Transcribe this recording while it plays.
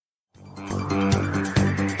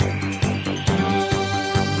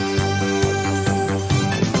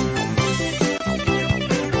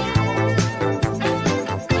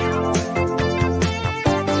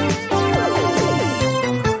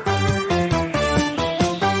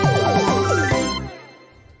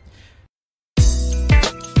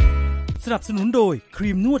นับสนุนโดยครี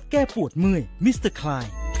มนวดแก้ปวดเมื่อยมิสเตอร์คลาย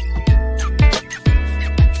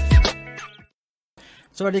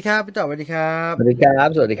สวัสดีครับพี่ต่อสวัสดีครับสวัสดีครับ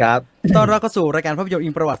สวัสดีครับตอนเราก็สู่รายการภาพยนตร์อิ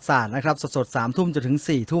งประวัติศาสตร์นะครับสดๆ 3 ทุ่มจนถึง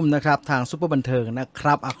 4 ทุ่มนะครับทางซุปเปอร์บันเทิงนะค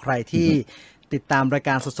รับใครที่ติดตามรายก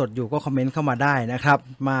ารสดๆอยู่ก็คอมเมนต์เข้ามาได้นะครับ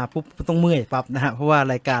มาปุ๊บต้องเมื่อยปั๊บนะฮะเพราะว่า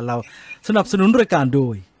รายการเราสนับสนุนรายการโด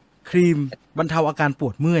ยครีมบรรเทาอาการป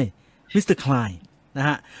วดเมื่อยมิสเตอร์คลายนะฮ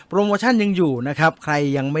ะโปรโมชั่นยังอยู่นะครับใคร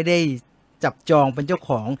ยังไม่ได้จับจองเป็นเจ้า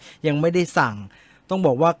ของยังไม่ได้สั่งต้องบ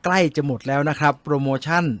อกว่าใกล้จะหมดแล้วนะครับโปรโม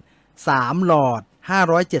ชั่น3หลอด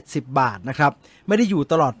570 บาทนะครับไม่ได้อยู่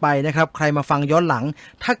ตลอดไปนะครับใครมาฟังย้อนหลัง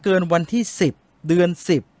ถ้าเกินวันที่10เดือน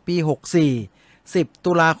10ปี64 10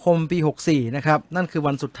ตุลาคมปี64นะครับนั่นคือ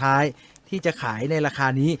วันสุดท้ายที่จะขายในราคา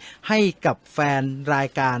นี้ให้กับแฟนราย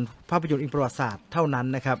การภาพยนตร์อิงประวัติศาสตร์เท่านั้น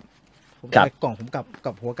นะครับผมใส่กล่องผม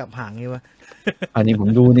กับหัวกับหางนี่วะ อันนี้ผม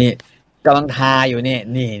ดูนี่กำลังทาอยู่นี่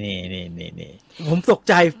ผมตก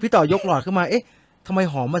ใจพี่ต่อยกหลอดขึ้นมาเอ๊ะทำไม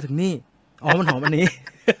หอมมาถึงนี่อ๋อมันหอมอันนี้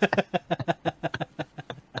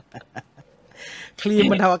ครีม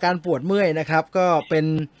บรรเทาอาการปวดเมื่อยนะครับก็เป็น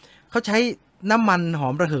เขาใช้น้ำมันหอ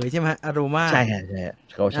มระเหยใช่ไหมอโรมาใช่ฮะใช่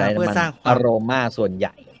เขาใช้น้ำมันอโรมาส่วนให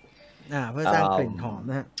ญ่เพื่อสร้างกลิ่นหอม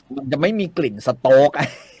นะฮะมันจะไม่มีกลิ่นสโต๊ก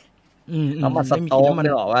น้ำมันสโต๊กไ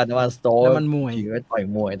ม่บอกว่าน้ำมันสโต๊กน้ำมันมวยต่อย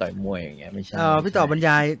มวยอย่างเงี้ยไม่ใช่พี่ต่อบรรย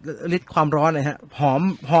ายฤทธิ์ความร้อนเลยฮะห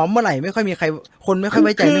อมเมื่อไหร่ไม่ค่อยมีใครคนไม่ค่อยไ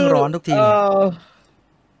ว้ใจเรื่องร้อนทุกที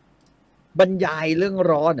บรรยายเรื่อง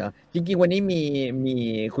ร้อนเหรอจริงๆวันนี้มี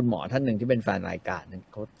คุณหมอท่านหนึ่งที่เป็นแฟนรายการ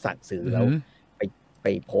เขาสั่งซื้อแล้วไป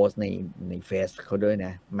โพสต์ในเฟซเขาด้วยน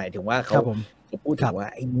ะหมายถึงว่าเขาพูดถึงว่า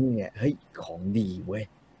ไอ้นี่เนี่ยเฮ้ยของดีเว้ย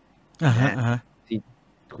ที่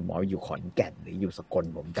คุณหมออยู่ขอนแก่นหรืออยู่สกล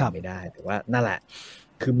ผมจำไม่ได้แต่ว่านั่นแหละ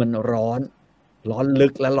คือมันร้อนลึ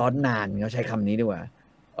กและร้อนนานเขาใช้คำนี้ดีกว่า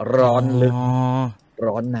ร้อนลึก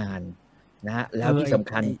ร้อนนานนะแล้วที่สำ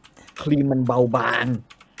คัญครีมมันเบาบาง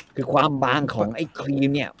คือความบางของไอ้ครีม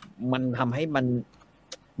เนี่ยมันทำให้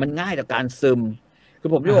มันง่ายต่อการซึมคือ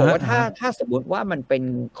ผมจะบอกว่าถ้าสมมติว่ามันเป็น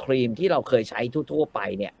ครีมที่เราเคยใช้ทั่วไป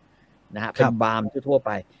เนี่ยนะฮะเป็นบาล์มทั่วไ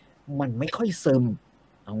ปมันไม่ค่อยซึม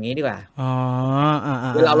เอางี้ดีกว่า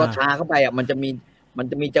เวลาเราทาเข้าไปอ่ะมันจะ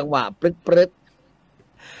มีจังหวะปรึ๊ด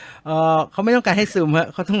เขาไม่ต้องการให้ซึมฮะ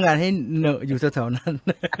เขาต้องการให้เหนอะอยู่แถวๆนั้น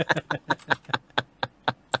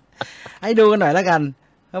ให้ดูกันหน่อยแล้วกัน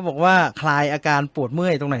เขาบอกว่าคลายอาการปวดเมื่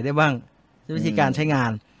อยตรงไหนได้บ้างวิธีการใช้งา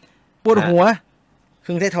นปวดหัวค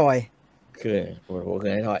รึ่งท้ายทอยคือปวดหัวครึ่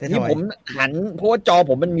งท้ายทอยนี่ผมหันเพราะว่าจอ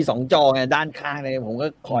ผมมันมี2จอไงด้านข้างเลยผมก็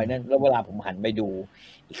คอยนั่นแล้วเวลาผมหันไปดู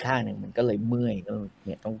อีกข้างนึงมันก็เลยเมื่อยก็เ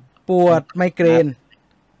นี่ยต้องปวดไมเกรน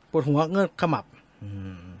ปวดหัวเงือกขมับ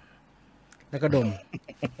แล้วก็ดม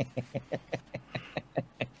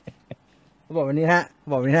บอกวันนี้ฮะ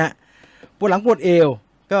ปวดหลังปวดเอว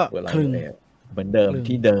ก็คลึงเหมือนเดิม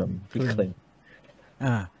ที่เดิมที่คลึง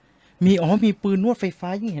มีปืนนวดไฟฟ้า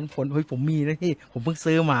ยิ่งเห็นผลเฮ้ยผมมีนะที่ผมเพิ่ง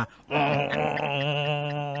ซื้อมา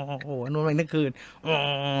โอ้นวดแม่งทั้งคืน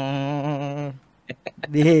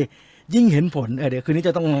ดียิ่งเห็นผลเดี๋ยวคืนนี้จ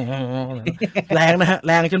ะต้องแรงนะฮะแ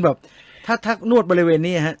รงจนแบบถ้านวดบริเวณ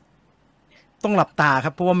นี้ฮะต้องหลับตาค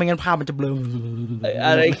รับเพราะว่าไม่งั้นภาพมันจะเบลออ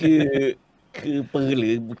ะไรคือปืนห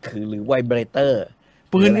รือไวเบรเตอร์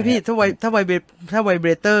ปืนนี่พี่ถ้าไวเบร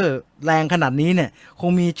เตอร์แรงขนาดนี้เนี่ยคง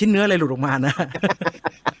มีชิ้นเนื้ออะไรหลุดออกมานะ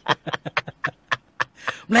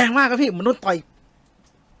แรงมากครับพี่มนุษย์ต่อย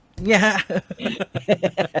เนี่ยฮะ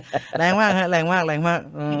แรงมากฮะแรงมาก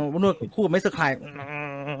มนุษย์คู่ไม่สคลาย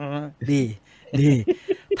ดี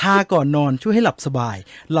ทาก่อนนอนช่วยให้หลับสบาย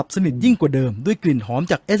หลับสนิทยิ่งกว่าเดิมด้วยกลิ่นหอม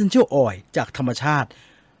จาก Essential Oil จากธรรมชาติ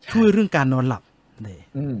ช่วยเรื่องการนอนหลับนี่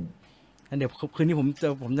งั้นเดี๋ยวคืนนี้ผมจะ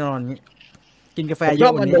นอนอย่างนี้กินกาแฟเยอ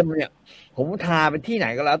ะวันนี้เนี่ยผมทาไปที่ไหน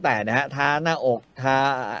ก็แล้วแต่นะฮะทาหน้าอกทา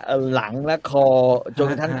หลังและคอจน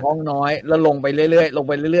กระทั่งท้องน้อยแล้วลงไปเรื่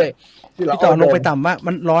อยที่เราลงไปต่ำมาก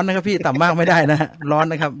มันร้อนนะครับพี่ต่ำมากไม่ได้นะร้อน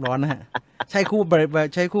นะครับร้อนนะฮะใช้คู่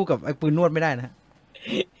กับไอ้ปืนนวดไม่ได้นะฮะ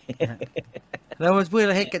แล้วเพื่อ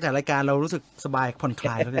ให้จัดรายการเรารู้สึกสบายผ่อนคล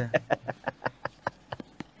ายแล้วเนี่ย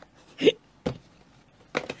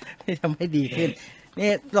ทำให้ดีขึ้นนี่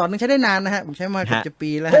หลอดนึงใช้ได้นานนะฮะผมใช้มาเกือบจะ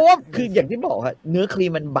ปีแล้วเพราะว่าคืออย่างที่บอกครับเนื้อครี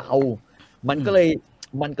มมันเบามันก็เ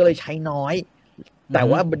ลยใช้น้อยแต่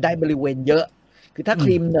ว่าได้บริเวณเยอะคือถ้าค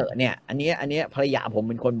รีมเหนอะเนี่ยอันนี้ภรรยาผม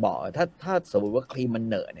เป็นคนบอกถ้าสมมติว่าครีมมัน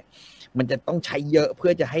เหนอะเนี่ยมันจะต้องใช้เยอะเพื่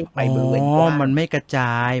อจะให้ไปบริเวณกว้างมันไม่กระจ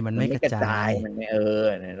ายมันไม่ไม่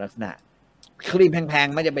ในลักษณะครีมแพง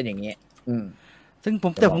ๆมันจะเป็นอย่างนี้ซึ่งผ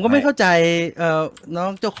มก็ไม่เข้าใจน้อ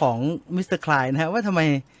งเจ้าของมิสเตอร์คลายนะฮะว่าทำไม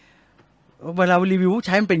เวลารีวิวใ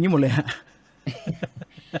ช้มันเป็นอย่างนี้หมดเลยฮะ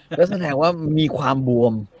แล้วแสดงว่ามีความบว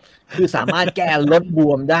ม คือสามารถแก้ลดบ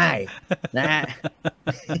วมได้นะฮะ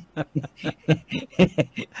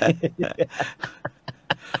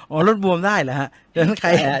อ๋อลดบวมได้เหรอฮะดังนั้นใคร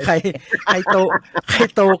ใคร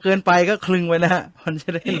โตเกินไปก็คลึงไว้นะฮะมันจะ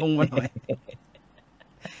ได้ลงมาหน่อย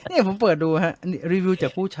เนี่ยผมเปิดดูฮะนี่รีวิวจา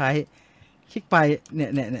กผู้ใช้คลิกไปเนี่ย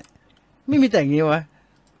ไม่มีแต่งนี้วะ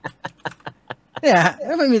เนี่ยฮะ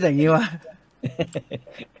ไม่มีแต่งนี้วะ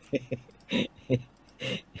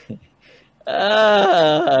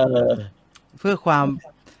เพื่อความ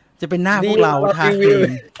จะเป็นหน้าพวกเราทาครีม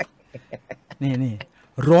นี่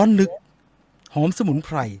ร้อนลึกหอมสมุนไพ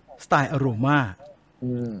รสไตล์อโรมา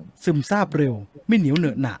ซึมซาบเร็วไม่เหนียวเหน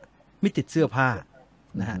อะหนะไม่ติดเสื้อผ้า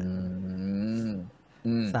นะฮะ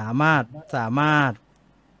สามารถ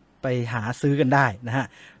ไปหาซื้อกันได้นะฮะ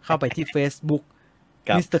เข้าไปที่ Facebook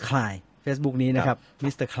มิสเตอร์คลาย Facebook นี้นะครับมิ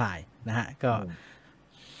สเตอร์คลายนะฮะก็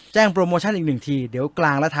แจ้งโปรโมชั่นอีก1 ทีเดี๋ยวกล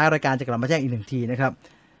างและท้ายรายการจะกลับมาแจ้งอีก1 ทีนะครับ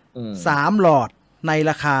3 หลอดใน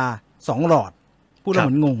ราคา2 หลอดพูดแล้วเห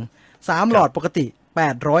มือนงง3 หลอดปกติ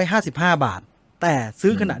855 บาทแต่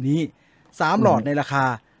ซื้อขณะนี้3 หลอดในราคา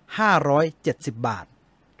570 บาท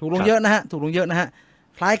ถูกลงเยอะนะฮะถูกลงเยอะนะฮะ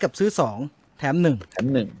คล้ายกับซื้อ2แถม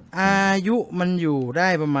1อายุมันอยู่ได้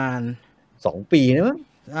ประมาณ2 ปีนะมั้ง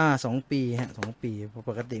2 ปีฮะ2 ปี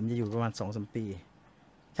ปกติมันจะอยู่ประมาณ 2-3 ปี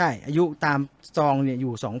ใช่อายุตามซองเนี่ยอ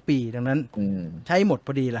ยู่2 ปีดังนั้นใช้หมดพ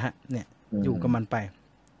อดีแล้วฮะเนี่ยอยู่กับมันไป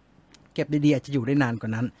เก็บดีๆอาจจะอยู่ได้นานกว่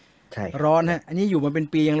านั้นใช่ร้อนฮะอันนี้อยู่มาเป็น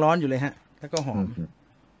ปียังร้อนอยู่เลยฮะแล้วก็หอ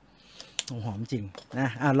มจริงนะ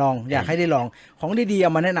ลองอยากให้ได้ลองของดีๆเอ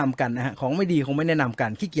ามาแนะนำกันนะฮะของไม่ดีคงไม่แนะนำกัน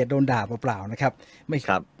ขี้เกียจโดนด่าเปล่าๆนะครับไ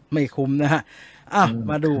ม่คุ้มนะฮะ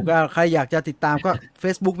มาดูก็ใครอยากจะติดตามก็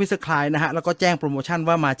Facebook มิสเตอร์คลายนะฮะแล้วก็แจ้งโปรโมชั่น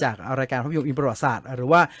ว่ามาจากรายการภาพยนตร์อินประวัติศาสตร์หรือ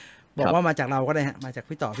ว่าบอกว่ามาจากเราก็ได้ฮะมาจาก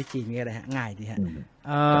พี่ต่อพี่จีนนี่ก็ได้ฮะง่ายดีฮะ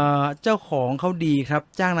เจ้าของเขาดีครับ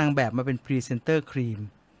จ้างนางแบบมาเป็นพรีเซนเตอร์ครีม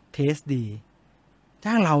เทสดี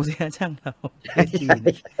จ้างเราสิฮะจ้างเรา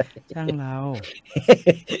จ้างเรา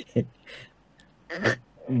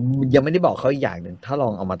ยังไม่ได้บอกเขาอีกอย่างหนึ่งถ้าลอ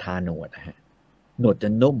งเอามาทาหนวดนะฮะหนวดจะ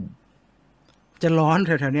นุ่มจะร้อนแ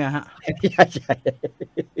ถวๆเนี้ยฮะใช่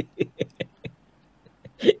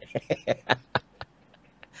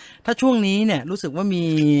ถ้าช่วงนี้เนี่ยรู้สึกว่ามี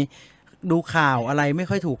ดูข่าวอะไรไม่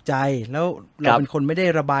ค่อยถูกใจแล้วเราเป็นคนไม่ได้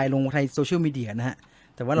ระบายลงในโซเชียลมีเดียนะฮะ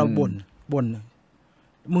แต่ว่าเราบ่น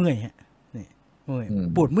เมื่อยฮะนี่เมื่อย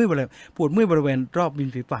ปวดเมื่อยบริเวณรอบริม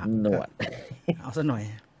ฝีปากหนวดเอาซะหน่อย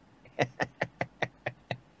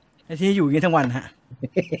ไอ้ที่อยู่อย่างนี้ทั้งวันฮะ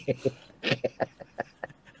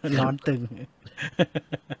ร้อนตึง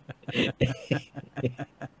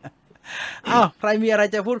ใครมีอะไร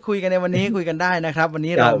จะพูดคุยกันในวันนี้คุยกันได้นะครับวัน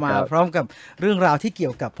นี้เรามาพร้อมกับเรื่องราวที่เกี่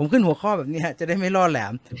ยวกับผมขึ้นหัวข้อแบบนี้ฮะจะได้ไม่ล่อแหล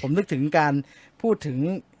มผมนึกถึงการพูดถึง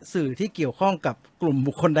สื่อที่เกี่ยวข้องกับกลุ่ม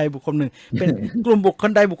บุคคลใดบุคคลหนึ่งเป็นกลุ่มบุคค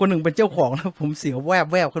ลใดบุคคลหนึ่งเป็นเจ้าของแล้วผมเสียวแว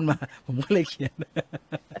บขึ้นมาผมก็เลยเขียน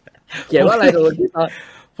ว่าอะไรดูที่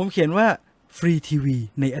ผมเขียนว่าฟรีทีวี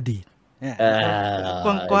ในอดีต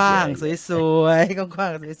กว้างๆสวยๆกว้า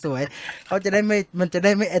งๆสวยๆเขาจะได้ไม่มันจะไ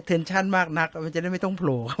ด้ไม่ attention มากนักมันจะได้ไม่ต้องโผ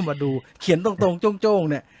ล่เข้ามาดูเขียนตรงๆโจ้งๆ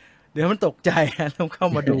เนี่ยเดี๋ยวมันตกใจต้องเข้า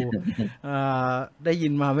มาดูได้ยิ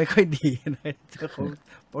นมาไม่ค่อยดีนะเ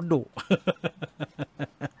ขาดุ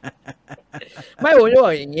ไม่ผมจะบ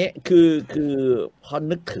อกอย่างเงี้ยคือพอ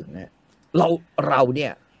นึกถึงเนี่ยเราเนี่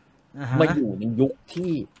ยมาอยู่ในยุค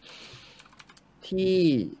ที่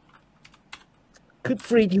คือฟ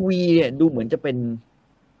รีทีวีเนี่ยดูเหมือนจะเ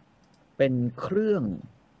ป็นเครื่อง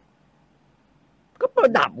ก็ปร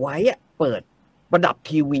ะดับไว้อะเปิดประดับ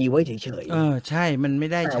ทีวีไว้เฉยๆใช่มันไม่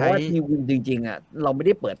ได้ใช้แต่ว่าทีวีจริงๆอ่ะเราไม่ไ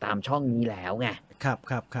ด้เปิดตามช่องนี้แล้วไงครับ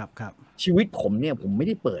ชีวิตผมเนี่ยผมไม่ไ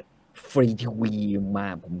ด้เปิดฟรีทีวีมา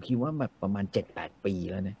ผมคิดว่าแบบประมาณ 7-8 ปี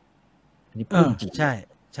แล้วนะอันนี้พูดจริงใช่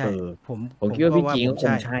ผมคิดว่าพี่จีก็ค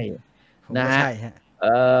งใช่นะฮะ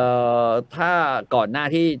ถ้าก่อนหน้า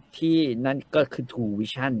ที่นั่นก็คือ True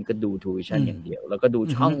Vision ก็ดู True Vision อย่างเดียวแล้วก็ดู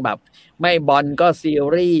ช่องแบบไม่บอลก็ซี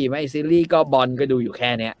รีส์ไม่ซีรีส์ก็บอลก็ดูอยู่แค่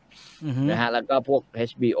เนี้ยนะฮะแล้วก็พวก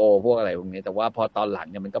HBO พวกอะไรพวกนี้แต่ว่าพอตอนหลัง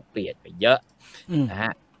เนี่ยมันก็เปลี่ยนไปเยอะนะฮ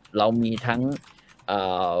ะเรามีทั้ง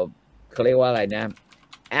เขาเรียกว่าอะไรนะ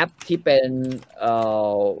แอปที่เป็น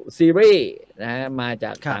ซีรีส์นะฮะมาจ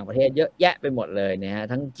ากต่างประเทศเยอะแยะไปหมดเลยนะฮะ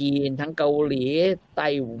ทั้งจีนทั้งเกาหลีไต้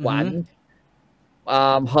หวัน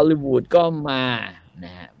ฮอลลีวูดก็มาน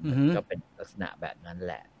ะฮะก็เป็นลักษณะแบบนั้นแ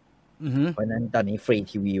หละเพราะนั้นตอนนี้ฟรี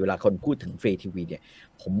ทีวีเวลาคนพูดถึงฟรีทีวีเนี่ย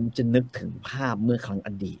ผมจะนึกถึงภาพเมื่อครั้งอ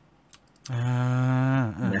ดีต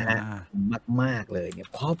นะฮะมากเลยเนี่ย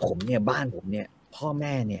เพราะผมเนี่ยบ้านผมเนี่ยพ่อแ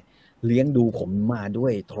ม่เนี่ยเลี้ยงดูผมมาด้ว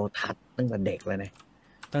ยโทรทัศน์ตั้งแต่เด็กแล้วนะ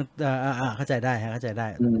ตั้งเข้าใจได้ฮะเข้าใจได้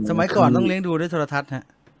สมัยก่อนต้องเลี้ยงดูด้วยโทรทัศน์ฮะ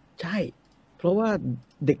ใช่เพราะว่า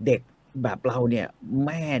เด็ก แบบเราเนี่ย แ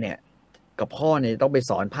ม่เนี่ย กับพ่อเนี่ยต้องไป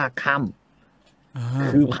สอนภาคค่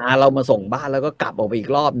ำคือพาเรามาส่งบ้านแล้วก็กลับออกไปอีก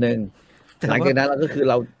รอบนึงหลังจากนั้นเราก็คือ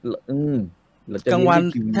เราจะ กลางวัน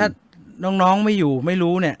ทีวี ถ้าน้องๆไม่อยู่ไม่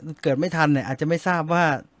รู้เนี่ย เกิดไม่ทันเนี่ยอาจจะไม่ทราบว่า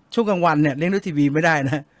ช่วงกลางวันเนี่ยเลี้ยงด้วยทีวีไม่ได้น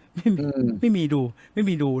ะไม่มี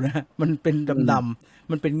ดูนะมันเป็นดำ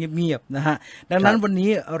ๆมันเป็นเงียบๆนะฮะดังนั้นวันนี้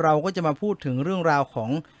เราก็จะมาพูดถึงเรื่องราวของ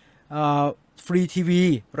ฟรีทีวี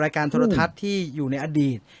รายการโทรทัศน์ที่อยู่ในอ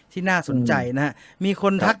ดีตที่น่าสนใจนะฮะมีค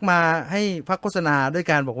นทักมาให้พักโฆษณาด้วย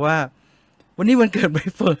การบอกว่าวันนี้วันเกิดใบ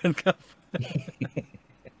เฟิร์นครับ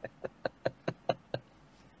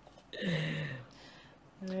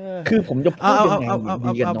คือผมจะพูดยังไงดี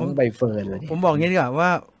กับน้องใบเฟิร์นเลย ผมบอกงี้ดีกว่าว่า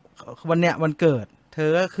วันเนี้ยวันเกิดเธอ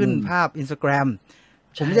ก็ขึ้นภาพ Instagram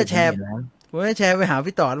ผมจะแชร์ไปหา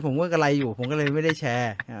พี่ต่อแล้วผมก็กระไรอยู่ผมก็เลยไม่ได้แช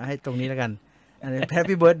ร์ให้ตรงนี้แล้วกันอันนี้แฮป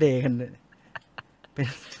ปี้เบิร์ธเดย์กันเป็น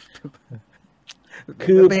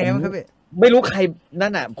คือ เป็นยังไงบ้างครับพี่ไม่รู้ใครนั่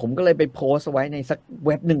นอ่ะผมก็เลยไปโพสต์ไว้ในสักเ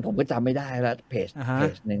ว็บหนึ่งผมก็จำไม่ได้แล้วเพจ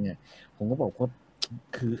หนึ่งอ่ะผมก็บอกว่า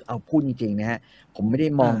คือเอาพูดจริงๆนะฮะผมไม่ได้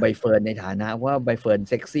มองใบเฟิร์นในฐานะว่าใบเฟิร์น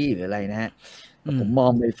เซ็กซี่หรืออะไรนะฮะผมมอ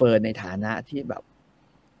งใบเฟิร์นในฐานะที่แบบ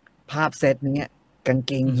ภาพเซตเนี้ยกางเ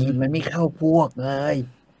กงยีนมันไม่เข้าพวกเลย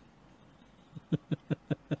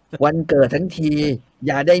วันเกิดทั้งทีอ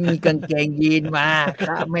ย่าได้มีกางเกงยีนมาค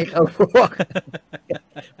รับไม่เข้าพวก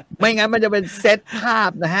ไม่งั้นมันจะเป็นเซตภา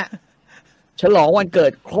พนะฮะฉลองวันเกิ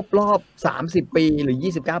ดครบรอบ30 ปีหรือ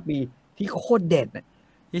29 ปีที่โคตรเด็ดน่ะ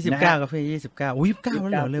29กับพี่29อุ้ย29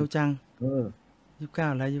แล้วเหรอเร็วจัง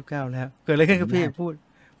29แล้วเกิดอะไรขึ้นกับพี่พู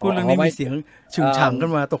ดเรื่องนี้มีเสียงฉึงฉังขึ้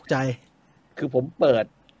นมาตกใจคือผมเปิด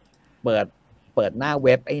หน้าเ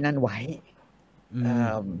ว็บไอ้นั่นไว้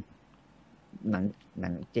หนั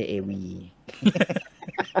ง JAV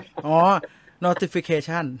อ๋อ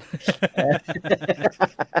notification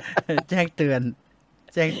แจ้งเตือน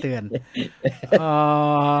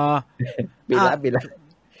บิดละ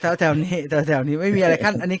แถวนี้ไม่มีอะไร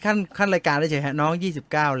ขั้นอันนี้ขั้นรายการได้เฉยฮะน้อง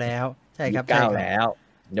29แล้วใช่ครับ29แล้ว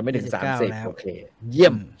ยังไม่ถึง30โอเคเยี่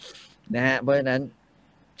ยมนะฮะเพราะฉะนั้น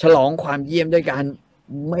ฉลองความเยี่ยมด้วยการ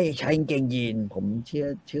ไม่ใช้กางเกงยีนผมเ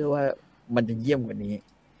ชื่อว่ามันจะเยี่ยมกว่านี้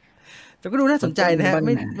แต่ก็ดูน่าสนใจนะฮะ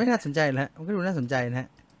ไม่น่าสนใจแล้วมันก็ดูน่าสนใจนะฮะ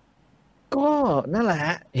ก็นั่นแหละฮ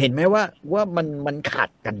ะเห็นไหมว่ามันขัด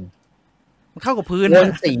กันมันเข้ากับพื้นโท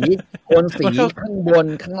นสีข้างบน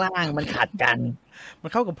ข้างล่างมันขัดกันมัน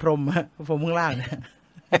เข้ากับพรมข้างล่างนะ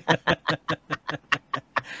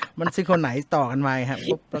มันซิงโครไนซ์ต่อกันมาครับ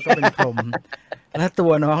ปุ๊บแล้วก็เป็นพรมแล้วตั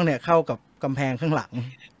วน้องเนี่ยเข้ากับกำแพงข้างหลัง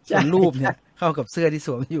ส่วนรูปเนี่ยเข้ากับเสื้อที่ส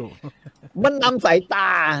วมอยู่มันนำสายตา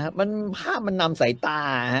ภาพมันนำสายตา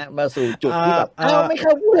ฮะมาสู่จุดที่แบบไม่เข้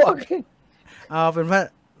าพวกเป็นว่า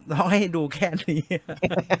น้องให้ดูแค่นี้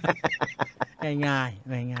ง่าย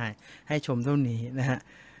ให้ชมเท่านี้นะฮะ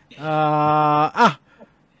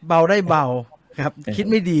เบาได้เบาครับคิด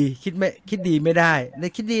ไม่ดีคิดดีไม่ได้ได้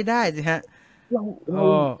คิดดีได้สิฮะเรา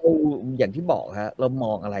อย่างที่บอกฮะเราม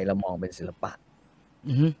องอะไรเรามองเป็นศิลปะ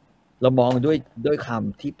เรามองด้วยค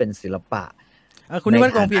ำที่เป็นศิลปะคุณนิวัฒ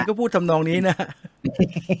น์กองเพียรก็พูดทำนองนี้นะ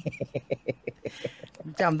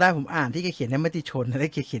จำได้ผมอ่านที่แกเขียนในมติชนแล้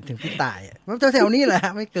วแกเขียนถึงพี่ต่ายว่าแถวๆนี้แหละ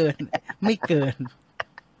ไม่เกิน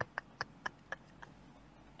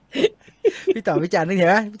พี่ต่อวิจารณ์นึกเห็น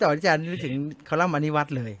ไหมพี่ต่อวิจารณ์นึกถึงเขาเล่ามานิวัฒ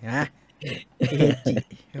น์เลยนะเกจิ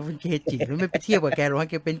เขาเป็นเกจิแล้วไม่ไปเทียบกับแกหรอก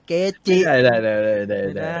แกเป็นเกจิ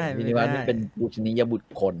ได้พี่นิวัฒน์เป็นบุชนียบุตร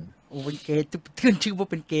คนเป็นเกจิขึ้นชื่อว่า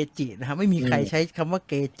เป็นเกจินะครับไม่มีใครใช้คำว่า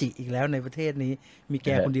เกจิอีกแล้วในประเทศนี้มีแก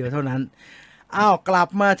คนเดียวเท่านั้นกลับ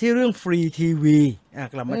มาที่เรื่องฟรีทีวี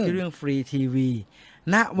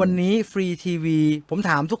ณวันนี้ฟรีทีวีผม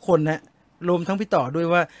ถามทุกคนนะรวมทั้งพี่ต่อด้วย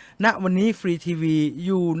ว่าณวันนี้ฟรีทีวีอ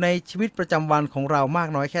ยู่ในชีวิตประจำวันของเรามาก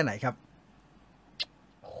น้อยแค่ไหนครับ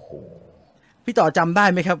พี่ต่อจำได้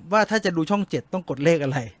ไหมครับว่าถ้าจะดูช่อง7ต้องกดเลขอ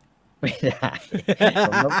ะไรไม่ได้ผ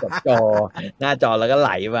มต้องกดจอหน้าจอแล้วก็ไห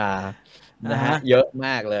ลมานะฮะเยอะม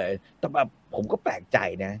ากเลยแต่แบบผมก็แปลกใจ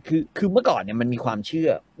นะคือเมื่อก่อนเนี่ยมันมีความเชื่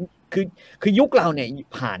อคือยุคเราเนี่ย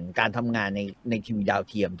ผ่านการทำงานในทีวีดาว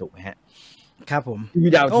เทียมถูกไหมฮะครับผมทีวี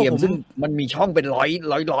ดาวเทียมซึ่งมันมีช่องเป็น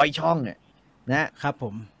ร้อยช่องเนี่ยนะครับผ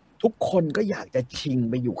มทุกคนก็อยากจะชิง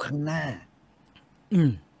ไปอยู่ข้างหน้า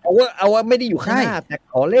เอาว่าไม่ได้อยู่ข้างหน้าแต่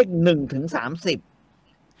ขอเลข1 ถึง 30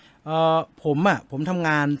ผมทำง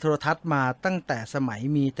านโทรทัศน์มาตั้งแต่สมัย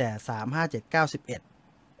มีแต่3 5 7 9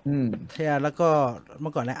 11แล้วก็เ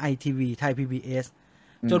มื่อก่อนแล้ว ITV ไทย PBS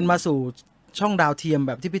จนมาสู่ช่องดาวเทียมแ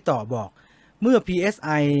บบที่พี่ต่อบอกเมื่อ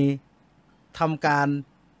PSI ทำการ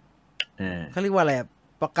เขาเรียกว่าอะไร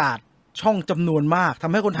ประกาศช่องจำนวนมากท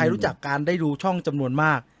ำให้คนไทยรู้จักการได้ดูช่องจำนวนม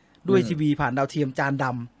ากด้วยทีวีผ่านดาวเทียมจานด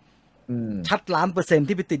ชัด1,000,000%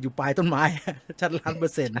ที่ไปติดอยู่ปลายต้นไม้ ชัด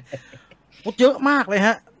1,000,000%เยอะมากเลยฮ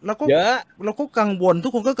ะแล้วก็ เยอะ เราก็กังวลทุ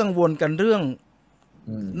กคนก็กังวลกันเรื่อง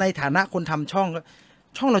ในฐานะคนทำช่อง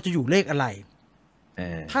เราจะอยู่เลขอะไร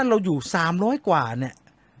ถ้าเราอยู่300กว่าเนี่ย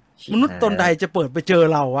มนุษย์ตนใดจะเปิดไปเจอ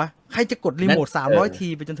เราวะใครจะกดรีโมท300ที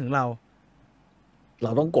ไปจนถึงเรา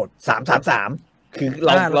ต้องกด333คือเร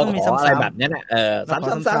าขออะไรแบบนี้นะ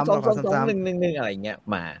333222111อะไรเงี้ย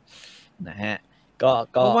มานะฮะก็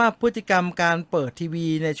เพราะว่าพฤติกรรมการเปิดทีวี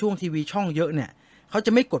ในช่วงทีวีช่องเยอะเนี่ยเขาจ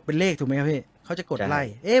ะไม่กดเป็นเลขถูกไหมครับพี่เขาจะกดไล่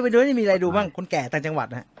ไปดูนี่มีอะไรดูบ้างคนแก่ต่างจังหวัด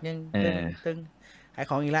นะยังตึงขาย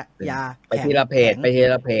ของอีกแล้วยาไปทีละเพจ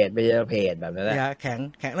แบบนั้นแหละยาแข็ง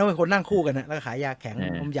แล้วเป็นคนนั่งคู่กันนะแล้วขายยาแข็ง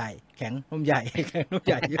นมใหญ่แข็งนมใหญ่แข็งนม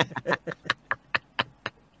ใหญ่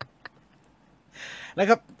แล้ว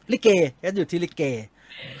ครับลิเกก็อยู่ที่ลิเก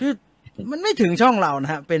คือมันไม่ถึงช่องเราน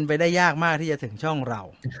ะฮะเป็นไปได้ยากมากที่จะถึงช่องเรา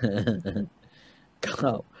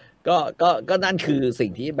ก็นั่นคือสิ่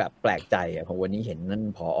งที่แบบแปลกใจอ่ะผมวันนี้เห็นนั่น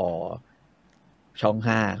ผอ.ช่อง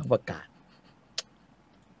5เขาประกาศ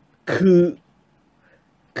คือ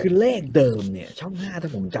เลขเดิมเนี่ยช่อง5ถ้า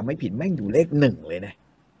ผมจำไม่ผิดแม่งอยู่เลข1เลยนะ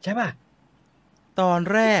ใช่ป่ะตอน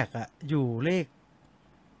แรกอ่ะอยู่เลข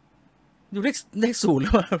0หรือเป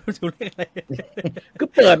ล่าอยู่เลขอะไรก็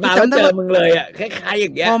เปิดมาแล้วเจอมึงเลยอ่ะคล้ายๆอย่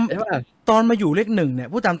างเงี้ยใช่ป่ะตอนมาอยู่เลข1เนี่ย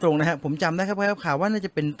พูดตามตรงนะฮะผมจำได้ครับข่าวว่าน่าจ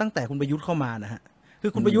ะเป็นตั้งแต่คุณประยุทธ์เข้ามานะฮะคื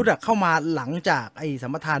อคุณประยุทธ์เข้ามาหลังจากไอ้สั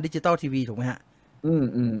มปทานดิจิตอลทีวีถูกไหมฮะ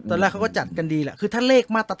ตอนแรกเขาก็จัดกันดีแหละคือถ้าเลข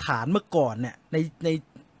มาตรฐานเมื่อก่อนเนี่ย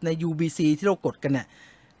ใน UBC ที่เรากดกันเนี่ย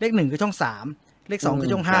เลข1คือช่อง3เลข2คือ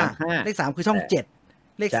ช่อง5เลข3คือช่อง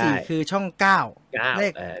7เลข4คือช่อง9เล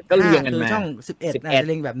ข5คือช่อง11นะเ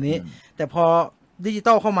รียงแบบนี้แต่พอดิจิต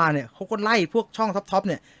อลเข้ามาเนี่ยเขาก็ไล่พวกช่องท็อปๆ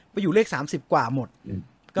เนี่ยไปอยู่เลข30กว่าหมด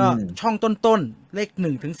ก็ช่องต้นๆเลข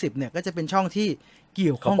1ถึง10เนี่ยก็จะเป็นช่องที่เ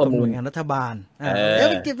กี่ยวข้องกับหน่วยงานรัฐบาลแล้ว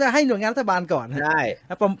จะให้หน่วยงานรัฐบาลก่อนใช่แ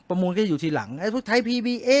ล้วประมูลก็อยู่ทีหลังไอ้พวกไทย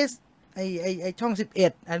PBS ไอ้ช่อง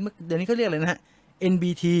11อันเดี๋ยวนี้เขาเรียกอะไรนะฮะ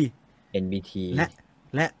NBT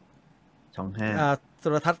และช่อง5โท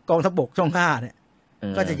รทัศน์กองทัพบกช่อง5เนี่ย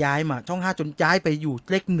ก็จะย้ายมาช่อง5จนย้ายไปอยู่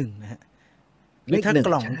เลข1นะฮะถ้าก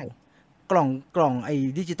ล่องไอ้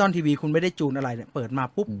ดิจิตอลทีวีคุณไม่ได้จูนอะไรเนี่ยเปิดมา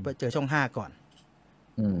ปุ๊บไปเจอช่อง5ก่อน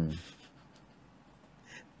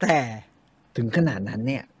แต่ถึงขนาดนั้น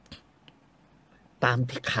เนี่ยตาม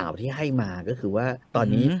ที่ข่าวที่ให้มาก็คือว่าตอน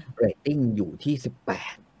นี้เรตติ้งอยู่ที่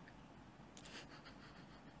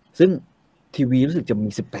18ซึ่งทีวีรู้สึกจะมี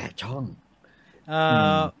18ช่อง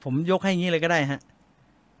ผมยกให้งี้เลยก็ได้ฮะ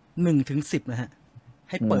1ถึง10นะฮะ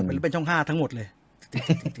ให้เปิดไปแล้วเป็นช่อง5ทั้งหมดเลย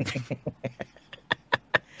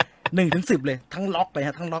1ถึง10เลยทั้งล็อกเลยฮ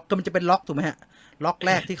ะทั้งล็อกก็มันจะเป็นล็อกถูกไหมฮะล็อกแ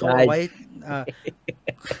รกที่เขาเอาไว้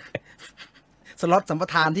สล็อตสัมป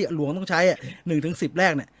ทานที่หลวงต้องใช้1ถึง10แร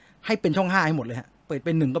กเนี่ยให้เป็นช่อง5ให้หมดเลยฮะเปิดเ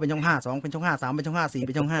ป็น1ก็เป็นช่อง5 2เป็นช่อง5 3เป็นช่อง5 4เ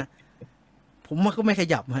ป็นช่อง5ผมว่าก็ไม่ข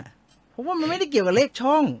ยับฮะเพราะว่ามันไม่ได้เกี่ยวกับเลข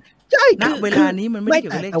ช่องใช่ณเวลานี้มันไม่ได้เกี่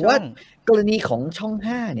ยวกับเลขช่องกรณีของช่อง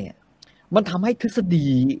5เนี่ยมันทำให้ทฤษฎี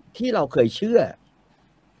ที่เราเคยเชื่อ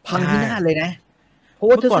พังพินาศเลยนะเพราะ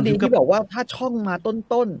ว่าทฤษฎีที่บอกว่าถ้าช่องมา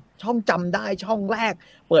ต้นช่องจำได้ช่องแรก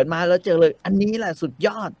เปิดมาแล้วเจอเลยอันนี้แหละสุดย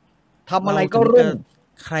อดทำอะไรก็รุ่ง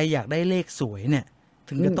ใครอยากได้เลขสวยเนี่ย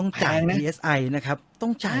ถึงจะต้องจ่าย PSI นะครับต้อ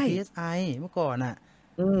งจ่าย PSI เมื่อก่อนอ่ะ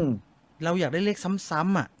เราอยากได้เลขซ้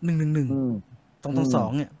ำๆอ่ะ111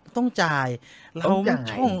 222เนี่ยต้องจ่ายเรา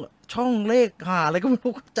ช่องเลขอะไรก็ไม่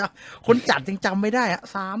รู้จะคนจัดยังจำไม่ได้อะ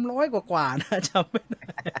300กว่านะจำไม่ได้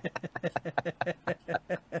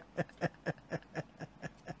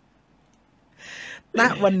ณ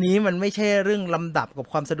วันนี้มันไม่ใช่เรื่องลำดับกับ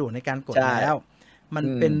ความสะดวกในการกดแล้วมัน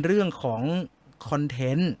เป็นเรื่องของคอนเท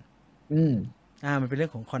นต์มันเป็นเรื่อ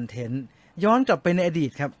งของคอนเทนต์ย้อนกลับไปในอดีต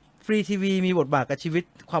ครับฟรีทีวีมีบทบาทกับชีวิต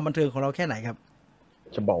ความบันเทิงของเราแค่ไหนครับ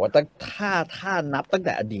จะบอกว่าถ้านับตั้งแ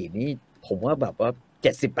ต่อดีตนี้ผมว่าแบบว่า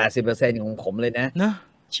70-80% ของผมเลยนะ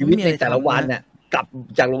ชีวิตในแต่ละวันน่ะกลับ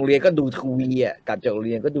จากโรงเรียนก็ดูทีวีกลับจากโรงเ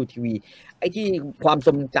รียนก็ดูทีวีไอ้ที่ความท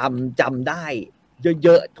รงจำได้เย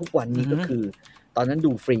อะๆทุกวันนี้ก็คือตอนนั้น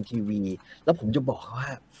ดูฟรีทีวีแล้วผมจะบอกว่า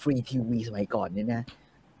ฟรีทีวีสมัยก่อนเนี่ยนะ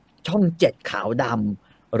ช่อง7ขาวด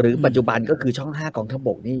ำหรือปัจจุบันก็คือช่อง5กองทัพบ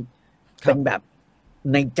กนี่เป็นแบบ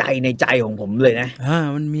ในใจของผมเลยนะ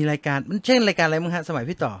มันมีรายการมันเช่นรายการอะไรมั้งฮะสมัย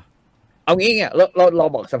พี่ต่อเอางี้ไงเรา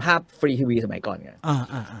บอกสภาพฟรีทีวีสมัยก่อนไง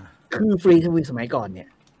คือฟรีทีวีสมัยก่อนเนี่ย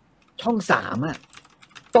ช่อง3อ่ะ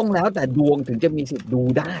ต้องแล้วแต่ดวงถึงจะมีสิทธิ์ดู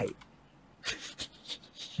ได้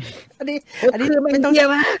อันนี้ไม่ต้องเยอะ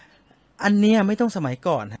มากอันเนี้ยไม่ต้องสมัย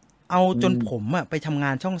ก่อนเอาจนผมไปทำง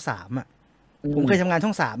านช่อง3ผมเคยทำงานช่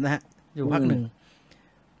อง3นะฮะอยู่พักหนึ่ง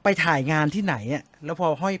ไปถ่ายงานที่ไหนแล้วพอ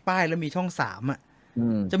ห้อยป้ายแล้วมีช่อง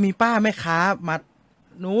3จะมีป้าแม่ค้ามา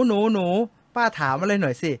หนูป้าถามอะไรหน่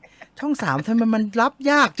อยสิช่อง3ทำไมมันรับ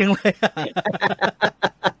ยากจังเลยอะ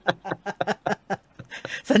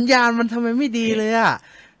สัญญาณมันทำไมไม่ดีเลยอ่ะ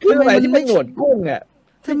คือ ทำไม อะไร มัน ที่เป็ ไม่ นหนวดกุ้งอ่ะ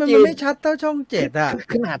ทำไมมันไม่ชัดเท่าช่อง7อ่ะ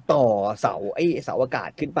ขนาดต่อเสาเสาอากาศ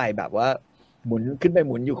ขึ้นไปแบบว่าหมุนขึ้นไปห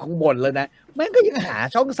มุนอยู่ข้างบนแล้วนะแม่งก็ยังหา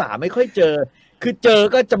ช่อง3ไม่ค่อยเจอ คือเจอ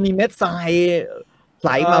ก็จะมีเม็ดทรายไห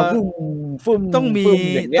ลมาฟึ่มต้องมี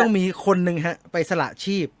อย่างเงี้ย ต้องมีคนหนึ่งฮะ ไปสละ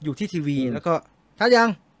ชีพอยู่ที่ทีวี แล้วก็ชัดยัง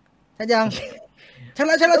ชัดแ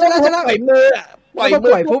ล้วปล่อยมือ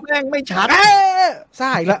ปุ๊บแม่งไม่ชัด ซ่า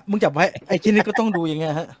อีกแล้วมึงจับไว้ไอ้ชิ้นนี้ก็ต้องดูอย่างเงี้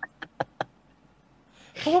ยฮะ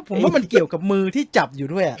เพราะว่าผมว่ามันเกี่ยวกับมือที่จับอยู่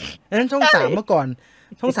ด้วยอ่ะดังนั้นช่อง3เมื่อก่อน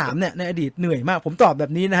ช่อง3เนี่ยในอดีตเหนื่อยมากผมตอบแบ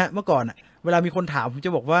บนี้นะฮะเมื่อก่อนอ่ะเวลามีคนถามผมจ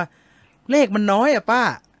ะบอกว่าเลขมันน้อยอ่ะป้า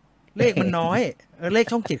เลขมันน้อยเลข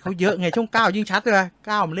ช่อง7เขาเยอะไงช่อง9ยิ่งชัดเลยนะ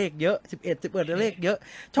9มันเลขเยอะ11เลขเยอะ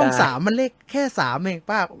ช่อง3มันเลขแค่3เอง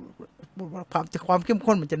ป้าความเข้ม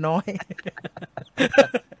ข้นมันจะน้อย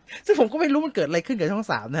ซึ่งผมก็ไม่รู้มันเกิดอะไรขึ้นกับช่อง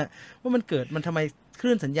3นะฮะว่ามันทำไมค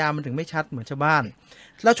ลื่นสัญญาณมันถึงไม่ชัดเหมือนชาวบ้าน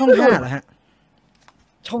แล้วช่อง5ล่ะฮะ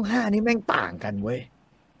ช่อง5นี่แม่งต่างกันเว้ย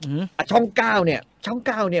อืม ช่อง9เนี่ยช่อง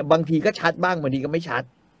9เนี่ยบางทีก็ชัดบ้างบางทีก็ไม่ชัด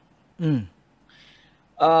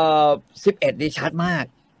11นี่ชัดมาก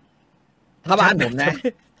ถ้าบ้านผมนะ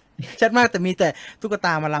ชัดมากแต่มีแต่ตุ๊กต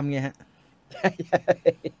ามาลำไงฮะ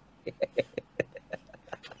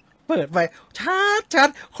เปิดไปชัด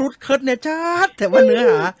ครุฑเคิร์ดเนี่ยชัดแต่ว่าเนื้อ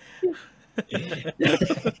หา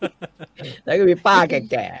แล้วก็มีป้าแ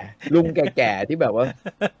ก่ๆลุงแก่ๆที่แบบว่า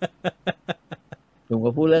ลุงก็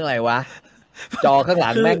พูดเรื่องอะไรวะจอข้างหลั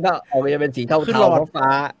งแม่งก็ออกมาจะเป็นสีเทาๆฟ้า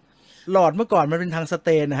หลอดเมื่อก่อนมันเป็นทางสเต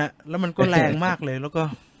นนะฮะแล้วมันก็แรงมากเลยแล้วก็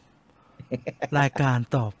รายการ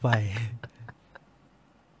ต่อไป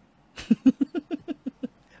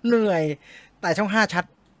เหนื่อยแต่ช่อง5ชัด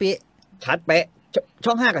เป๊ะชัดเป๊ะ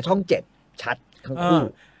ช่อง5กับช่อง7ชัดทั้งคู่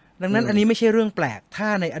ดังนั้นอันนี้ไม่ใช่เรื่องแปลกถ้า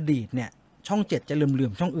ในอดีตเนี่ยช่อง7จะเหลื่อ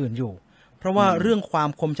มๆช่องอื่นอยู่เพราะว่าเรื่องความ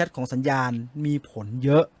คมชัดของสัญญาณมีผลเ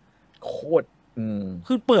ยอะโคตร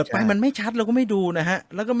คือเปิดไปมันไม่ชัดเราก็ไม่ดูนะฮะ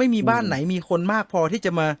แล้วก็ไม่มีบ้านไหนมีคนมากพอที่จ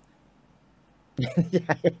ะมา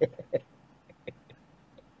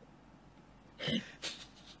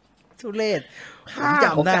ทุเรศจ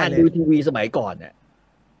ำได้เลยดูทีวีสมัยก่อนเนี่ย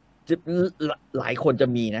หลายคนจะ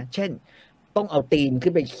มีนะเช่นต้องเอาตีนขึ้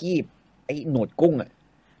นไปคีบไอ้หนวดกุ้งอ่ะ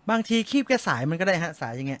บางทีคีบแค่สายมันก็ได้ฮะสา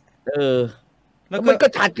ยอย่างเงี้ยแล้วมันก็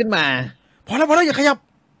ชัดขึ้นมาพอแล้วอย่าขยับ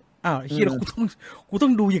อ้าวเฮียกูต้อ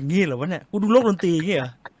งดูอย่างนี้เหรอวะเนี่ยกูดูโลกดนตรีเงี้ย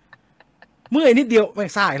เมื่อยนิดเดียวแม่ง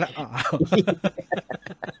สายแล้ว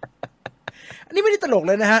อันนี้ไม่ได้ตลกเ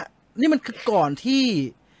ลยนะฮะนี่มันคือก่อนที่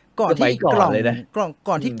ก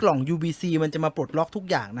ล่อง UBC มันจะมาปลดล็อกทุก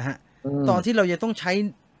อย่างนะฮะตอนที่เราจะต้องใช้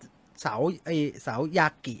เสายา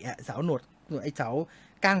กิอ่ะเสาหนวดไอ้เสา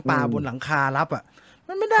ก้างปลาบนหลังคารับอ่ะ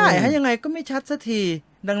มันไม่ได้ฮะยังไงก็ไม่ชัดสักที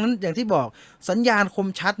ดังนั้นอย่างที่บอกสัญญาณคม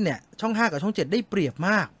ชัดเนี่ยช่อง5กับช่อง7ได้เปรียบม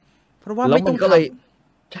ากเพราะว่าไม่ต้อง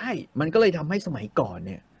ใช่มันก็เลยทำให้สมัยก่อนเ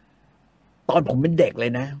นี่ยตอนผมเป็นเด็กเล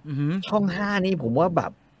ยนะช่อง5นี่ผมว่าแบ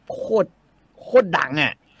บโคตรดังอ่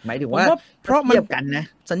ะหมายถึงว่าเพราะมันกันนะ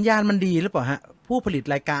สัญญาณมันดีหรือเปล่าฮะผู้ผลิต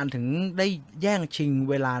รายการถึงได้แย่งชิง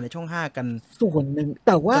เวลาในช่อง5กันส่วนหนึ่งแ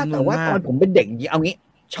ต่ว่าตอนผมเป็นเด็กเอางี้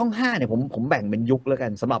ช่อง5เนี่ยผมแบ่งเป็นยุคแล้วกั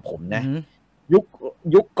นสำหรับผมนะ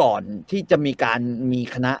ยุคก่อนที่จะมี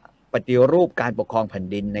คณะปฏิรูปการปกครองแผ่น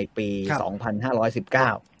ดินในปี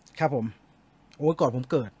2519ครับผมโอ้ก่อนผม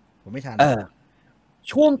เกิดผมไม่ทัน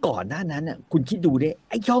ช่วงก่อนหน้านั้นน่ะคุณคิดดูดิ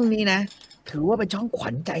ไอ้ช่องนี้นะถือว่าเป็นช่องขวั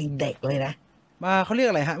ญใจเด็กเลยนะมาเขาเรียก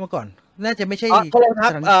อะไรฮะเมื่อก่อนน่าจะไม่ใช่โทรทั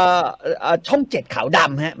ศน์ช่อง7ขาวด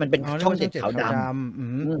ำฮะมันเป็นช่อง7ขาวด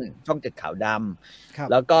ำช่อง7ขาวด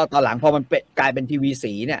ำแล้วก็ตอนหลังพอมันกลายเป็นทีวี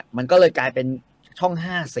สีเนี่ยมันก็เลยกลายเป็นช่อง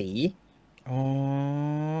5สี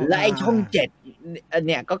และไอ้ช่อง7เ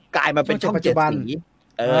นี่ยก็กลายมาเป็นช่อง7สี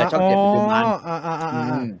ช่อง7ปัจจุบัน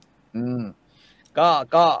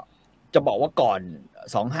ก็จะบอกว่าก่อน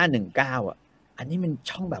2519อ่ะอันนี้มัน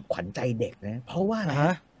ช่องแบบขวัญใจเด็กนะเพราะว่า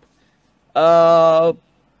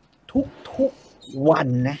ทุกวัน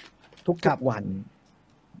นะทุกวัน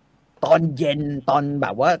ตอนเย็นตอนแบ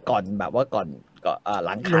บว่าก่อนห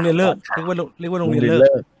ลังข่าวโรงเรียนเลิกเรียกว่าโรงเรียนเลิ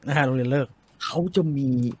กโรงเรียนเลิกเขาจะมี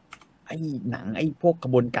ไอ้หนังไอ้พวกกร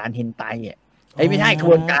ะบวนการเฮนไตอ่ะไม่ใช่กระ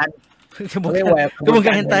บวนการกระบวนก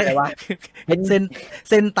ารเฮนไต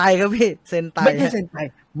เซนไตครับพี่เซนไตไม่ใช่เซนไต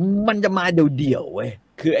มันจะมาเดี่ยวๆเว้ย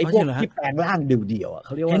คือไอ้พวกที่แปลงร่างเดี่ยวๆอ่ะเข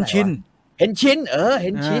าเรียกว่าอะไรเฮนชินเฮน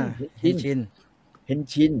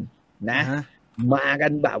ชินนะมากั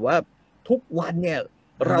นแบบว่าทุกวันเนี่ย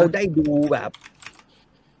เราได้ดูแบบ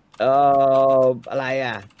อะไร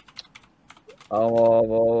อ่ะ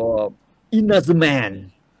อินเนอร์สแมน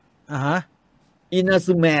อินา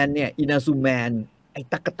ซูแมนเนี่ยอินาซูแมนไอ้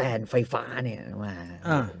ตั๊กแตนไฟฟ้าเนี่ยมา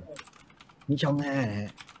นี่ช่อง5นะฮ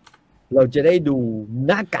ะเราจะได้ดูห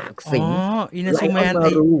น้ากากสิงอินาซูแมน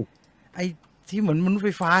ไอ้ที่เหมือนมนุษย์ไฟ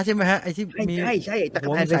ฟ้าใช่ไหมฮะไอ้ที่มีใช่ตั๊กแ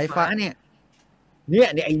ตนไฟฟ้าเนี่ย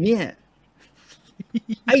ไอ้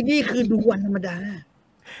นี่คือดูวันธรรมดา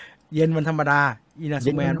เย็นวันธรรมดาอินา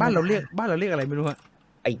ซูแมนบ้านเราเรียกอะไรไม่รู้ฮะ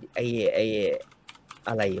ไอ้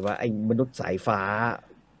อะไรวะไอ้มนุษย์สายฟ้า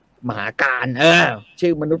มหาการชื่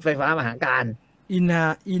อมนุษย์ไฟฟ้ามหาการอิ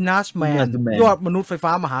นาสแมนยอดมนุษย์ไฟฟ้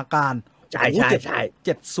ามหาการใช่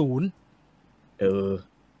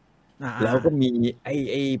70แล้วก็มี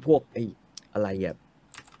ไอ้พวกไอ้อะไรอ่ะ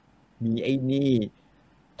มีไอ้นี่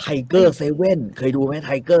ไทเกอร์เซเว่นเคยดูไหมไท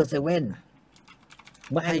เกอร์เซเว่น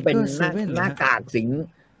มันเป็นหน้ากากสิง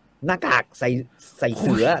หน้ากากใส่เ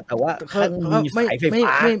สือแต่ว่าข้างมีสายไฟ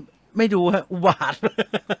ฟ้าไม่ดูฮะอุบาท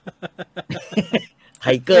ไท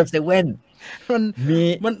เกอร์เซเว่น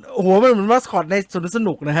มันโหมันเหมือนมาสคอตในสวนส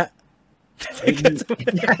นุกนะฮะ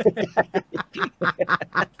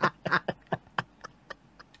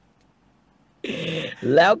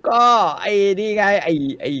แล้วก็ไอ้นี่ไงไ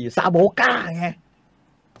อ้ซาโบก้าไง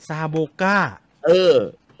ซาโบก้า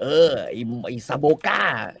ไอ้ซาโบก้า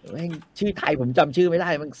ชื่อไทยผมจำชื่อไม่ได้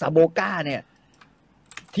มันซาโบก้าเนี่ย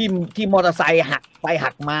ที่มอเตอร์ไซค์หักไป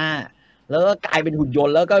หักมาแล้วก็กลายเป็นหุ่นยน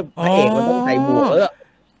ต์แล้วก็พระเอกมันต้องใส่หมวก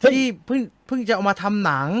ที่เพิ่งจะเอามาทำ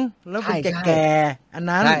หนังแล้วเป็นแก่ๆอัน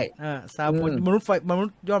นั้นซาโบมนุษย์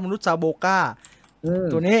ยอดมนุษย์ซาโบก้า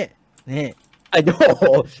ตัวนี้นี่ไอ้โห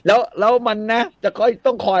แล้วมันนะจะ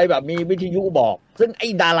ต้องคอยแบบมีวิทยุบอกซึ่งไอ้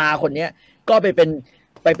ดาราคนเนี้ยก็ไปเ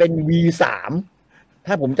ป็น V3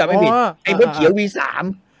 ถ้าผมจำไม่ผิดไอ้เพื่อเขียว V3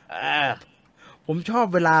 ผมชอบ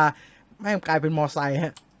เวลาแม่งกลายเป็นมอไซค์ฮ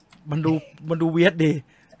ะมันดูเวียดดี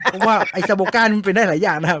เพราะว่าไอ้ซาโบก้ามันเป็นได้หลายอ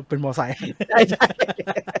ย่างนะเป็นมอไซค์ใช่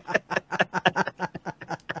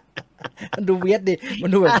มันดูเวียดดีมัน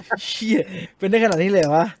ดูแบบเชี่ยเป็นได้ขนาดนี้เลย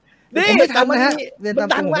วะนี่ไม่ทำนะฮะเรียนตาม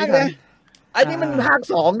ตรงไม่ทันอันนี้มันภาค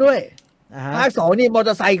2ด้วยภาค2นี่มอเต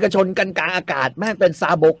อร์ไซค์กระชนกันกลางอากาศแม่งเป็นซา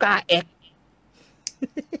โบก้า X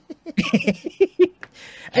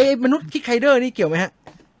ไอ้มนุษย์คิกไคเดอร์นี่เกี่ยวไหมฮะ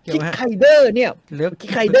คิกไคเดอร์เนี่ยคิก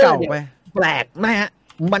ไคเดอร์เนี่ยแปลกไหมฮะ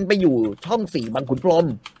มันไปอยู่ช่อง4บางขุนพรหม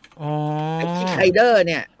ไอ้คิกไคเดอร์เ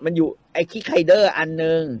นี่ยมันอยู่ไอ้คิกไคเดอร์อัน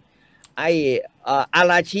นึงไอ้อา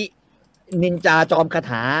ราชินินจาจอมคา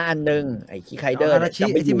ถาอันนึงไอ้คิกไคเดอร์จะ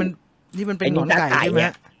ไปที่มันเป็นหนอนไก่ใช่ไหม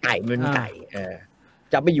ไก่มันไก่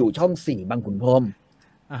จะไปอยู่ช่อง4บางขุนพรหม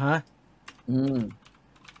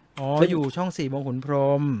อยู่ช่อง4บางขุนพร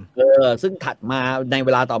หมซึ่งถัดมาในเว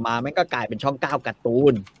ลาต่อมามันก็กลายเป็นช่อง9การ์ตู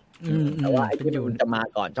นแต่ว่าไอ้ที่มันจะมา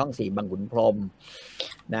ก่อนช่อง4บางขุนพรหม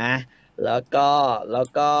นะแล้วก็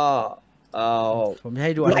ผมใ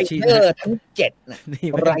ห้ดูไรเดอร์ทั้ง7นะ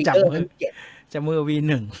ไรเดอร์ทั้ง7จะมือ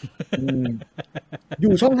V1 อ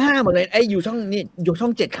ยู่ช่อง5หมดเลยอยู่ช่องนี่อยู่ช่อ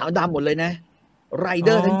ง7ขาวดำหมดเลยนะไรเด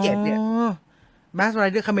อร์ทั้ง7เนี่ยมาสไร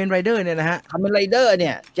เดอร์คาเมนไรเดอร์เนี่ยนะฮะคาเมนไรเดอร์เ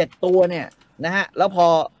นี่ย7ตัวเนี่ยนะฮะแล้วพอ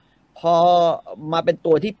มาเป็น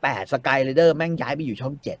ตัวที่8สกายไรเดอร์แม่งย้ายไปอยู่ช่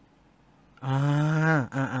อง7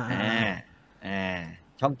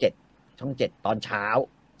ช่อง7ตอนเช้า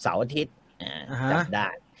เสาร์อาทิตย์จำได้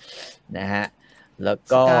นะฮะแล้ว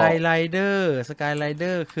ก็สกายไรเด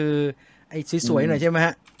อร์คือไอ้สวยๆหน่อยใช่ไหมฮ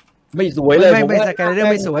ะไม่สวยเลยไม่สกายไรเดอ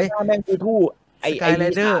ร์ไม่สวยแม่งคือทู่ไอ้สกายไร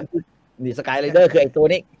เดอร์นี่สกายไรเดอร์คือไอ้ตัว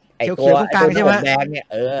นี้ไอ้ตัวตรงกลางใช่ไหมแดงเนี่ย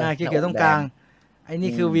เขียวตรงกลางไอ้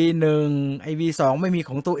นี่คือ V1 ไอ้ V2 ไม่มี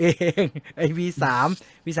ของตัวเองไอ้ V3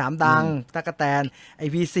 ดังตะกะแตนไอ้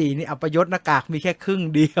V4 นี่อัปยศหน้ากากมีแค่ครึ่ง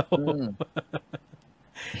เดียว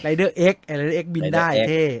ไรเดอร์ X ไอ้ไรเดอร์ X บินได้เ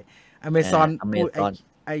ท่อเมซอน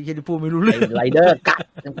ไอ้เคนพูดไม่รู้เรื่องไรเดอร์กัด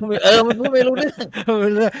มันพูดไม่รู้เรื่อ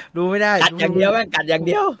งดูไม่ได้กัดอย่างเดียวแม่งกัดอย่างเ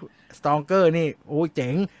ดียวสตองเกอร์นี่โอ้เจ๋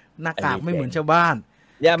งหน้ากากไม่เหมือนชาวบ้าน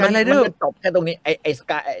มันจบแค่ตรงนี้ไอ้ส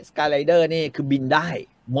กายไรเดอร์นี่คือบินได้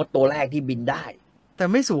มดตัวแรกที่บินได้แต่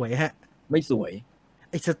ไม่สวยฮะไม่สวย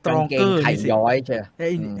ไอ้สตรองเกอร์ไข่ย้อยใช่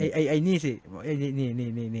ไอ้นี่สิไอ้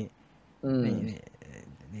นี่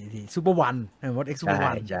ซูเปอร์วันมดเอ็กซ์ซูเปอร์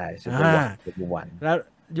วันใช่ซูเปอร์วันแล้ว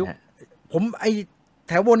ยุคผมไอแ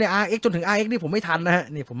ถวบนเนี่ย RX จนถึง RX นี่ผมไม่ทันนะฮะ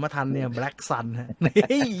นี่ผมมาทันเนี่ย Black Sun ฮะ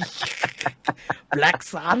นี่ Black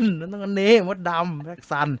Sun นั่นนี่มดดำ Black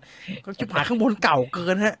Sun ก็ชิบหายข้างบนเก่าเกิ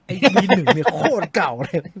นฮะไอ้B1เนี่ยโคตรเก่าเล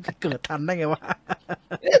ยเกิดทันได้ไงวะ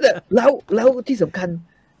แล้วที่สำคัญ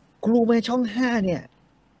ครูแม่ช่อง5เนี่ย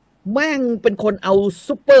แม่งเป็นคนเอา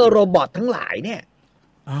ซุปเปอร์โรบอททั้งหลายเนี่ย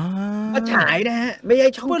มาฉายนะฮะไม่ใช่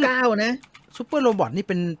ช่อง9นะซุปเปอร์โรบอทนี่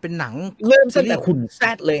เป็นหนังเริ่มตั้งแต่หุ่นแซ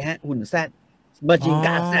ดเลยฮะหุ่นแซดมาชินก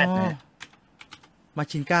าแซดนะมา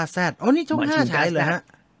ชินกาแซดอ๋อนี่ช่อง5ฉายเหรอฮะ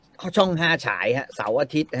เขาช่อง5ฉายฮะเสาร์อา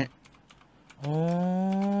ทิตย์ฮะ อ๋อ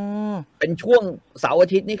เป็นช่วงเสาร์อา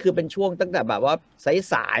ทิตย์นี่คือเป็นช่วงตั้งแต่แบบว่า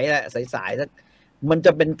สายๆแหละสายๆสักมันจ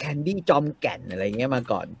ะเป็นแคนดี้จอมแก่นอะไรเงี้ยมา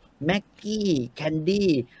ก่อนแม็กกี้แคนดี้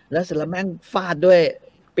แล้วเสร็จแล้วแม่งฟาดด้วย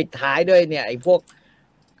ปิดท้ายด้วยเนี่ยไอ้พวก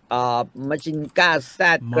มาชินก้าแซ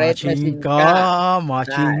ดเกร มา ท ชิ มาชิ ง น กา ก้า มา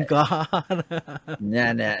ชิงกา นั่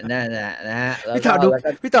นน่ะนะฮะแล้ว พี่ต่อดู แล้วก็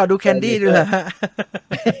พี่ต่อดูแคนดี้ด้วยเหรอฮะ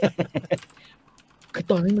คือ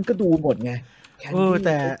ตอนนี้มันก็ดูหมดไงแคน เออ ดี้ แ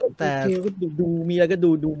ต่ โอเคก็ดูมีอะไรก็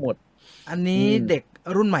ดูหมด อันนี้ อืม เด็ก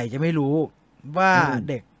รุ่นใหม่จะไม่รู้ว่า อืม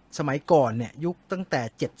เด็กสมัยก่อนเนี่ยยุคตั้งแต่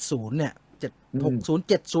70เนี่ย อืม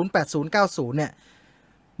 60 70 80 90เนี่ย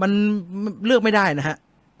มันเลือกไม่ได้นะฮะ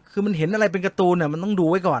คือมันเห็นอะไรเป็นการ์ตูนน่ะมันต้องดู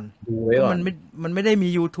ไว้ก่อน ดูไว้ก่อน มันไม่ได้มี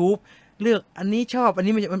YouTube เลือกอันนี้ชอบอัน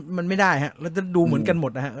นี้มันไม่ได้ฮะเราจะดูเหมือนกันหม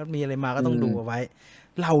ดนะฮะมีอะไรมาก็ต้องดูเอาไว้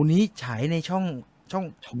เหล่านี้ฉายในช่อง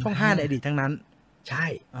5ในอดีตทั้งนั้น ใช่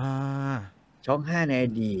อ่า ช่อง5ในอ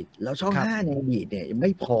ดีตแล้วช่อง ครับ 5ในอดีตเนี่ยยังไ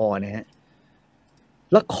ม่พอนะฮะ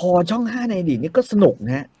ละครช่อง5ในอดีตนี่ก็สนุกน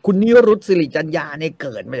ะฮะคุณนิรุตศิริจัญญาเนี่ยเ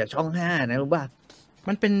กิดมาจากช่อง5นะรู้ป่ะ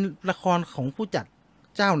มันเป็นละครของผู้จัด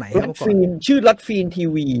เจ้าไหน รั เมื่ ด อก่อน ฟิล์มชื่อรัดฟิล์มที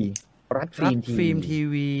วีรัดฟิ รั ล์ ฐ มที ฟิล์ม วี ที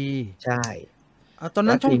วี ใช่ ตอน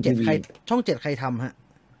นั้นช่อง รัฐฟิล์ม 7 TV ใครช่อง7ใครทำฮะ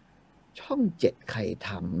ช่อง7ใครท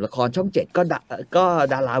ำละครช่อง7ก็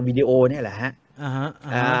ดาราวิดีโอเนี่ยแหละฮะ อ่าฮะอ่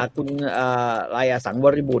าฮะ คุณอะไรสังว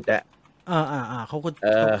ริบุตรอะ เขาก็ เอ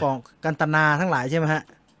อ เขากองกันตนาทั้งหลายใช่ไหมฮะ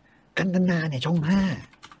กันตนาเนี่ยช่อง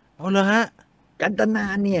5อ๋อเหรอฮะ กันตนา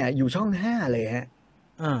เนี่ยอยู่ช่อง5เลยฮะ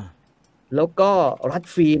อ่า แล้วก็รัด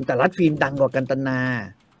ฟิล์มแต่รัดฟิล์มดังกว่ากันตนา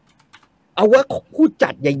เอาว่าผู้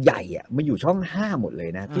จัดใหญ่ๆอ่ะมาอยู่ช่อง5หมดเลย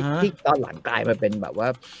นะที่ตอนหลังกลายมาเป็นแบบว่า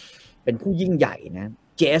เป็นผู้ยิ่งใหญ่นะ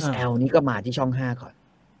JSL นี่ก็มาที่ช่อง5ก่อน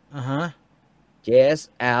อ่าฮะ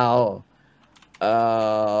JSL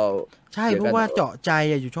ใช่เพราะว่าเจาะใจ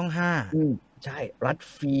อยู่ช่อง5ใช่รัด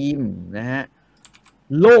ฟิล์มนะฮะ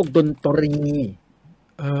โลกดนตรี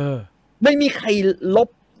เออ ไม่มีใครลบ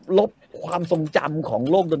ความทรงจำของ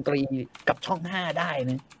โลกดนตรีกับช่อง5ได้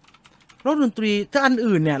นะ รถดนตรีถ้าอัน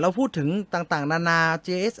อื่นเนี่ยเราพูดถึงต่างๆนานา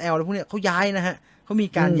JSL อะไรพวกเนี้ยเขาย้ายนะฮะเขามี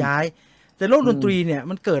การย้าย แต่โลกดนตรีเนี่ย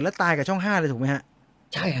มันเกิดและตายกับช่อง5เลยถูกไหมฮะ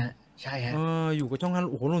ใช่ฮะใช่ฮะ อยู่กับช่อง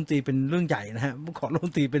5โอ้โหดนตรีเป็นเรื่องใหญ่นะฮะเมื่อก่อนด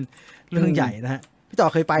นตรีเป็นเรื่องใหญ่นะฮะพี่ต่อ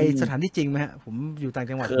เคยไปสถานที่จริงไหมฮะผมอยู่ต่าง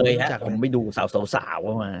จังหวัด เคยฮะ รู้จัก ผม เลย ไปดูสาว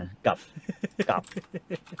ๆมากับ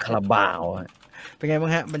คาราบาวอะ เป็นไงบ้า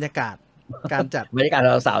งฮะบรรยากาศการจัด บรรยากาศ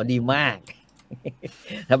สาวๆดีมาก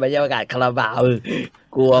ถ้าบรรยากาศคาราบาว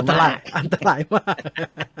กลัว อันตราม าย ก อันตรายมาก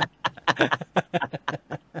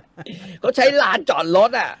เขาใช้ลานจอดร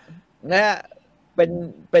ถอ่ะนะฮะเ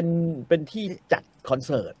ป็นที่จัดคอนเ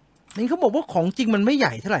สิร์ต นี่เขาบอกว่าของจริงมันไม่ให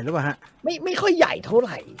ญ่เท่าไหร่หรือเปล่าฮะ ไม่ค่อยใหญ่เท่าไห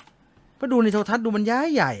ร่ เพราะดูในโทรทัศน์ดูมันย้าย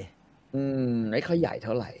ใหญ่ ไม่ค่อยใหญ่เ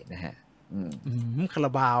ท่าไหร่นะฮะ คาร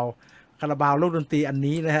าบาวโลกดนตรีอัน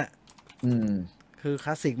นี้นะฮะ คือคล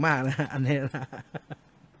าสสิกมากนะฮะอันนี้นะ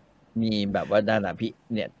มีแบบว่าด้านพี่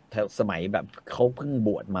เนี่ยสมัยแบบเขาเพิ่งบ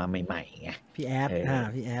วชมาใหม่ๆไง พี่แอด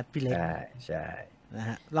พี่แอดพี่เล็ก ใช่ นะฮ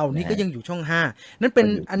ะเหล่านี้ก็ยังอยู่ช่อง5นั่นเป็น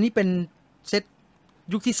อันนี้เป็นเซต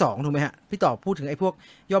ยุคที่2ถูกไหมฮะพี่ต่อพูดถึงไอ้พวก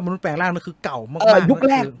ยอดมนุษย์แปลงร่างนั่นคือเก่ามากๆ ยุค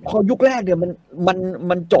แรกพอยุคแรกเนี่ย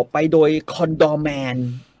มันจบไปโดยคอนดอร์แมน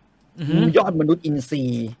ยอดมนุษย์อินทรี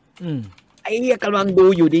ไอ้กำลังดู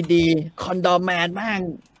อยู่ดีๆคอนดอร์แมนแม่ง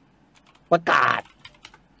ประกาศ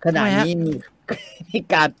ขณะนี้มี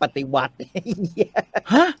การปฏิวัติ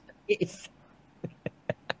ฮะ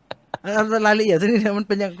รายละเอียดสักนิดนึงมัน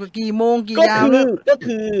เป็นอย่างกี่โมงกี่ยามก็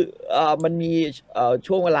คือมันมี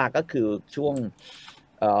ช่วงเวลาก็คือช่วง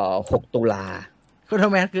6 ตุลาคอนโด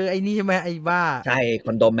แมนคือไอ้นี่ใช่ไหมไอ้บ้าใช่ค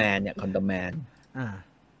อนโดแมนเนี่ยคอนโดแมน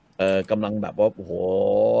กำลังแบบว่าโอ้โห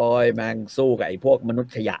แม่งสู้กับไอ้พวกมนุษ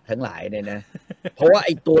ย์ขยะทั้งหลายเนี่ยนะ เพราะว่าไ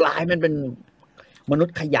อ้ตัวร้ายมันเป็นมนุษ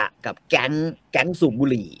ย์ขยะกับแก๊งสูบบุ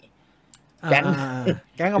หรี่แก๊ง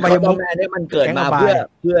เอาไปมุกเนี่ยมันเกิดมาเ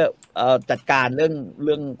พื่อจัดการเ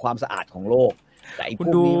รื่องความสะอาดของโลกแต่ไอ้พวก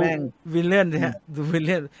นี้แม่งวิลเลียนนะฮะดูวิลเ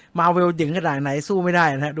ลียนมาเวลหญิงขนาดไหนสู้ไม่ได้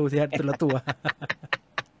นะฮะดูสิฮะแต่ละตัว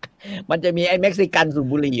มันจะมีไอ้เม็กซิกันสูบ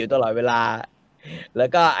บุหรี่อยู่ตลอดเวลาแล้ว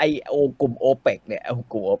ก็ไอ้กลุ่มโอเปกเนี่ย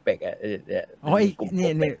กลุ่มโอเปกอ๋อไอ้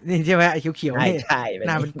นี่ใช่ไหมไอ้เขียวๆนี่ใช่ห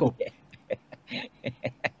น้าเป็นกบ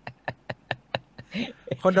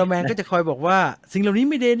คอนโดแมนก็จะคอยบอกว่าสิ่งเหล่านี้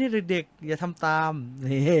ไม่ดีนี่เด็กๆอย่าทำตาม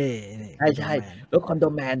นี่ใช่แล้วคอนโด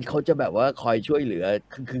แมนเขาจะแบบว่าคอยช่วยเหลือ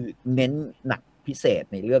คือเน้นหนักพิเศษ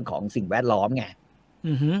ในเรื่องของสิ่งแวดล้อมไง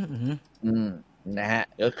นะฮะ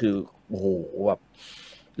ก็คือโอ้โหแบบ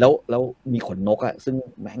แล้วมีขนนกอ่ะซึ่ง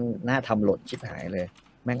แม่งน่าทำหล่นชิบหายเลย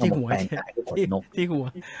แม่งเอามาแปลงกายเป็นขนนกที่หัว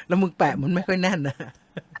แล้วมึงแปะมันไม่ค่อยแน่นนะ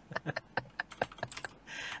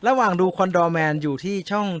ระหว่างดูคอนดอร์แมนอยู่ที่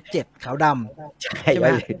ช่อง7ขาวดำใช่ ใช่ไหม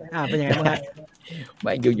เป็นยังไงบ้างฮะไ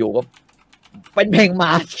ม่อยู่ๆก็เป็นเพลงม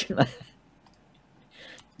าร์ชขึ้นมา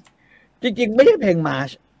จริงๆไม่ใช่เพลงมาร์ช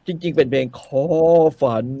จริงๆเป็นเพลงขอ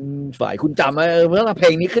ฝันฝ่ายคุณจำไหมเมื่อเพล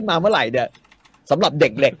งนี้ขึ้นมาเมื่อไหร่เนี่ยสำหรับเด็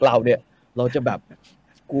กเหล็กเราเนี่ยเราจะแบบ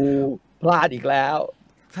กูพลาดอีกแล้ว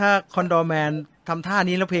ถ้าคอนดอร์แมนทำท่า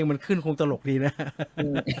นี้แล้วเพลงมันขึ้นคงตลกดีนะ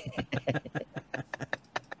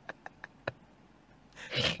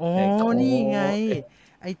อ๋อนี่ไง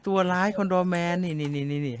ไอตัวร้ายคอนดอร์แมนนี่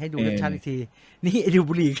ให้ดูชัดๆอีกทีนี่ไอดู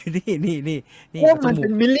บุหรี่นี่พวกมันเป็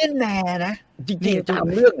นมิลเลียนแนร์นะจริงๆตาม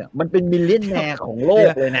เรื่องอ่ะมันเป็นมิลเลียนแนร์ของโลก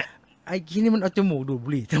เลยนะไอ้ที่นี่มันเอาจมูกดูดบุ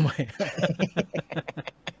หรี่ทำไม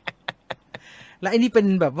แล้วไอ้นี่เป็น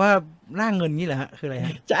แบบว่าหน้าเงินนี่แหละฮะคืออะไรฮ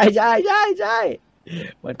ะใช่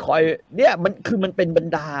มันคอยเนี่ยมันคือมันเป็นบรร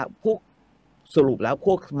ดาพวกสรุปแล้วพ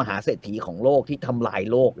วกมหาเศรษฐีของโลกที่ทำลาย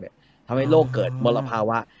โลกเนี่ยทำให้โลกเกิดมลภา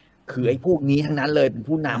วะคือไอ้พวกนี้ทั้งนั้นเลยเป็น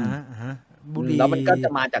ผู้นำบุหรี่แล้วมันก็จะ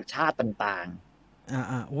มาจากชาติต่าง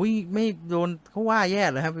ๆอุ้ยไม่โดนเขาว่าแย่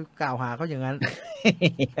เลยครับไปกล่าวหาเขาอย่างนั้น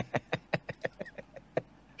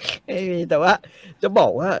แต่ว่าจะบอ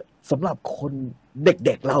กว่าสำหรับคนเ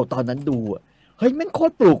ด็กๆเราตอนนั้นดูเฮ้ยมันโค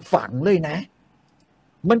ตรปลูกฝังเลยนะ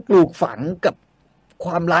มันปลูกฝังกับค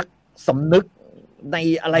วามรักสำนึกใน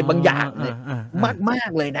อะไรบางอย่างเนี่ยมา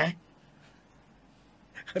กๆเลยนะ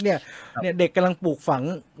เนี่ยเด็กกำลังปลูกฝัง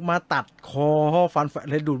มาตัดคอฟัน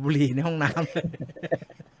เลยดูดบุหรี่ในห้องน้ำ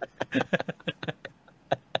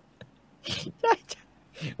ใช่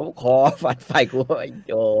ผมขอฟันไฟกูไอ้โ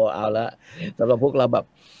จเอาละสำหรับพวกเราแบบ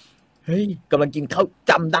เฮ้ยกำลังกินข้าว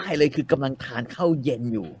จำได้เลยคือกำลังทานข้าวเย็น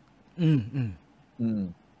อยู่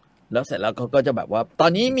แล้วเสร็จแล้วเขาก็จะแบบว่าตอ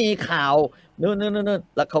นนี้มีข่าวนู่น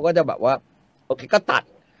แล้วเขาก็จะแบบว่าโอเคก็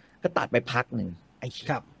ตัดไปพักหนึ่งไอ้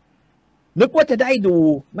ครับนึกว่าจะได้ดู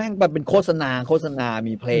แม่งมันเป็นโฆษณา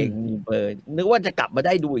มีเพลงมีเบอร์นึกว่าจะกลับมาไ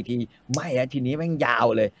ด้ดูอีกทีไม่อะทีนี้แม่งยาว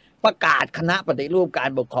เลยประกาศคณะปฏิรูปการ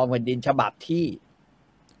ปกครองแผ่นดินฉบับที่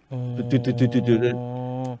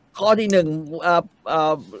ข้อที่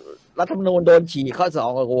1รัฐธรรมนูญโดนฉี่ข้อ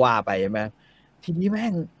2ก็ว่าไปใช่ไหมทีนี้แม่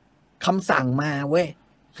งคำสั่งมาเว้ย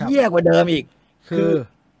เหี้ยกว่าเดิมอีกคือ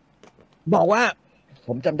บอกว่าผ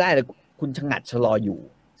มจำได้เลยคุณสงัดชะลออ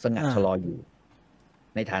ยู่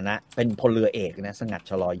ในฐานะเป็นพลเรือเอกนะสงัด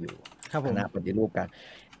ชะลออยู่คณะปฏิรูปการ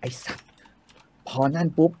ไอ้สัตว์พอนั่น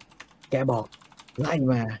ปุ๊บแกบอกไล่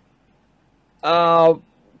มา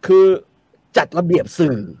คือจัดระเบียบ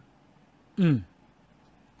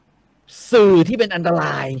สื่อที่เป็นอันตร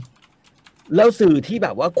ายแล้วสื่อที่แบ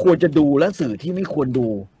บว่าควรจะดูและสื่อที่ไม่ควรดู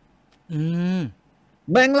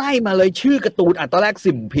แม่งไล่มาเลยชื่อการ์ตูนตอนแรก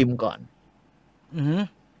สิ่งพิมพ์ก่อน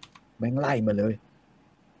แม่งไล่มาเลย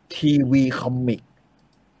ทีวีคอมิก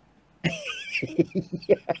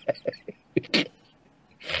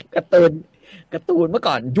การ์ตูนเมื่อ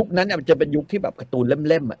ก่อนยุคนั้นเนี่ยมันจะเป็นยุคที่แบบการ์ตูน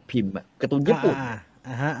เล่มๆพิมพ์การ์ตูนญี่ปุ่น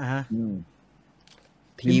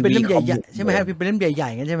ทีวีเป็นเล่มใหญ่ๆใช่ไหมฮะพิมพ์เป็นเล่มให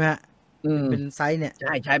ญ่ๆกันใช่ไหมฮะเป็นไซส์เนี่ย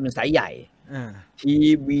ใช่เป็นไซส์ใหญ่ที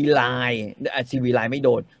วีไลน์ทีวีไลน์ไม่โด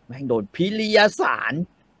นแม่งโดนพิริยสาร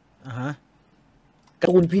กา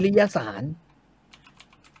ร์ตูนพิริยสาร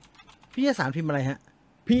พิริยสารพิมพ์อะไรฮะ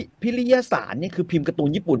พิริยสารนี่คือพิมพ์การ์ตูน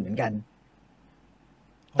ญี่ปุ่นเหมือนกัน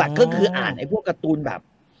แต่ก็คืออ่านไอ้พวกการ์ตูนแบบ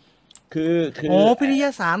คือพิริย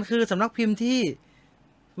สารคือสำนักพิมพ์ที่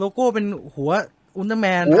โลโก้เป็นหัวอุลตร้าแม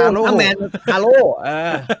นฮาโร่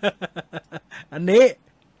อันนี้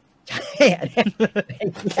ใ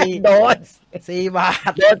ช่โดน4 บา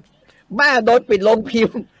ทแม่โดนปิดโรงพิม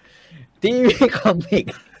พ์ทีวีคอมิก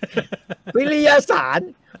วิทยาสาร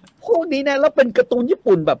พวกนี้นะแล้วเป็นการ์ตูนญี่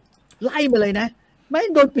ปุ่นแบบไล่มาเลยนะแม่ง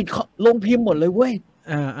โดนปิดโรงพิมพ์หมดเลยเว้ย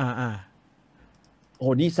โอ้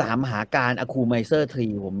นี่3มหาการอะคูไมเซอร์ทรี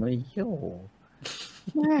ผมไม่เที่ยว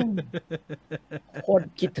แม่งโคตร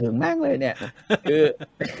คิดถึงแม่งเลยเนี่ยคือ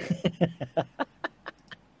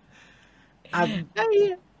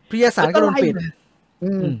พิริยสารก็โดนปิด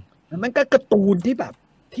มันก็การ์ตูนที่แบบ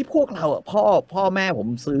ที่พวกเราพ่อแม่ผม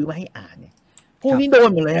ซื้อมาให้อ่านเนี่ยพวกนี้โดน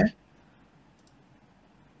หมดเลยนะ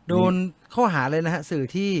โดนข้อหาเลยนะฮะสื่อ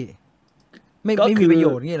ที่ไม่มีประโย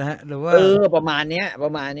ชน์นี่แหละฮะหรือว่าประมาณเนี้ย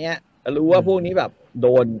รู้ว่าพวกนี้แบบโ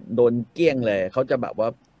ดนเกี้ยงเลยเขาจะแบบว่า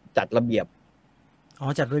จัดระเบียบ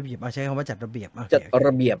จัดระเบียบใช้คำว่าจัดระเบียบจัดร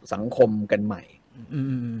ะเบียบสังคมกันใหม่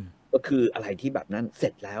ก็คืออะไรที่แบบนั้นเสร็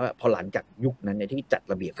จแล้วพอหลังจากยุคนั้นเนี่ยที่จัด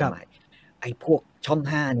ระเบียบกันใหม่ไอ้พวกช่อง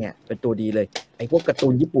5เนี่ยเป็นตัวดีเลยไอ้พวกการ์ตู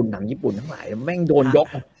นญี่ปุ่นหนังญี่ปุ่นทั้งหลายแม่งโดนยก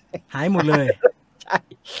หายหมดเลยใช่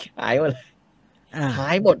หายหมดเลยหา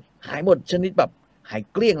ยหมดชนิดแบบหาย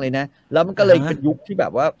เกลี้ยงเลยนะแล้วมันก็เลยเป็นยุคที่แบ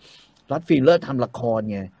บว่ารัฐฟิลเลอร์ทำละคร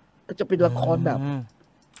ไงก็จะเป็นละครแบบ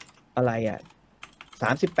อะไร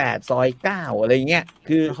 38ซอย9อะไรเงี้ย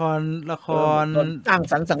คือละครสร้าง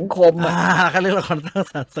สรรค์สังคมเขาเรียกละครสร้าง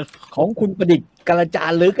สรรค์สังคมของคุณประดิษฐ์กาลจา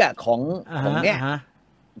รึกของเนี้ย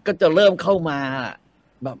ก็จะเริ่มเข้ามา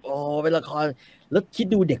แบบโอ้เป็นละครแล้วคิด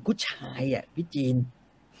ดูเด็กผู้ชายพี่จีน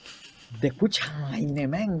เด็กผู้ชายเนี่ย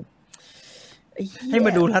แม่งให้ม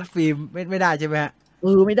าดูทัดฟิล์มไม่ได้ใช่ไหมฮะ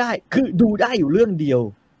ไม่ได้คือดูได้อยู่เรื่องเดียว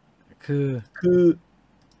คือ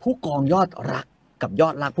ผู้กองยอดรักกับยอ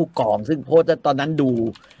ดรักผู้กองซึ่งโพสตอนนั้นดู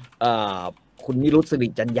คุณนิรุต สิริ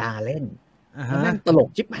จัญญาเล่นนั่นตลก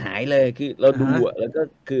ชิบหายเลยคือเราดูแล้วก็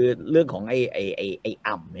คือเรื่องของไอ้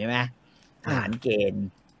อ่ำใช่ไหมทหารเกณฑ์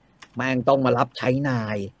แม่งต้องมารับใช้นา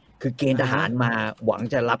ยคือเกณฑ์ทหารมาหวัง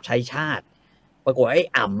จะรับใช้ชาติปรากฏไอ้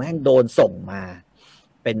อ่ำแม่งโดนส่งมา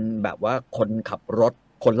เป็นแบบว่าคนขับรถ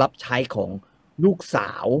คนรับใช้ของลูกส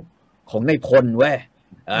าวของนายพลเว้ย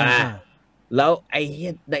แล้วไอ้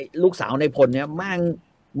ในลูกสาวในพลเนี้ยแม่ง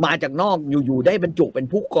มาจากนอกอยู่ๆได้บรรจุเป็น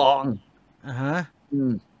ผู้กอง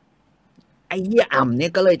ไอ้เหี้ยอ่ำเนี่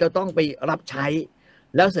ยก็เลยจะต้องไปรับใช้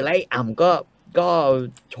แล้วเสร็จแล้วไอ้อ่ำก็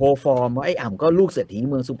โชว์ฟอร์มว่าไอ้อ่ำก็ลูกเศรษฐี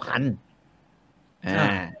เมืองสุพรรณ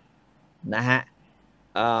นะฮะ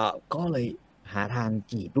ก็เลยหาทาง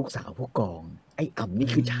จีบลูกสาวผู้กองไอ้อ่ำนี่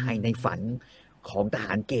คือชายในฝันของทห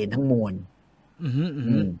ารเกณฑ์ทั้งมวล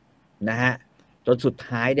นะฮะจนสุด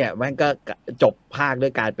ท้ายเนี่ยมันก็จบภาคด้ว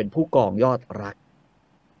ยการเป็นผู้กองยอดรัก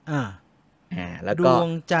แล้วก็ดว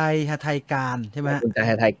งใจหทัยการใช่ไหมดวงใจ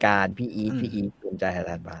หทัยการพี่อีดวงใจห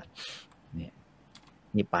ทัยการเนี่ย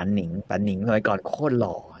นี่ปันหนิงสมัยก่อนโคตรห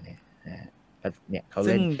ล่อเนี่ยเขาเ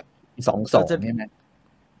ล่น22เนี่ยนะ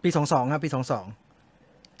ปี22ครับปี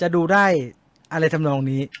22จะดูได้อะไรทำนอง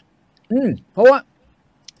นี้เพราะว่า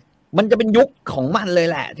มันจะเป็นยุคของมันเลย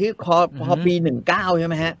แหละที่พอปี19ใช่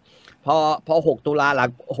ไหมฮะพอ6ตุลาหลัง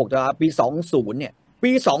6ตุลาปี20เนี่ย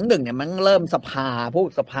ปี21เนี่ยมันเริ่มสภาเ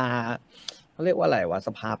ขาเรียกว่าอะไรวะส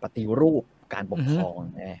ภาปฏิรูปการปกครอง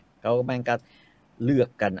เขาแม่งก็เลือก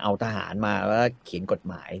กันเอาทหารมาแล้วเขียนกฎ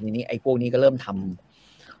หมายทีนี้ไอ้พวกนี้ก็เริ่มท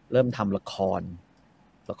ำละค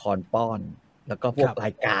รป้อนแล้วก็พวกรา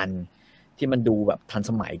ยการที่มันดูแบบทัน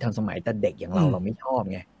สมัยแต่เด็กอย่างเราไม่ชอบ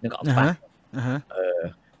ไงนึกออกปะ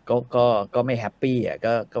ก็ไม่แฮปปี้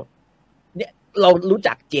ก็เนี่ยเรารู้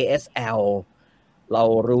จัก JSL เรา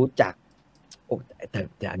รู้จัก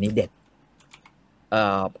แต่อันนี้เด็ด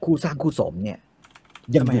คู่สร้างคู่สมเนี่ย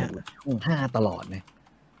ยังอยู่ช่วง5ตลอดนะ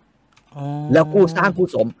แล้วคู่สร้างคู่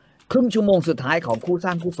สมครึ่งชั่วโมงสุดท้ายของคู่ส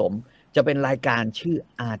ร้างคู่สมจะเป็นรายการชื่อ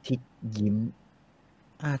อาทิตย์ยิ้ม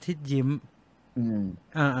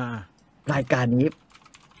รายการนี้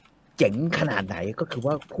เจ๋งขนาดไหนก็คือ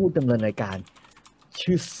ว่าผู้ดำเนินรายการ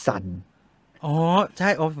ชื่อซันใช่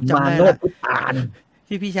ผมจำได้มาโนพุตาน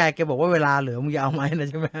ที่พี่ชายแกบอกว่าเวลาเหลือมึงจะเอาไหมนะ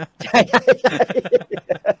ใช่ไหมใช่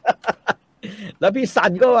แล้วพี่ซั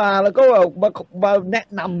นก็มาแล้วก็มาแนะ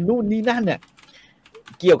นำนู่นนี่นั่นเนี่ย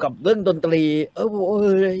เกี่ยวกับเรื่องดนตรี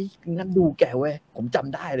งั้นดูแกเว้ยผมจ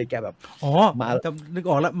ำได้เลยแกแบบมานึก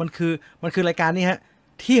ออกแล้วมันคือรายการนี้ฮะ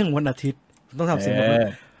เที่ยงวันอาทิตย์ต้องทำเสียงแบบ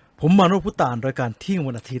ผมมาโนพุตานรายการเที่ยง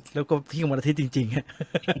วันอาทิตย์แล้วก็เที่ยงวันอาทิตย์จริงๆฮะ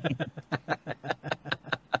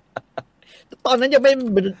ตอนนั้นจะไม่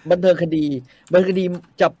บันเทิงคดี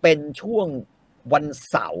จะเป็นช่วงวัน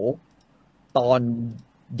เสาร์ตอน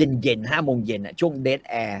เย็น5 โมงเย็นช่วงเดท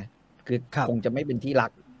แอร์คือคงจะไม่เป็นที่รั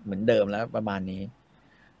กเหมือนเดิมแล้วประมาณนี้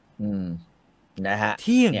นะฮะเ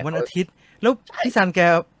ที่ยงวันอาทิตย์แล้วพี่ซันแก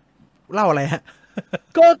เล่าอะไรฮะ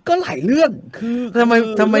ก็หลายเรื่องคือทำ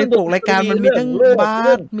ไมปกรายการมันมีทั้งบา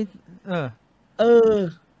ร์มี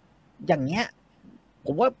อย่างเงี้ยผ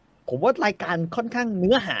มว่ารายการค่อนข้างเ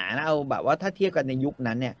นื้อหานะเอาแบบว่าถ้าเทียบกันในยุค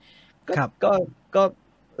นั้นเนี่ยก็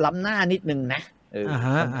ล้ำหน้านิดนึงนะ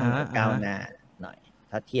ก้าวหน้าหน่อย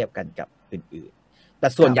ถ้าเทียบกันกับอื่นๆแต่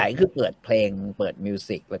ส่วนใหญ่คือเปิดเพลงเปิดมิว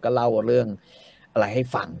สิกแล้วก็เล่าเรื่องอะไรให้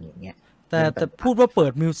ฟังอย่างเงี้ยแต่พูดว่าเปิ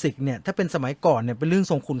ดมิวสิกเนี่ยถ้าเป็นสมัยก่อนเนี่ยเป็นเรื่อง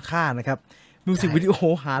ทรงคุณค่านะครับมิวสิกวิดีโอ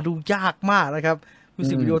หาดูยากมากนะครับมิว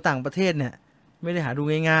สิกวิดีโอต่างประเทศเนี่ยไม่ได้หาดู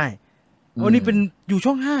ง่ายๆวันนี้เป็นอยู่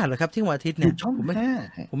ช่อง5เหรอครับที่วันอาทิตย์เนี่ยช่อง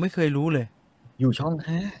5ผมไม่เคยรู้เลยอยู่ช่อง5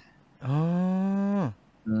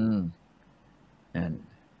นั่น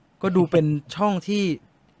ก็ดูเป็นช่องที่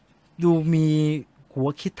ดูมีหัว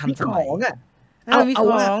คิดทันสมัยเ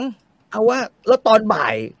อาว่าแล้วตอนบ่า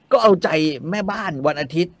ยก็เอาใจแม่บ้านวันอา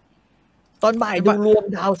ทิตย์ตอนบ่ายดูรวม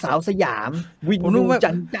ดาวสาวสยามวินยู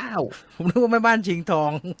จันเจ้าผมนึกว่าแม่บ้านชิงทอ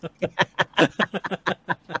ง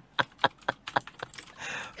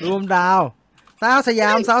รวมดาวสาวสยา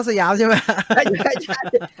มใช่ไหมใช่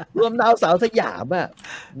รวมดาวสาวสยาม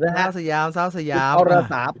นะฮะสยามอร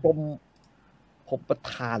สาพรมประ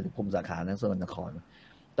ธานหรือพรมสาขานักสกลนคร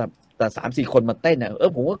แต่3-4 คนมาเต้นเนี่ย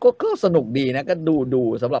ผมว่าก็สนุกดีนะก็ดู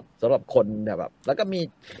สำหรับคนแบบแล้วก็มี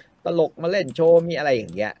ตลกมาเล่นโชว์มีอะไรอย่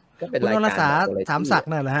างเงี้ยก็เป็นคุณราย อร การ สา แบบวาไร สาม ตี้ ศักดิ์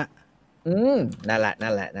นั่นแหละฮะ นั่นแห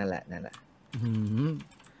ละอืม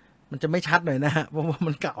มันจะไม่ชัดหน่อยนะฮะเพราะว่า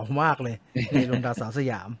มันเก่ามากเลยนี่ดวงดาวสาวส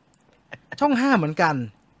ยาม ช่อง5เหมือนกัน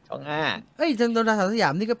ช่อง เอ้ยดวงดาวสาวสยา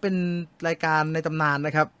มนี่ก็เป็นรายการในตำนานน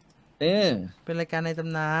ะครับ 5เป็นรายการในต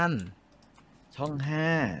ำนาน ช่อง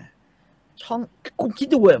 5ช่องคุณคิด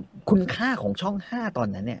ดูอะคุณค่าของช่อง 5ตอน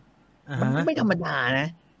นั้นเนี่ยมันไม่ธรรมดานะ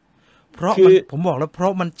เพราะ คือ ผมบอกแล้วเพรา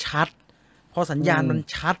ะมันชัด พอสัญญาณมัน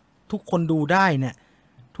ชัด ทุกคนดูได้เนี่ย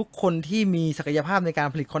ทุกคนที่มีศักยภาพในการ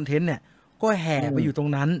ผลิตคอนเทนต์เนี่ย ก็แห่ไปอยู่ตรง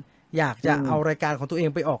นั้น อยากจะเอารายการของตัวเอง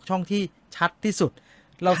ไปออกช่องที่ชัดที่สุด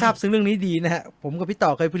เราทราบซึ้งเรื่องนี้ดีนะฮะผมกับพี่ต่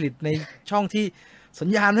อเคยผลิตในช่องที่สัญ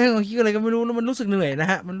ญาณไม่บางทีอะไรก็ไม่รู้แล้วมันรู้สึกเหนื่อยนะ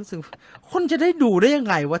ฮะมันรู้สึกคนจะได้ดูได้ยัง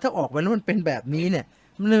ไงว่าถ้าออกไปแล้วมันเป็นแบบนี้เนี่ย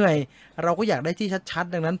มันเหนื่อยเราก็อยากได้ที่ชัด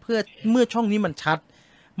ๆดังนั้นเพื่อเมื่อช่องนี้มันชัด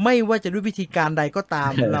ไม่ว่าจะด้วยวิธีการใดก็ตา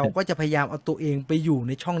ม เราก็จะพยายามเอาตัวเองไปอยู่ใ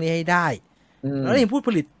นช่องนี้ให้ได้แล้วเองพูดผ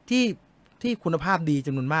ลิตที่คุณภาพดีจ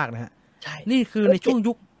ำนวนมากนะฮะ ใช่ นี่คือในช่วง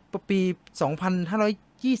ยุคปี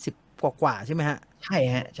 2520 กว่าๆใช่ไหมฮะ ใช่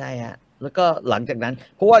ฮะแล้วก็หลังจากนั้น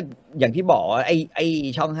เพราะว่าอย่างที่บอกว่าไอ้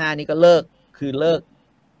ช่อง 5นี่ก็เลิก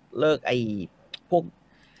ไอ้พวก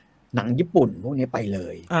หนังญี่ปุ่นพวกนี้ไปเล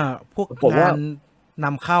ยพวก ผมว่าง านน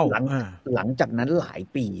ำเข้าหลังจากนั้นหลาย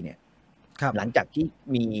ปีเนี่ยหลังจากที่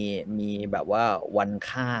มีแบบว่าวัน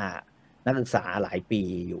ค่านักศึกษาหลายปี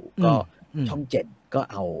อยู่ก็ช่อง 7ก็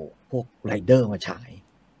เอาพวกไรเดอร์มาฉาย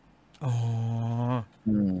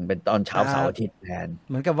เป็นตอนเช้าเสาร์อาทิตย์แทน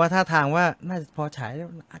เหมือนกับว่าท่าทางว่าน่าจะพอฉาย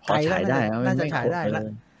ไกลแล้วน่าจะฉายได้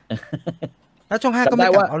แล้วช่อง 5ก็ไม่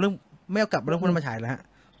กลับเอาเรื่องไม่เอากลับเรื่องพวกนั้นมาฉายแล้วฮะ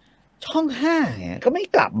ช่อง 5เนี่ยก็ไม่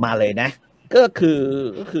กลับมาเลยนะก็คือ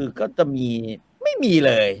ก็จะมีไม่มีเ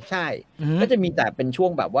ลยใช่ก็จะมีแต่เป็นช่ว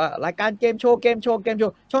งแบบว่ารายการเกมโชว์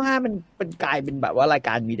ช่อง 5มันเป็นกลายเป็นแบบว่ารายก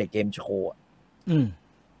ารมีแต่เกมโชว์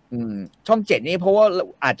ช่อง 7นี่เพราะว่า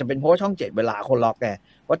อาจจะเป็นเพราะว่าช่อง 7เวลาคนล็อกไง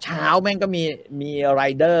เพราะเช้าแม่งก็มีไร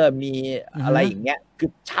เดอร์มีอะไรอย่างเงี้ยคือ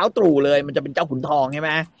เช้าตรู่เลยมันจะเป็นเจ้าขุนทองใช่ไห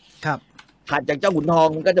มครับถัดจากเจ้าขุนทอง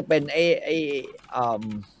มันก็จะเป็น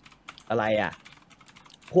อะไรอ่ะ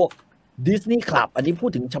พวกดิสนีย์คลับอันนี้พูด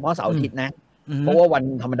ถึงเฉพาะเสาร์อาทิตย์นะเพราะว่าวัน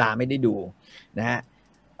ธรรมดาไม่ได้ดูนะฮะ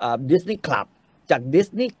ดิสนีย์คลับจากดิส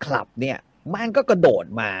นีย์คลับเนี่ยมันก็กระโดด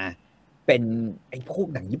มาเป็นไอ้พวก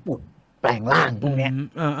หนังญี่ปุ่นแปลงร่างพวกเนี้ย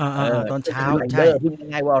ตอนเช้าไรเดอร์พูด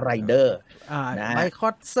ง่ายๆว่าไรเดอร์นะไบคอ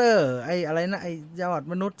สเซอร์ไอ้อะไรนะไอ้ยอด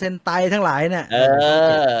มนุษย์เซนไตทั้งหลายเนี่ย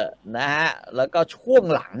นะฮะแล้วก็ช่วง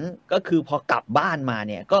หลังก็คือพอกลับบ้านมา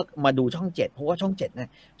เนี่ยก็มาดูช่อง 7เพราะว่าช่อง 7นะ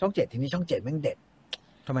ช่อง 7ทีนี้ช่อง 7แม่งเด็ด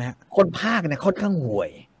ทำไมฮะคนภาคเนี่ยค่อนข้างห่ว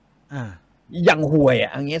ยอย่างห่วยอ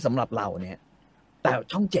ย่างเงี้ยสำหรับเราเนี่ยแต่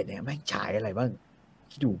ช่อง 7เนี่ยแม่งฉายอะไรบ้าง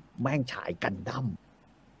ดูแม่งฉายกันดั้ม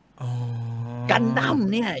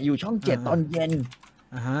เนี่ยอยู่ช่อง 7ตอนเย็น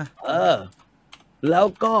แล้ว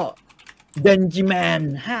ก็เดนจิแมน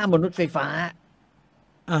5มนุษย์ไฟฟ้า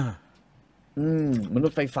มนุ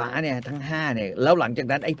ษย์ไฟฟ้าเนี่ยทั้ง5เนี่ยแล้วหลังจาก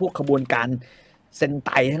นั้นไอ้พวกขบวนการเซนไต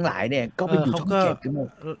ทั้งหลายเนี่ยก็ไปอยู่ช่อง 7กันหมด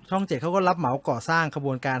ช่อง 7เขาก็รับเหมาก่อสร้างขบ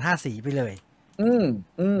วนการ5สีไปเลย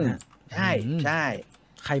ใช่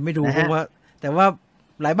ใครไม่ดูเพราะว่าแต่ว่า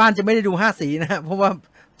หลายบ้านจะไม่ได้ดู5สีนะเพราะว่า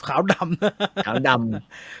ขาวด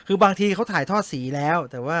ำคือบางทีเขาถ่ายทอดสีแล้ว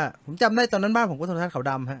แต่ว่าผมจำได้ตอนนั้นบ้านผมก็โทรทัศน์ขาว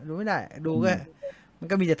ดำฮะดูไม่ได้ดูก็มัน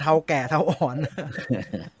ก็มีแต่เทาแก่เทาอ่อน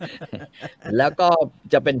แล้วก็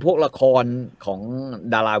จะเป็นพวกละครของ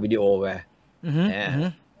ดาราวิดีโอไป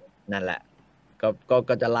นั่นแหละ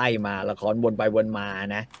ก็จะไล่มาละครวนไปวนมา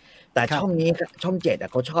นะแต่ช่องนี้ช่อง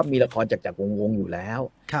 7เขาชอบมีละครจากวงอยู่แล้ว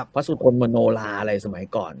พระสุทนมโนราอะไรสมัย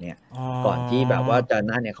ก่อนเนี่ยก่อนที่แบบว่าจะ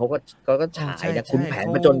นั่นเนี่ยเขาก็ฉายนะขุนแผน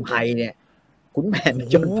ผจญภัยเนี่ยขุนแผนผ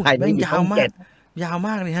จญภัยนี่ยาวมากยาวม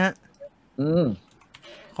ากเลยฮะ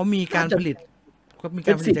เขามีการผลิต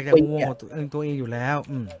จากวงตัวเองอยู่แล้ว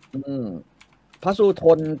พระสุท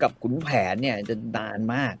นกับขุนแผนเนี่ยจะนาน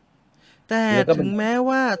มากแต่ถึงแม้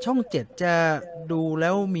ว่าช่อง 7จะดูแล้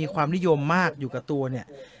วมีความนิยมมากอยู่กับตัวเนี่ย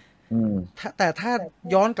แต่ถ้า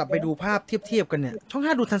ย้อนกลับไปดูภาพเทียบกันเนี่ยช่อง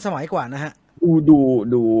 5ดูทันสมัยกว่านะฮะ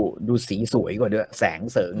ดูสีสวยกว่าด้วยแสง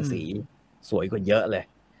เสริงสีสวยกว่าเยอะเลย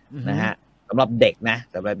นะฮะสำหรับเด็กนะ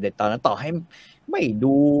สำหรับเด็กตอนนั้นต่อให้ไม่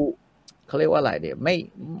ดูเขาเรียกว่าอะไรเนี่ย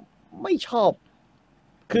ไม่ชอบ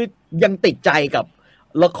คือยังติดใจกับ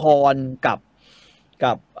ละครกั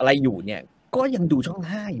บอะไรอยู่เนี่ยก็ยังดูช่อง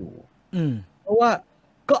 5อยู่เพราะว่า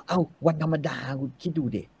ก็เอาวันธรรมดาคุณคิดดู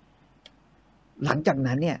ดิหลังจาก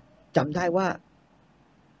นั้นเนี่ยจำได้ว่า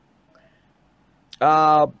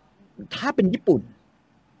ถ้าเป็นญี่ปุ่น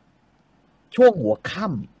ช่วงหัวค่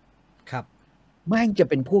ำ แม่งจะ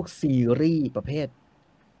เป็นพวกซีรีส์ประเภท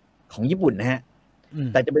ของญี่ปุ่นนะฮะ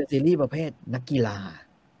แต่จะเป็นซีรีส์ประเภทนักกีฬา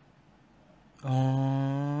อ๋อ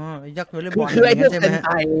ยักษ์วอลเลย์ คื บ อ อล คือไอ้พวก ใช่ไห เซ ม น ฮะ ไ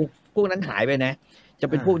ตพวกนั้นหายไปนะ จะ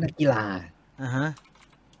เป็นพวกนักกีฬา ฮะ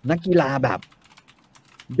นักกีฬาแบบ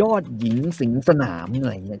ยอดหญิงสิงห์สนามอะ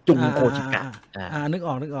ไรเงี้ยจุงโคชิกะ นึกอ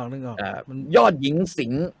อกมัน ยอดหญิงสิ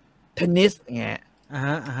งห์เทนนิสเงี้ย ฮ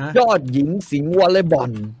ะ ยอดหญิงสิงห์วอลเลย์บอ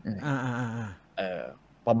ล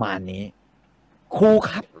ประมาณนี้ ครู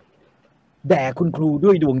ครับแด่คุณครูด้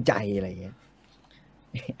วยดวงใจอะไรเงี้ย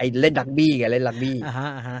ไอเล่นรักบี้ไงเล่นรักบี้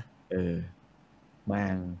มั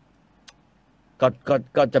ง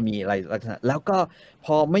ก็จะมีอะไรลักษณะแล้วก็พ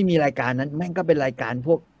อไม่มีรายการนั้นแม่งก็เป็นรายการพ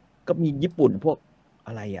วกก็มีญี่ปุ่นพวกอ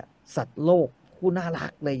ะไรอ่ะสัตว์โลกผู้น่ารั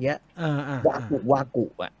กอะไรเงี้ยวา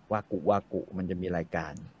กุมันจะมีรายกา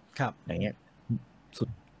รครับอย่างเงี้ยสุด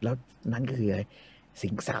แล้วนั่นก็คืออะไรสิ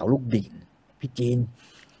งสาวลูกดิ่งพี่จีน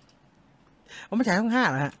ไม่ฉายช่อง5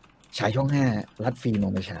เหรอฮะฉายช่อง5รัฐฟิล์ม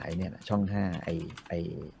มาฉายเนี่ยช่อง5ไอ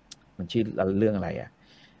มันชื่อเรื่องอะไรอ่ะ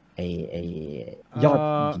ไอยอด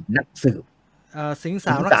นักสืบสิงส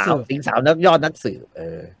าวนักสืบสิงสาวนักยอดนักสืบ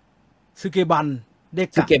ซึเกบันเ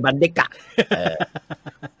ด็กะ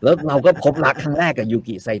แล้วเราก็พบรักครั้งแรกกับยู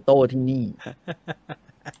กิไซโต้ที่นี่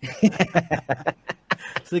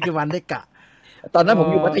ซึเกบันเด็กะตอนนั้นผม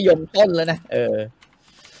อยู่มัธยมต้นแล้วนะ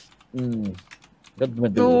ก็มั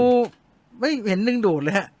นดูไม่เห็นดึงดูดเล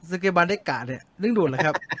ยฮะซึเกบันเด็กะเนี่ยดึงดูดเลยค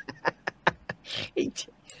รับ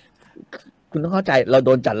คุณต้องเข้าใจเราโด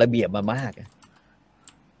นจัดระเบียบมามาก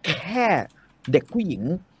แค่เด็กผู้หญิง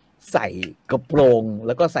ใส่กระโปรงแ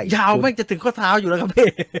ล้วก็ใส่ยาวไม่จะถึงข้อเท้าอยู่แล้วครับพี่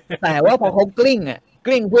แต่ว่าพอเขากลิ้ง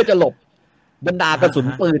เพื่อจะหลบบรรดากระสุน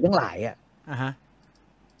ปืนทั้งหลาย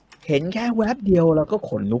เห็นแค่แวบเดียวแล้วก็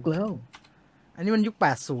ขนลุกแล้วอันนี้มันยุค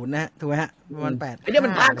80นะฮะถูกไหมฮะประมาณ8ไอ้นี่มั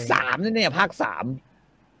นภาค3นี่เนี่ยภาค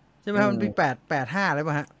3ใช่ไหมมันปี85แล้ว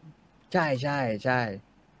ป่ะฮะใช่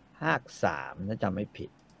ภาค3ถ้าจำไม่ผิด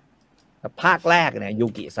ภาคแรกเนี่ยยู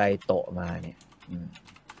กิไซโตะมาเนี่ย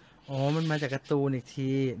อ๋อมันมาจากการ์ตูนอีกที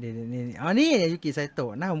นี่อ๋อนี่ยูกิไซโต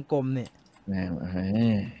ะหน้ากลมๆเนี่ย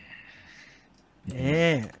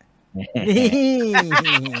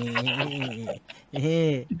นี่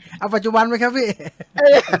เอาปัจจุบันไหมครับพี่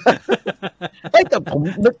แต่ผม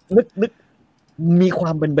นึกมีคว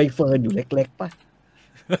ามเป็นใบเฟิร์นอยู่เล็กๆป่ะ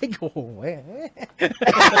เฮ้ยโอ้โห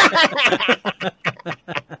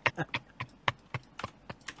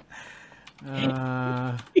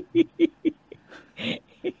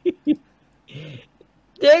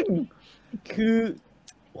จริงคือ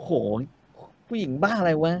โหผู้หญิงบ้าอะไ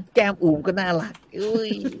รวะแก้มอูมก็น่ารัก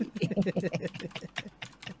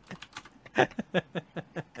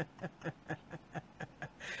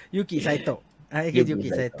ยูกิไซโตะไอ้คือยูกิ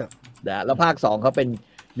ไซโตะแล้วภาค2เขาเป็น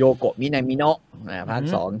โยโกะมินามิโนะภาค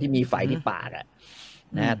2ที่มีไฟที่ปาก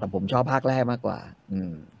นะแต่ผมชอบภาคแรกมากกว่า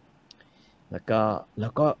แล้ว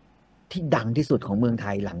ก็ที่ดังที่สุดของเมืองไท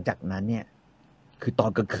ยหลังจากนั้นเนี่ยคือตอ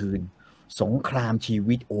นกลางคืนสงครามชี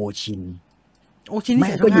วิตโอชินแ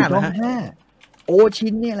ม่ก็อยู่ช่อง5โอชิ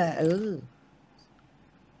นเนี่ยแหละ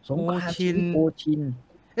สงครามชีวิตโอชิน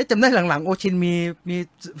จำได้หลังๆโอชินมี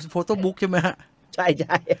โฟโต้บุ๊กใช่ไหมฮะใช่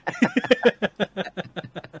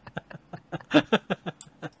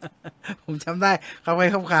ผมจำได้เขาไป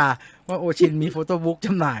เข้าคาว่าโอชินมีโฟโต้บุ๊กจ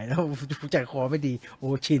ำหน่ายแล้วใจคอไม่ดีโอ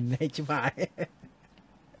ชินให้ชิบหาย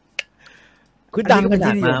คือดังขนา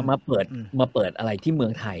ดมาเปิดอะไรที่เมือ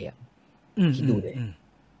งไทยคิดดูเลย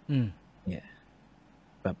เนี่ย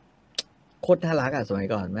แบบโคตรน่ารักสมัย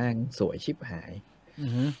ก่อนแม่งสวยชิบหาย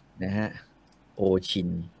นะฮะโอชิน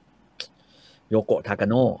โยโกะทากา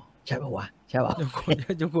โน่ใช่ป่าววะใช่ป่ะโย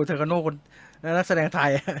โกะทากาโน่คนนักแสดงไทย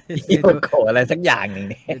โยโกะอะไรสักอย่างหนึ่ง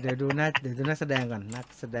เนี่ยเดี๋ยวดูนักแสดงก่อนนัก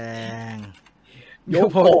แสดงโย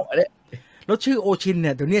โกะเนี่ยแล้วชื่อโอชินเ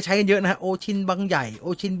นี่ยเดี๋ยวนี้ใช้กันเยอะนะฮะโอชินบางใหญ่โอ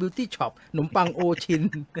ชินบิวตี้ช็อปขนมปังโอชิน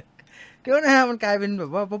เดี๋ยวนะฮะมันกลายเป็นแบ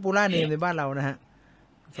บว่าป๊อปปูล่าเนมในบ้านเรานะฮะ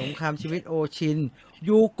สงครามชีวิตโอชิน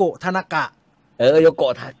ยูโกะทานากะโยโก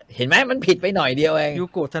ะเห็นไหมมันผิดไปหน่อยเดียวเองยู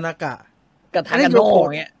โกะทานากะกับทากาโน่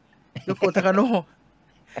เงี้ยโยโกะทากาโ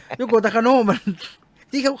น่มัน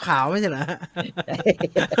ที่ขาวๆไม่ใช่เหรอ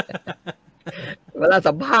เวลา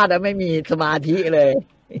สัมภาษณ์ไม่มีสมาธิเลย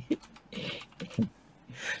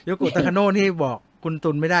โยโกะทากาโน่นี่บอกคุณ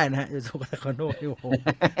ตุนไม่ได้นะฮะโยโกะทากาโน่ที่โอ้โห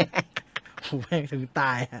แม่งถึงต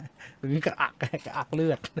ายฮะถึงกระอักเลื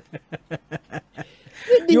อด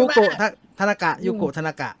ยูโกะทานากะยูโกะทาน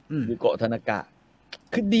ากะ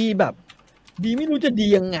คือดีแบบดีไม่รู้จะดี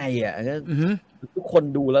ยังไงทุกคน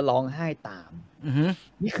ดูแล้วร้องไห้ตาม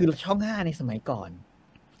นี่คือช่อง5ในสมัยก่อน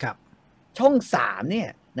ครับช่อง3เนี่ย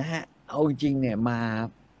นะฮะเอาจริงเนี่ยมา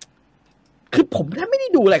คือผมแทบไม่ได้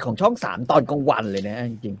ดูอะไรของช่อง3ตอนกลางวันเลยนะ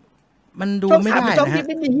จริงมันดูช่องไม่3ได้เป็นช่องนะฮะที่ไ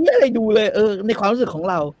ม่มีอะไรดูเลยในความรู้สึกของ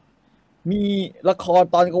เรา มีละคร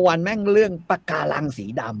ตอนกลางวันแม่งเรื่องปะการังสี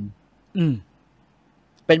ด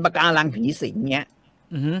ำเป็นปะการังผีสิงเงี้ย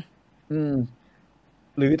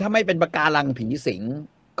หรือถ้าไม่เป็นปะการังผีสิง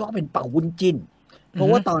ก็เป็นเป่าวุ้นจิ้นเพราะ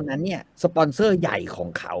ว่าตอนนั้นเนี่ยสปอนเซอร์ใหญ่ของ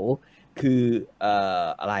เขาคือ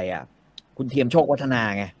อะไรอ่ะคุณเทียมโชควัฒนา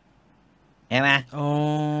ไงใช่ไหมอ๋อ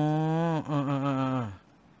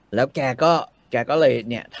แล้วแกก็เลย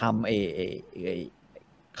เนี่ยท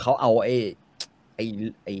ำเขาเอาไ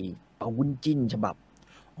อ้เป่าวุ้นจิ้นฉบับ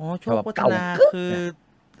อ๋อโชควัฒนาคือ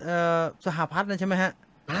สหพัฒน์นะใช่ไหมฮะ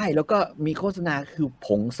ใช่แล้วก็มีโฆษณาคือผ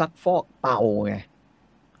งซักฟอกเป่าไง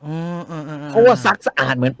อ๋อเพราะว่าซักสะอา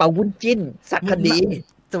ดเหมือนเป่าวุ้นจิ้นซักคดี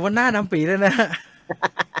แต่ว่าหน้าน้ำปีเลยนะ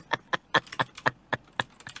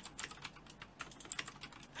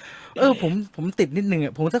ผมติดนิดนึงอ่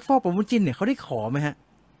ะผมซักฟอกปะวุ้นจิ้นเนี่ยเขาได้ขอไหมฮะ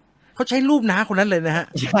เขาใช้รูปน้าคนนั้นเลยนะฮะ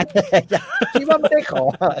ใช่คิดว่าไม่ได้ขอ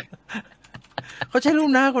เขาใช้รูป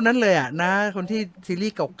น้าคนนั้นเลยอ่ะน้าคนที่ซีรี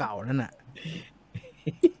ส์เก่าๆนั่นน่ะ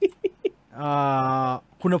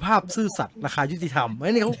คุณภาพซื่อสัตย์ราคายุติธรรมไอ้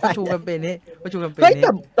นี่เขาประชุมกันเป็นนี้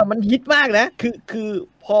แต่มันฮิตมากนะคือ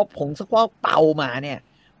พอผงซักฟอกเป่ามาเนี่ย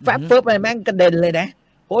แฟบเฟิร์บไปแม่งกระเด็นเลยนะ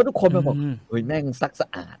เพราะทุกคนมาบอกเฮ้ยแม่งซักสะ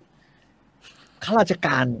อาดข้าราชก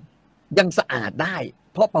ารยังสะอาดได้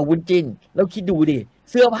เพราะเป่าวุ้นจิ้นแล้วคิดดูดิ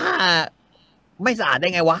เสื้อผ้าไม่สะอาดได้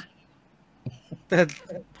ไงวะแต่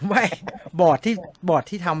ไม่บอร์ด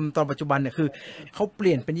ที่ทำตอนปัจจุบันเนี่ยคือเขาเป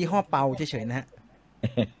ลี่ยนเป็นยี่ห้อเป่าเฉยๆนะฮะ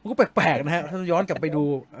มันก็แปลกๆนะฮะถ้าย้อนกลับไปดู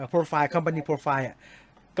โปรไฟล์ company profile อ่ะ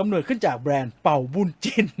กำเนิดขึ้นจากแบรนด์เป่าบุญ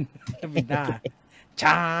จินมินด้า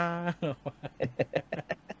ช้า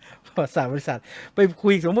บริษัทไปคุ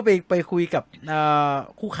ยสมมติไปคุยกับ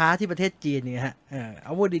คู่ค้าที่ประเทศจีนเนี่ยฮะ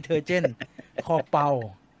our detergent called เป่า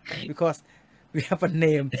because we have a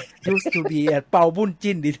name used to be at เป่าบุญ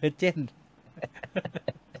จิน detergent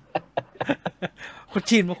คน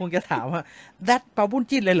จีนมันคงจะถามว่า that เป่าบุญ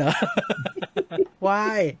จินเลยเหรอ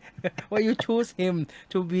why you choose him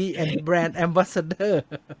to be a brand ambassador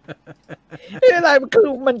ไม่เป็นไรคือ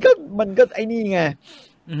มันก็ไอ้นี่ไง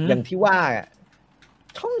อย่างที่ว่า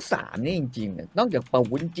ช่อง3นี่จริงๆนอกจากเป่า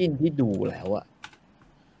วุ้นจิ้นที่ดูแล้วอ่ะ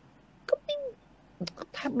ก็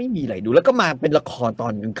แทบไม่มีอะไรดูแล้วก็มาเป็นละครตอ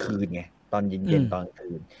นกลางคืนไงตอนเย็นๆตอนกลาง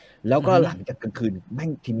คืนแล้วก็หลังจากกลางคืนแม่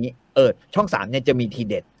งทีนี้ช่อง3เนี่ยจะมีที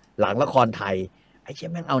เด็ดหลังละครไทยไอ้เชี่ย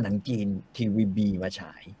แม่งเอาหนังจีนทีวีบีมาฉ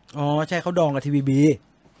ายอ๋อใช่เขาดองกับทีวีบี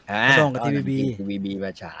เขาดองกับทีวีบีม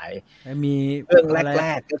าฉายมีเรื่องแร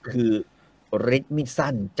กๆก็คือริทมิ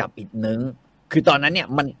สั้นจับอิดเนึงคือตอนนั้นเนี่ย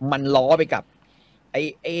มันล้อไปกับ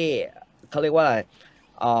ไอ้เขาเรียกว่าอะไร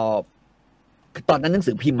คือตอนนั้นหนัง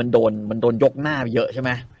สือพิมพ์มันโดนยกหน้าเยอะใช่ไห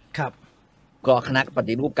มครับก็คณะป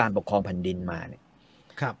ฏิรูปการปกครองแผ่นดินมาเนี่ย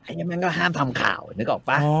ครับไอ้ยังมันก็ห้ามทำข่าวนึกออก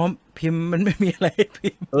ปะอ๋อพิมพ์มันไม่มีอะไรพิ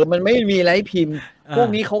มพ์มันไม่มีอะไรพิมพ์พวก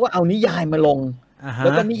นี้เขาก็เอานิยายมาลงแล้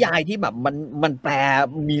วก็นิยายที่แบบมันแปล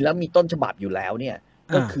มีแล้วมีต้นฉบับอยู่แล้วเนี่ย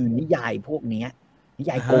ก็คือนิยายพวกนี้นิ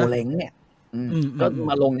ยายโกเล้งเนี่ยก็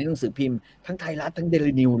มาลงในหนังสือพิมพ์ทั้งไทยรัฐทั้งเด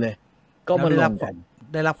ลินิวเลยก็มาลงกัน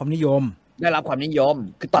ได้รับความนิยม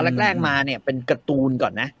คือตอนแรกๆมาเนี่ยเป็นการ์ตูนก่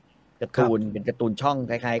อนนะการ์ตูนเป็นการ์ตูนช่อง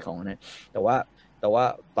คล้ายๆของนะแต่ว่า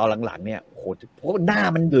ตอนหลังๆเนี่ยโอ้โหเพราะหน้า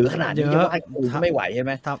มันเหลือขนาดนี้จะว่ากูไม่ไหวใช่ไห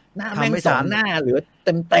มหน้าแม่ง2หน้าเหลือเ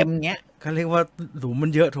ต็มเงี้ยเขาเรียกว่าหลุมมั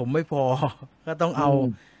นเยอะถมไม่พอก็ต้องเอา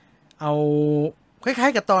คล้า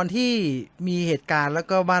ยๆกับตอนที่มีเหตุการณ์แล้ว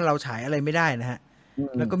ก็บ้านเราฉายอะไรไม่ได้นะฮะ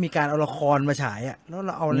แล้วก็มีการเอาละครมาฉายอ่ะแล้วเร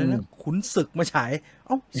าเอาอะไรนะขุนศึกมาฉาย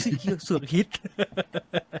ศึกฮิต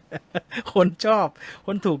คนชอบค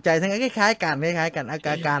นถูกใจทั้งคล้ายๆกันอาก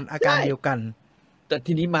ารเดียวกันแต่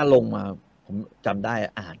ทีนี้มาลงมาผมจำได้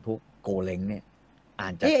อ่านพวกโกเล้งเนี่ยอ่า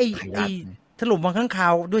นจากไทยรัฐถล่มวังข้างคา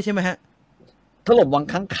วด้วยใช่ไหมฮะถล่มวัง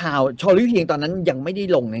ข้างคาวชอลิวเฮียงตอนนั้นยังไม่ได้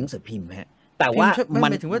ลงในหนังสือพิมพ์ฮะแต่ว่ามั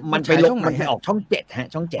นไปลงมันไปออกช่อง7ฮะ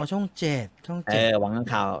ช่อง7ช่อง7วังข้าง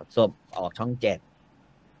คาวสบออกช่อง7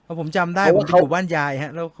เพราะผมจำได้ผมไปอยู่บ้านยายฮ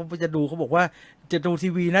ะแล้วเขาจะดูเขาบอกว่าจะดูที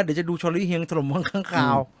วีนะเดี๋ยวจะดูชอลิวเฮียงถล่มวังข้างคา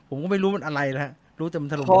วผมก็ไม่รู้มันอะไรแล้วรู้แต่มัน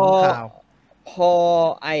ถล่มวังข้างคาวพอ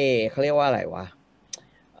เขาเรียกว่าอะไรวะ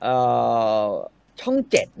ช่อง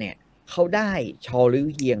7เนี่ยเขาได้ชอลิว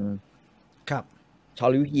เฮียงครับชอ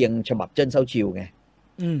ลิวเฮียงฉบับเจิ้นเซาชิวไง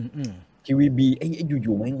ทีวีบีอ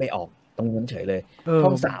ยู่ๆแม่งไปออกตรงนั้นเฉยเลยช่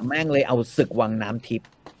อง3แม่งเลยเอาศึกวังน้ำทิพย์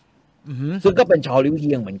ซึ่งก็เป็นชอลิวเ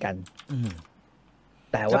ฮียงเหมือนกัน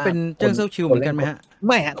แต่ว่าเป็นเจิ้นเซาชิวเหมือนกันไหมฮะไ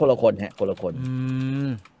ม่ฮะคนละคน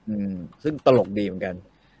ซึ่งตลกดีเหมือนกัน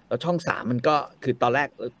แล้วช่อง3มันก็คือตอนแรก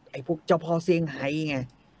ไอ้พวกเจ้าพ่อเซี่ยงไฮ้ไง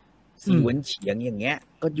สีหวนเฉียงอย่างเงี้ย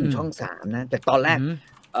ก็อยู่ช่อง3นะแต่ตอนแรก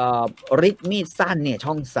ฤทธิ์มีดสั้นเนี่ย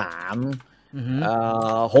ช่อง3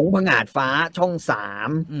หงส์ผงาดฟ้าช่อง3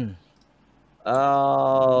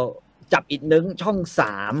จับอิดนึงช่อง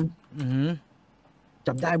3จ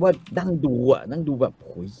ำได้ว่านั่งดูแบบโ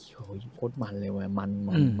อ้ยโคตรมันเลยว่ะ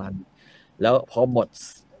มันแล้วพอหมด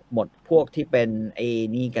พวกที่เป็นไอ้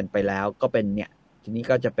นี่กันไปแล้วก็เป็นเนี่ยทีนี้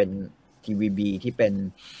ก็จะเป็นทีวีบีที่เป็น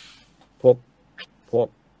พวก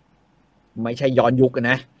ไม่ใช่ย้อนยุค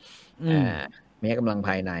นะแม้กำลังภ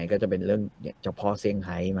ายในก็จะเป็นเรื่องเนี่ยเจ้าพ่อเซี่ยงไ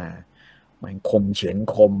ฮ้มามันคมเฉือน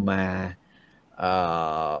คมมา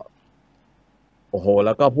โอ้โหแ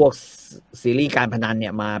ล้วก็พวกซีรีส์การพนันเนี่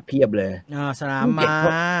ยมาเพียบเลยสนามม้า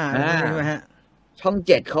ช่อง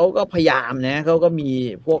7เขาก็พยายามนะเขาก็มี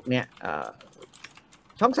พวกเนี้ย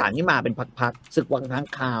ช่อง3นี่มาเป็นพักๆศึกวังค้าง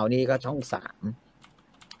คาวนี่ก็ช่อง3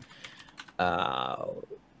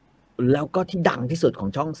แล้วก็ที่ดังที่สุดของ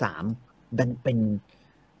ช่อง3ดันเ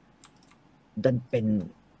ป็น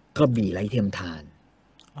กระบี่ไร้เทียมทาน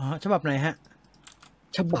ฉบับไหนฮะ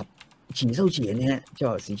ฉบับฉีเซ่าเฉียนเนี่ยฉ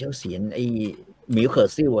บับสีเซ่าเฉียนไอ้หมิวเขอ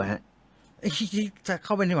ซิ่วฮะที่จะเ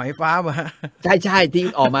ข้าไปในหมายฟ้าป่ะฮะใช่ที่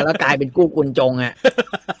ออกมาแล้วกลายเป็นกู้กุนจงอะ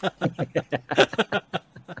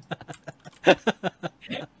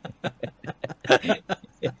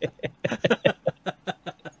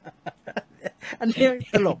อันนี้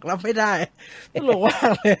ตลกรับไม่ได้ตลกมาก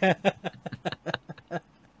เลย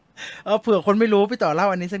เผื่อคนไม่รู้พี่ต่อเล่า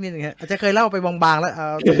อันนี้สักนิดนึงฮะอาจจะเคยเล่าไปบางๆแล้ว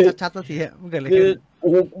ชัดๆสักทีฮะมันเกิดอะไรขึ้นคือ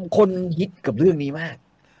คนฮิตกับเรื่องนี้มาก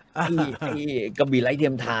ไอ้กระบี่ไร้เที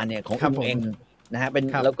ยมทานเนี่ยของอุ้งเองนะฮะเป็น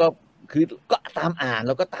แล้วก็คือก็ตามอ่านแ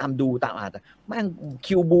ล้วก็ตามดูตามอ่านแม่ง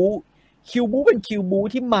คิวบูเป็นคิวบู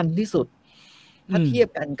ที่มันที่สุดถ้าเทียบ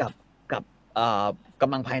กันกับก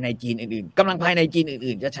ำลังภายในจีนอื่นๆกำลังภายในจีน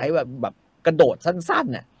อื่นๆจะใช้แบบกระโดดสั้น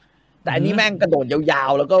ๆน่ะแต่อันนี้แม่งกระโดดยา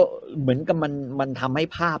วๆแล้วก็เหมือนกับมันทำให้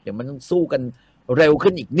ภาพเนี่ยมันสู้กันเร็ว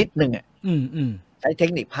ขึ้นอีกนิดนึงอ่ะใช้เทค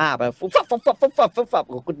นิคภาพแบบฟับ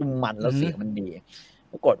ก็ดูมันแล้วเสียงมันดี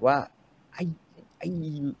ปรากฏว่าไ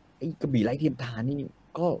อ้กระบี่ไร้เทียมทานนี่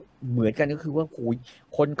ก็เหมือนกันก็คือว่าโอ้ย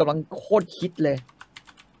คนกำลังโคตรฮิตเลย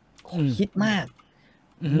ฮิตมาก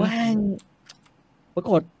แม่งปรา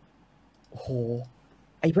กฏโอ้โห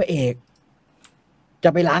ไอ้พระเอกจะ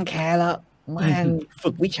ไปล้างแค้นแล้วแม่งฝึ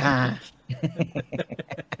กวิชา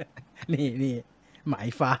นี่หมาย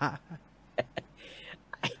ฟ้า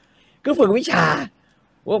ก็ฝึกวิชา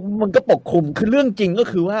ว่ามันก็ปกคลุมคือเรื่องจริงก็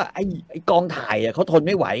คือว่าไอ้กองถ่ายอ่ะเขาทนไ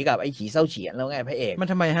ม่ไหวกับไอ้ฉีเศร้าเฉียนแล้วไงพระเอกมัน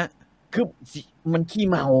ทำไมฮะคือมันขี้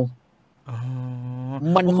เมา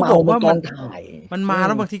มันเมาว่ากองถ่ายมันมาแ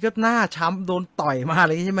ล้วบางทีก็หน้าช้ำโดนต่อยมาอะไ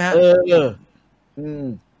รใช่ไหมฮะ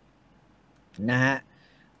นะฮะ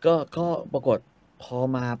ก็ปรากฏพอ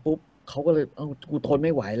มาปุ๊บเขาก็เลยกูทนไ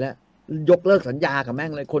ม่ไหวแล้วยกเลิกสัญญากับแม่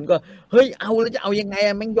งเลยคนก็เฮ้ยเอาแล้วจะเอายังไง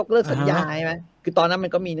แม่งยกเลิกสัญญาใช่ไหมคือตอนนั้นมั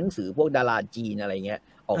นก็มีหนังสือพวกดาราจีนอะไรเงี้ย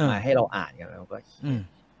ออกมาให้เราอ่านกันแล้วก็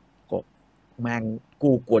แม่ง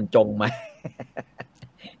กูกวนจงมา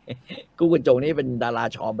กูกวนจงนี่เป็นดารา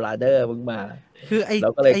ชอมบราเดอร์มึงมาคือไอ้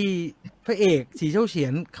พระเอกสีเจ้าเฉีย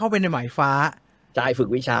นเข้าไปในหมายฟ้าใช่ฝึก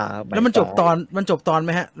วิชาแล้วมันจบตอนไห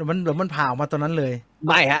มฮะหรือมันผ่าออกมาตอนนั้นเลย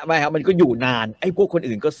ไม่ครับมันก็อยู่นานไอ้พวกคน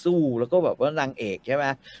อื่นก็สู้แล้วก็แบบว่านางเอกใช่ไหม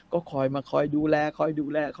ก็คอยดูแล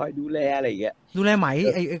อะไรอย่างเงี้ยดูแลไหม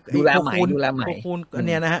ดูแลไหมโคคูนอันเ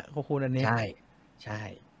นี้ยนะฮะโคคูนอันนี้ใช่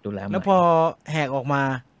ดูแลไหมแล้วพอแหกออกมา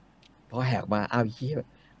อ้าวเหี้ย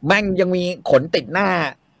แม่งยังมีขนติดหน้า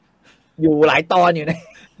อยู่หลายตอนอยู่นะ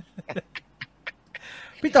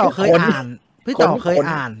พี่ต่อเคย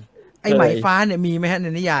อ่านไอ้ไหมฟ้าเนี่ยมีไหมฮะใน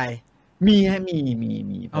นิยายมี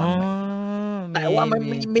แต่ว่ามัน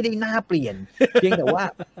ไม่ได้หน้าเปลี่ยนเพียงแต่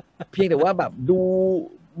ว่าแบบดู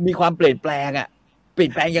มีความเปลี่ยนแปลง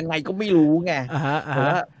ยังไงก็ไม่รู้ไงแต่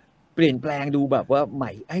ว่าเปลี่ยนแปลงดูแบบว่าให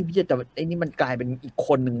ม่ไอ้พี่จะแต่ไอ้นี่มันกลายเป็นอีกค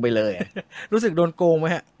นหนึ่งไปเลยรู้สึกโดนโกงไหม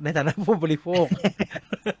ฮะในฐานะผู้บริโภค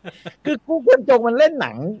คือกูคนจงมันเล่นห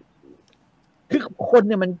นังคือคนเ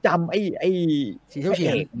นี่ยมันจำไอ้สีเท่าเฉี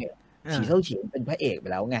ยนเนี่ยสีเท่าเฉียนเป็นพระเอกไป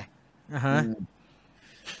แล้วไง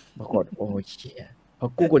ปรากฏโอ้เชี่ยพอ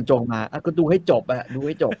กูกวนจงมาก็ดูให้จบ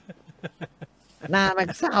หน้ามัน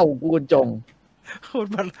เศร้ากูกวนจงโคต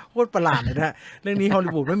รประหลาดเลยนะเรื่องนี้ฮอลลี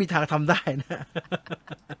วูดไม่มีทางทำได้นะ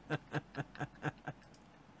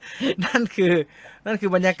นั่นคื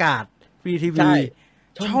อบรรยากาศฟรีทีวี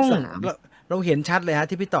ช่องเราเห็นชัดเลยฮะ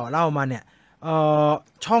ที่พี่ต่อเล่ามาเนี่ย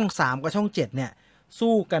ช่อง3กับช่อง7เนี่ย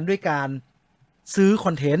สู้กันด้วยการซื้อค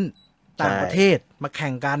อนเทนต์ต่างประเทศมาแข่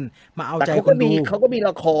งกันมาเอาใจคนดูเขาก็มีล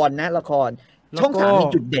ะครช่อง3มี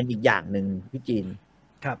จุดเด่นอีกอย่างหนึ่งพี่จีน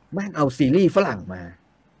ครับแม่งเอาซีรีส์ฝรั่งมา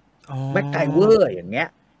แม็กไกเวอร์อย่างเงี้ย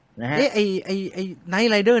นะฮะไอไนท์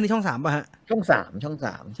ไรเดอร์นี่ช่อง 3ป่ะฮะช่อง3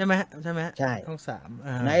ใช่ไหมใช่ไหมใช่ ช่อง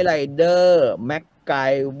 3ไนท์ไรเดอร์แม็กไก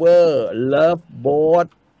เวอร์เลิฟโบ๊ท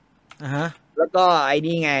ฮะแล้วก็ไอ้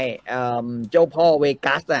นี่ไงเจ้าพ่อเว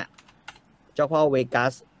กัสอ่ะเจ้าพ่อเวกั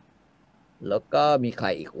สแล้วก็มีใคร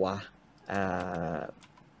อีกวะอ่า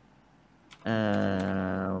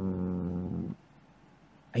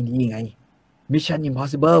ไอ้นี่ไง Mission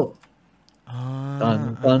Impossible ตัน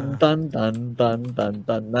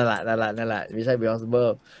นั่นแหละMission Impossible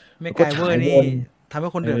แม่แล้วไกก็เวอ ฉาย ร์ บ นี่ น ทำให้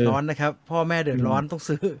คนเดือดร้อนนะครับ พ่อแม่เดือดร้อนต้อง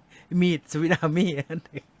ซื้อมีดสวินามี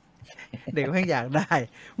เด็กแม่งอยากได้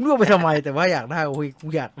ไม่รู้ไปทำไมแต่ว่าอยากได้โอ้ยกู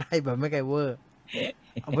อยากได้แบบแม่ไกเวอร์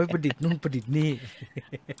เอาไว้ประดิษฐ์นู่นประดิษฐ์นี่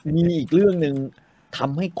มีอีกเรื่องหนึ่งท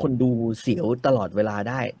ำให้คนดูเสียวตลอดเวลา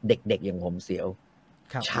ได้เด็กๆอย่างผมเสียว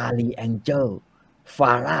ครับ ชาลีแองเจลฟ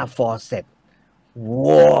าร่าฟอร์เซต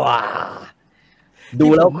ว้าดู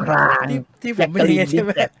แล้วคราง ที่ผมไม่เรียนใช่ไห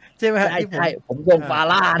มใช่ไหม ใช่ผมทรงฟา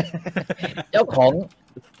ร่าเจ้าของ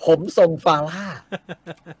ผมทรงฟาร่า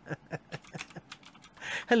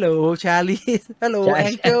ฮัลโหลชาลีฮัลโหลแอ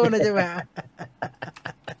งเจลนะใช่ไหม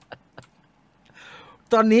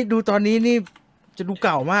ตอนนี้นี่จะดูเ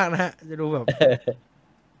ก่ามากนะฮะจะดูแบบ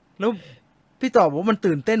แล้วพี่ตอบว่ามัน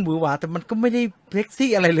ตื่นเต้นหวือหวาแต่มันก็ไม่ได้เซ็ก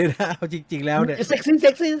ซี่อะไรเลยนะเอาจริงๆแล้วเนี่ยเซ็ก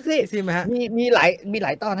ซี่ไหมฮะมีหล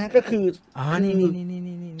ายตอนนะก็คือนี่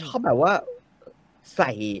ชอบแบบว่าใ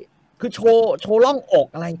ส่คือโชว์ร่องอก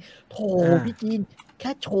อะไรโธ่พี่จีนแ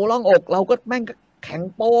ค่โชว์ร่องอกเราก็แม่งก็แข็ง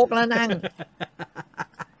โป๊กแล้วนั่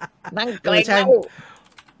งเกรงแล้ว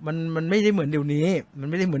มันไม่ได้เหมือนเดี๋ยวนี้มัน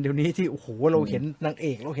ไม่ได้เหมือนเดี๋ยวนี้ที่โอ้โหเราเห็นนางเอ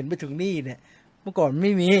กเราเห็นไปถึงนี่เนี่ยเมื่อก่อนไ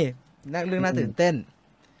ม่มีเรื่องน่าตื่นเต้น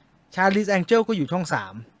ชาลีแองเจลก็อยู่ช่อง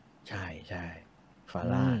 3ใช่ฟา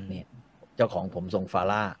ร่าเนี่ยเจ้าของผมทรงฟา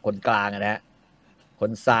ร่าคนกลางนะฮะค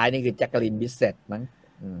นซ้ายนี่คือแจ็คกะลินบิสเซตมั้ง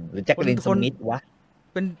หรือแจ็คกะลินสมิธวะ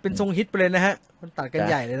เป็นทรงฮิตไปเลยนะฮะคนตัดกัน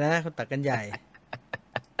ใหญ่เลยนะคนตัดกันใหญ่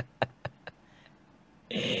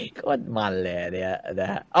โคตรมันเลยเนี่ยนะ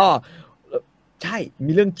ฮะอ๋อใช่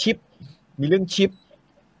มีเรื่องชิป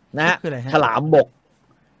นะฮะฉลามบ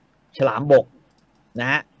กนะ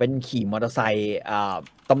ฮะเป็นขี่มอเตอร์ไซค์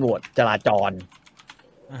ตำรวจจราจร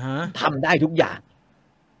ทำได้ทุกอย่าง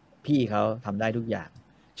พี่เขาทำได้ทุกอย่าง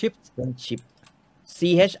ชิปเรื่องชิป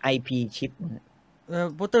CHIP ชิป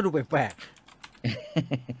โปสเตอร์ดูแปลก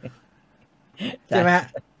ๆใช่ไหมฮะ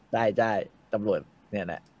ได้ตำรวจเนี่ย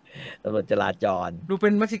นะตำรวจจราจรดูเป็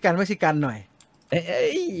นเม็กซิกันหน่อย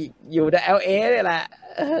อยู่ใน LA เนี่ยแหละ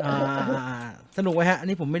สนุกไหมฮะอัน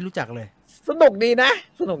นี้ผมไม่รู้จักเลยสนุกดีนะ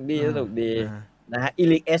สนุกดีนะฮะอิ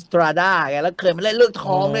ลิกเอสตราดาไงแล้วเคยมาเล่นเรื่องท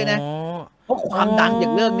องด้วยนะเพราะความดังอย่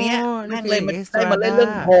างเรื่องนี้แม่งเลยมันได้มาเล่นเรื่อ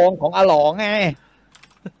งทองของอาหลองไง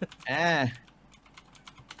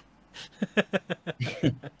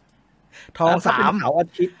ทอง3เสาร์อา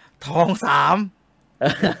ทิตย์ทอง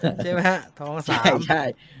3ใช่ไหมฮะทอง3ใช่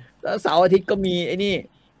แล้วเสาร์อาทิตย์ก็มีไอ้นี่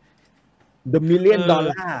The Million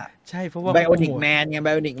Dollar ใช่เพราะว่า Bionic Man ไง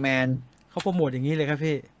Bionic Man เขาโปรโมทอย่างนี้เลยครับ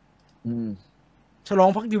พี่ ฉ ฉลอง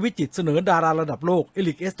พักดีวิจิตรเสนอดาราระดับโลกเอ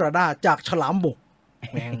ลิกเอสตราดาจากฉลามบก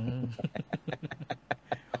แม่ง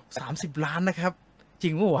30 ล้านนะครับ จริ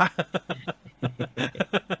งปะวะ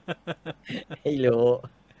ให้รู้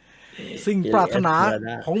สิ่งปรารถนา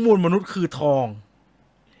ของมวลมนุษย์คือทอง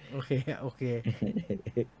โอเค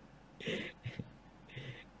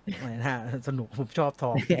ไม่น่าสนุกผมชอบท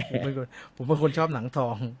องผมเป็นคนชอบหนังทอ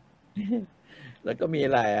ง แล้วก็มีอ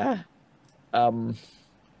ะไร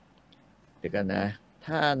เดี๋ยวกันนะ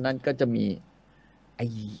ถ้านั้นก็จะมีไ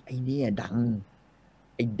อ้นี่ดัง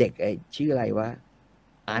ไอ้เด็กไอ้ชื่ออะไรวะ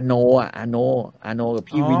อาโนกับ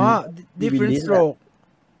พี่วินdifferent stroke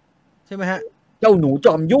ใช่ไหมฮะเจ้าหนูจ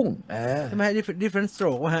อมยุ่งใช่ไหม different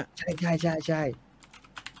stroke วะฮะใช่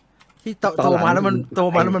ที่โตมาแล้วมัน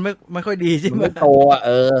ไม่ค่อยดีใช่ไหมโต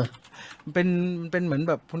มันเป็นเหมือน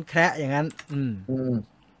แบบพ้นแคระอย่างนั้น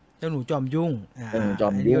เจ้าหนูจอมยุ่งอั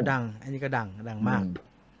นนี้ก็ดังมาก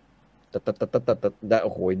แต่โ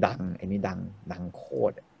อ้โหดังไอ้นี่ดังโค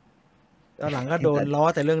ตรตอนหลังก็โดนล้อ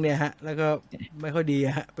แต่เรื่องเนี้ยฮะแล้วก็ไม่ค่อยดี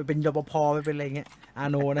ฮะไปเป็นรปภไปเป็นอะไรเงี้ยอา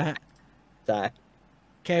โนนะฮะใช่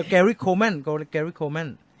แกรี่โคลแมน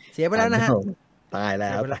เสียไปแล้วนะฮะตายแ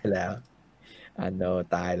ล้วอาโน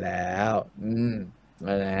ตายแล้ว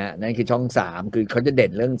นะฮะนั่นคือช่อง3คือเขาจะเด่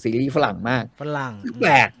นเรื่องซีรีส์ฝรั่งมากฝรั่งแป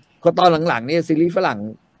ลกก็ตอนหลังๆนี่ซีรีส์ฝรั่ง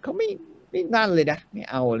เขาไม่นั่นเลยนะไม่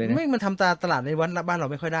เอาเลยนะไม่มันทำตลาดในบ้านเรา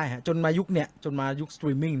ไม่ค่อยได้ฮะจนมายุคสต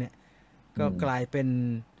รีมมิ่งเนี่ยก็กลายเป็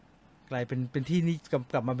นที่นี่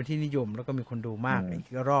กลับมาเป็นที่นิยมแล้วก็มีคนดูมากอีก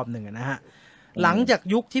รอบหนึ่งนะฮะ หลังจาก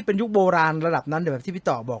ยุคที่เป็นยุคโบราณระดับนั้นแบบที่พี่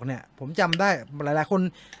ต่อบอกเนี่ยผมจำได้หลายๆคน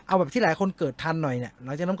เอาแบบที่หลายคนเกิดทันหน่อยเนี่ยห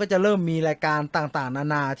ลังจากนั้นก็จะเริ่มมีรายการต่างๆนา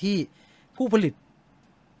นาที่ผู้ผลิต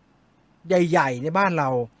ใหญ่ๆในบ้านเรา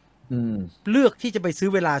เลือกที่จะไปซื้อ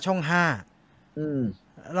เวลาช่องห้า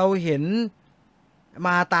เราเห็นม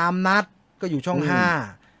าตามนัดก็อยู่ช่องห้า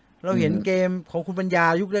เราเห็นเกมของคุณปัญญา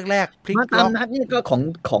ยุคแรกๆพลิกล็อกมาตามนัดนี่ก็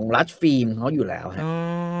ของรัชฟิล์มเขาอยู่แล้วฮะ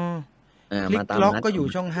พลิกล็อกก็อยู่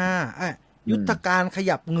ช่องห้ายุทธการข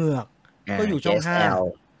ยับเหงือกก็อยู่ช่องห้า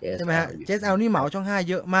ใช่ไหมฮะ JSL นี่เหมาช่องห้า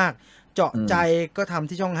เยอะมากเจาะใจก็ทำ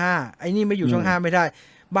ที่ช่องห้าไอ้นี่ไม่อยู่ช่องห้าไม่ได้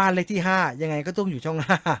บ้านเลขที่ห้ายังไงก็ต้องอยู่ช่อง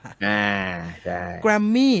ห้าใช่แกรม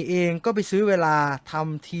มี่เองก็ไปซื้อเวลาท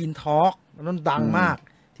ำทีนทอล์กนั่นดังมาก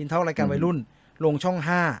ทีนทอล์กรายการวัยรุ่นลงช่อง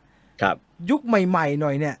ห้าครับยุคใหม่ๆหน่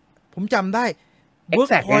อยเนี่ยผมจำได้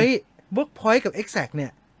Workpoint กับ Exact เนี่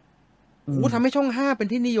ยทำให้ช่อง5เป็น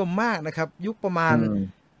ที่นิยมมากนะครับยุคประมาณ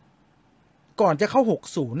ก่อนจะเข้า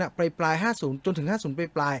60น่ะปลาย50จนถึง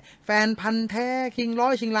50ปลายแฟนพันธ์แท้คิงร้อ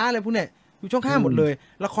ยชิงล้านอะไรพวกเนี่ยอยู่ช่อง5หมดเลย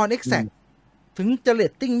ละคร Exact ถึงจะเร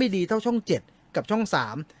ตติ้งไม่ดีเท่าช่อง7กับช่อง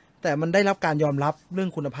3แต่มันได้รับการยอมรับเรื่อง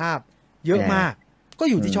คุณภาพเยอะมากก็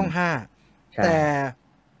อยู่ที่ช่อง5แต่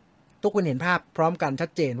ทุกคนเห็นภาพพร้อมกันชัด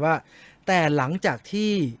เจนว่าแต่หลังจาก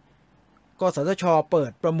ที่กสทช.เปิ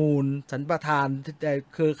ดประมูลสัมปทาน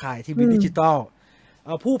เครือข่ายทีวีดิจิตอล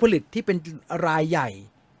ผู้ผลิตที่เป็นรายใหญ่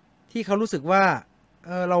ที่เขารู้สึกว่า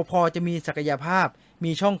เราพอจะมีศักยภาพ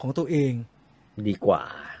มีช่องของตัวเองดีกว่า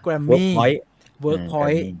Grammy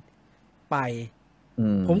Workpoint ไป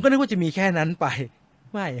ผมก็นึกว่าจะมีแค่นั้นไป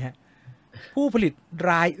ไม่ฮะผู้ผลิต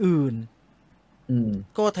รายอื่น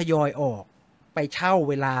ก็ทยอยออกไปเช่า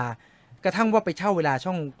เวลากระทั่งว่าไปเช่าเวลา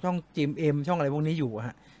ช่อง GMM ช่องอะไรพวกนี้อยู่ฮ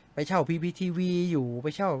ะไปเช่า PPTV อยู่ไป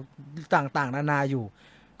เช่าต่างๆนานาอยู่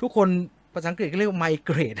ทุกคนภาษาอังกฤษก็เรียกว่าไมเ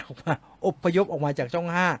กรดออกมาอพยพออกมาจากช่อง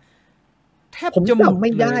5แทบจะจำไ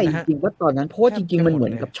ม่ได้จริงๆว่าตอนนั้นเพราะว่าจริงๆมันเหมื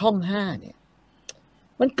อนกับช่อง5เนี่ย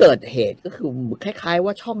มันเกิดเหตุก็คือคล้ายๆ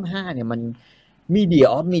ว่าช่อง5เนี่ยมันมีเดีย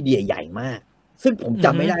ออฟมีเดียใหญ่มากซึ่งผมจ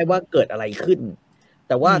ำไม่ได้ว่าเกิดอะไรขึ้นแ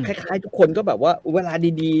ต่ว่าคล้ายๆทุกคนก็แบบว่าเวลา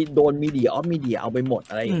ดีๆโดนมีเดียออฟมีเดียเอาไปหมด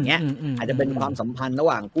อะไรอย่างเงี้ยอาจจะเป็นความสัมพันธ์ระห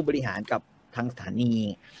ว่างผู้บริหารกับทางสถานี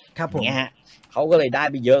อย่างเงี้ยฮะเขาก็เลยได้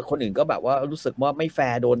ไปเยอะคนอื่นก็แบบว่ารู้สึกว่าไม่แฟ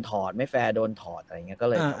ร์โดนถอดไม่แฟร์โดนถอดอะไรเงี้ยก็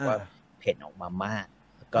เลยแบบว่าเพ่นออกมามาก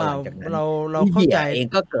ก็หลังจากนั้นเราเข้าใจเอง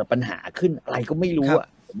ก็เกิดปัญหาขึ้นอะไรก็ไม่รู้อ่ะ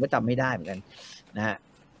ผมก็จำไม่ได้เหมือนกันนะฮะ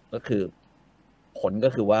ก็คือผลก็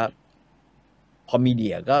คือว่าพอมีเดี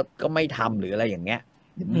ยก็ไม่ทำหรืออะไรอย่างเงี้ย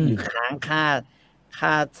หรือค้างค่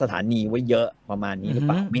าสถานีไว้เยอะประมาณนี้หรือเ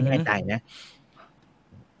ปล่าไม่แน่ใจนะ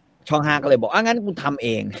ช่อง5ก็เลยบอกงั้นกูทำเอ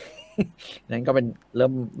งนั้นก็เป็นเ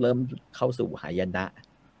ริ่มเข้าสู่หายนะ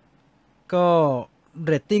ก็เ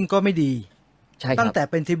รตติ้งก็ไม่ดีใช่ตั้งแต่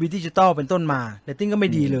เป็นทีวีดิจิตอลเป็นต้นมาเรตติ้งก็ไม่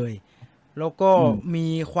ดีเลยแล้วก็มี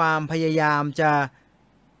ความพยายามจะ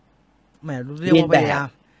แหมเรียกว่าพยายาม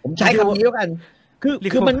ผมใช้คำนี้แล้วกัน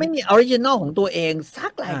คือมันไม่มีออริจินอลของตัวเองสั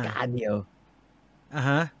กรายการเดียว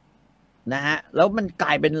ฮะนะฮะแล้วมันกล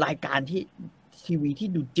ายเป็นรายการที่ทีวีที่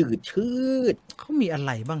ดูจืดชืดเขามีอะไ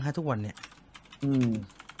รบ้างฮะทุกวันเนี่ย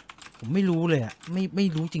ผมไม่รู้เลยอ่ะไม่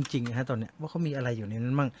รู้จริงๆนะฮะตอนเนี้ยว่าเขามีอะไรอยู่ใน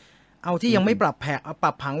นั้นบ้างเอาที่ยังไม่ปรั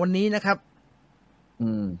บผังวันนี้นะครับ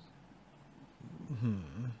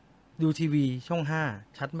ดูทีวีช่อง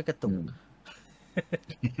5ชัดไม่กระตุก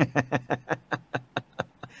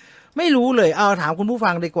ไม่รู้เลยเอาถามคุณผู้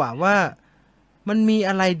ฟังดีกว่าว่ามันมี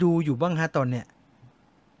อะไรดูอยู่บ้างฮะตอนเนี้ย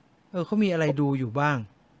เขามีอะไรดูอยู่บ้าง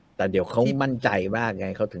แต่เดี๋ยวเขามั่นใจบ้างไง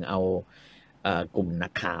เขาถึงเอากลุ่มนั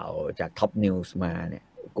กข่าวจากท็อปนิวส์มาเนี่ย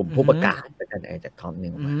กลุ่มผู้ประกาศจากท็อปนิ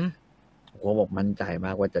วส์มาเขาบอกมั่นใจม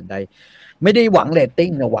ากว่าจะได้ไม่ได้หวังเรตติ้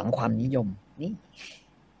งนะหวังความนิยมนี่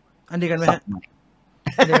อันเดียวกันไหมฮะ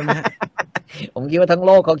ผมคิดว่าทั้งโ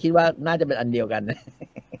ลกเขาคิดว่าน่าจะเป็นอันเดียวกัน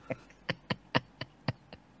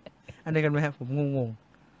อันเดียวกันไหมครับผมงง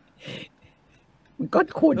มันก็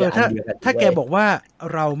ควรจะอันเดียวกันถ้าแกบอกว่า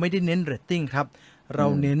เราไม่ได้เน้นเรตติ้งครับเรา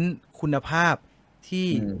เน้นคุณภาพที่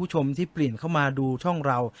ผู้ชมที่เปลี่ยนเข้ามาดูช่อง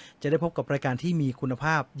เราจะได้พบกับรายการที่มีคุณภ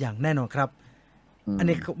าพอย่างแน่นอนครับอัน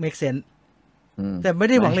นี้ make sense แต่ไม่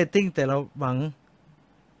ได้หวังเรตติ้งแต่เราหวัง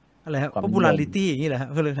อะไรครับ popularity อย่างนี้แหละครับ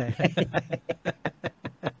ก็เลย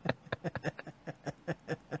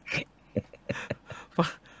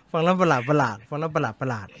ฟังแล้วประหลาดฟังแล้วประห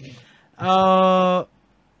ลาด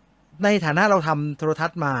ในฐานะเราทำโทรทั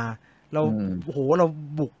ศน์มาเราโอ้โหเรา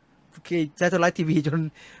บุกใช้โทรทัศน์ทีวีจน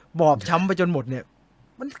บอบช้ำไปจนหมดเนี่ย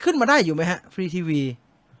มันขึ้นมาได้อยู่ไหมฮะฟรีทีวี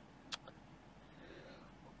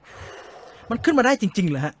มันขึ้นมาได้จริงๆ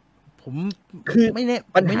เหรอฮะผมคือไม่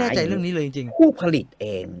แน่ใจเรื่องนี้เลยจริงๆผู้ผลิตเอ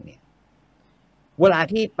งเนี่ยเวลา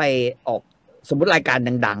ที่ไปออกสมมติรายการ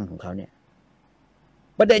ดังๆของเขาเนี่ย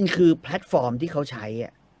ประเด็นคือแพลตฟอร์มที่เขาใช้อ่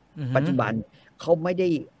ะ อือฮึ ปัจจุบันเขาไม่ไ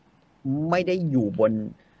ด้อยู่บน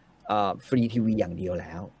ฟรีทีวีอย่างเดียวแ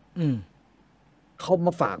ล้ว อืม เขาม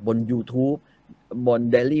าฝากบน YouTube บน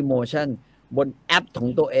Dailymotion บนแอปของ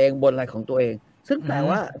ตัวเองบนอะไรของตัวเอง ซึ่งแปล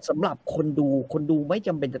ว่าสำหรับคนดูไม่จ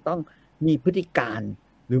ำเป็นจะต้องมีพฤติการ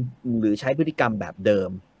หรือใช้พฤติกรรมแบบเดิม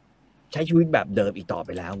ใช้ชีวิตแบบเดิมอีกต่อไป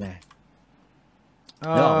แล้วไง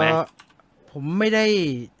นึกออกไหม ผมไม่ได้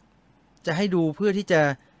จะให้ดูเพื่อที่จะ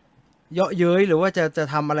เยาะเย้ยหรือว่าจะ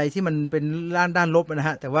ทำอะไรที่มันเป็นด้านลบนะ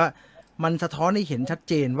ฮะแต่ว่ามันสะท้อนให้เห็นชัด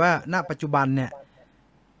เจนว่าณปัจจุบันเนี่ย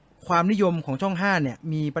ความนิยมของช่อง5เนี่ย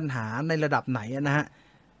มีปัญหาในระดับไหนนะฮะ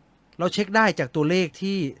เราเช็คได้จากตัวเลข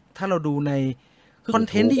ที่ถ้าเราดูในคอน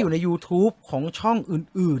เทนต์ที่อยู่ใน YouTube ของช่อง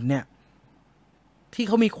อื่นๆเนี่ยที่เ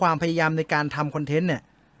ขามีความพยายามในการทำคอนเทนต์เนี่ย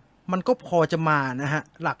มันก็พอจะมานะฮะ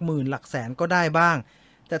หลักหมื่นหลักแสนก็ได้บ้าง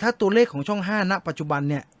แต่ถ้าตัวเลขของช่อง5ณปัจจุบัน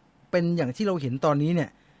เนี่ยเป็นอย่างที่เราเห็นตอนนี้เนี่ย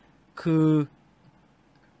คือ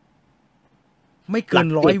ไม่เกิน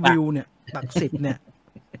100 วิวเนี่ยหลัก10เนี่ย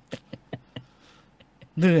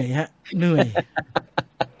เหนื่อยฮะเหนื่อย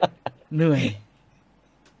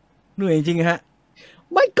จริงฮะ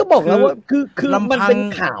ไม่ก็บอกแล้วว่าคือมันเป็น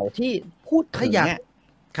ข่าวที่พูดถึงเนี่ย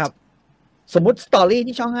ครับ สมมติสตอรี่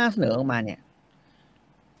ที่ช่อง5เสนอออกมาเนี่ย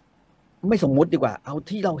ไม่สมมุติดีกว่าเอา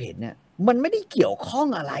ที่เราเห็นเนี่ยมันไม่ได้เกี่ยวข้อง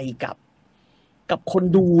อะไรกับคน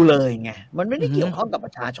ดูเลยไงมันไม่ได้เกี่ยวข้องกับป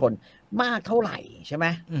ระชาชนมากเท่าไหร่ใช่ไหม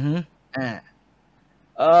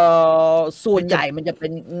ส่วนใหญ่มันจะเป็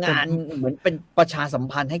นงานเหมือนเป็นประชาสัม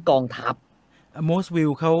พันธ์ให้กองทัพ most view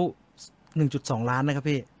เขา 1.2 ล้านนะครับ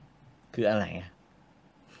พี่คืออะไร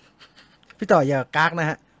พี่ต่ออย่ากากนะ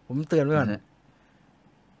ฮะผมเตือนไว้ก่อน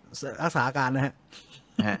รักษาอาการนะฮะ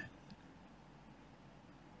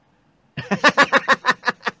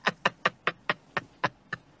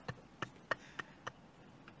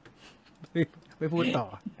ไม่พูดต่อ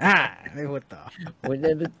ไม่พูดต่อผมจะ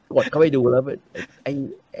กดเข้าไปดูแล้วไ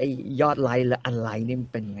อ้ยอดไลค์และอันไลค์นี่มัน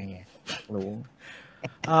เป็นไงรู้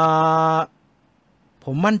ผ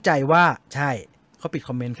มมั่นใจว่าใช่เขาปิดค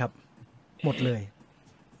อมเมนต์ครับหมดเลย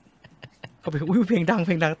เขาไปอุ้ยเพลงดัง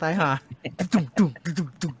ตายห่าตุก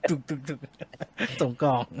ส่งก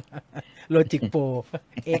ล่องโลจิกโปร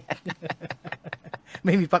เอ็กไ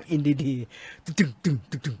ม่มีปลั๊กอินดีๆ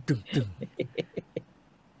ตึง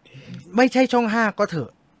ไม่ใช่ช่อง5ก็เถอ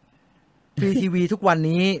ะฟรีทีวีทุกวัน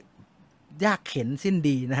นี้ยากเข็นสิ้น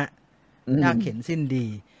ดีนะฮะยากเข็นสิ้นดี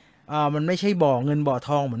มันไม่ใช่บ่อเงินบ่อท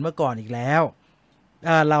องเหมือนเมื่อก่อนอีกแล้ว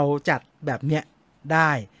เราจัดแบบเนี้ยได้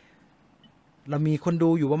เรามีคนดู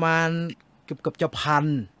อยู่ประมาณเกือบจะพัน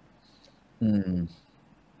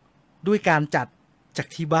ด้วยการจัดจาก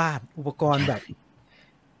ที่บ้านอุปกรณ์แบบ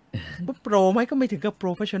โปรไหมก็ไม่ถึงกับโปร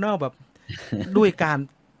เฟชชั่นอลแบบด้วยการ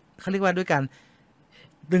เขาเรียกว่าด้วยการ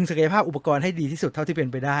ดึงศักยภาพอุปกรณ์ให้ดีที่สุดเท่าที่เป็น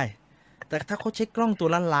ไปได้แต่ถ้าเขาเช็คกล้องตัว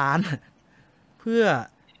ล้านเพื่อ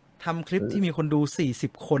ทำคลิปที่มีคนดู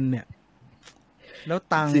40 คนเนี่ยแล้ว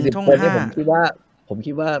ตังช่อง5ผม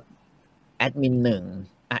คิดว่าแอดมิน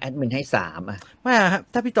1แอดมินให้3ไม่ครับ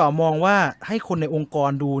ถ้าพี่ต่อมองว่าให้คนในองค์ก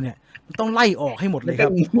รดูเนี่ยมันต้องไล่ออกให้หมดเลยครั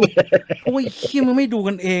บโอ้ยขี้มึงไม่ดู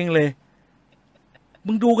กันเองเลย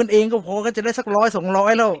มึงดูกันเองก็พอก็จะได้สัก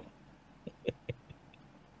100-200แล้ว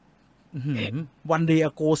วันเดย์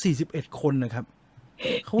อโก41 คนนะครับ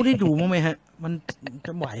เขาได้ดูมั้ยไหมฮะมันจ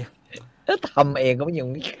ะไหวถ้าทำเองก็ยัง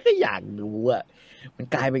ไม่อยากดูมัน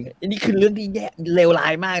กลายเป็นอันนี้คือเรื่องที่แย่เลวร้า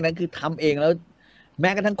ยมากนะคือทำเองแล้วแม้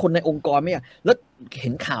กระทั่งคนในองค์กรไม่อยากแล้วเห็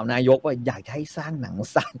นข่าวนายกว่าอยากให้สร้างหนัง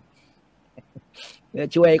สั้นเพื่อ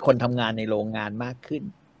ช่วยให้คนทำงานในโรงงานมากขึ้น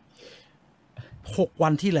6 วั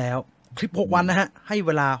นที่แล้วคลิป6 วันนะฮะให้เ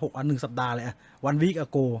วลา6 วัน1 สัปดาห์เลยวันวีคอ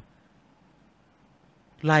โก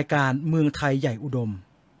รายการเมืองไทยใหญ่อุดม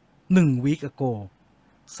1 วีคอโก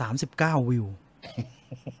39 วิว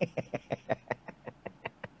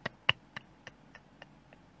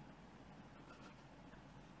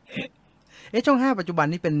ช่อง5ปัจจุบัน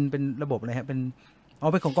นี้เป็นระบบอะไรฮะเป็น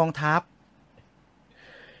ของกองทัพ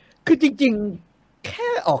คือจริงๆแค่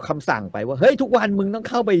ออกคำสั่งไปว่าเฮ้ยทุกวันมึงต้อง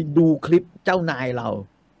เข้าไปดูคลิปเจ้านายเรา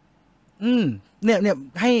เนี่ย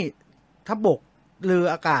ให้ทัพบกเรือ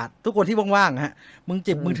อากาศทุกคนที่ว่างๆฮะมึง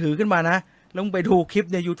จิบมือถือขึ้นมานะแล้วมึงไปดูคลิป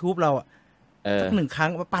ใน YouTube เราสัก1 ครั้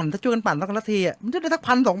งมาปั่นถ้าช่วยกันปั่นสักนาทีมันจะได้สัก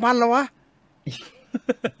 1,000-2,000 แล้ววะ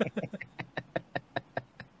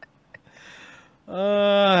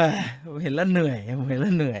ผมเห็นแล้วเหนื่อยนะผมเห็นแล้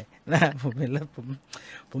ว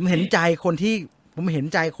ผมเห็นใจคน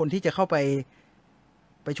ที่จะเข้าไ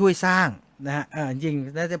ปช่วยสร้างนะฮะจริง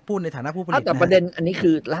น่าจะพูดในฐานะผู้ผลิตแต่ประเด็นอันนี้คื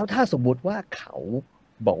อแล้วถ้าสมมุติว่าเขา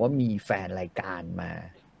บอกว่ามีแฟนรายการมา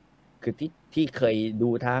คือที่เคยดู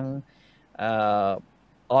ทาง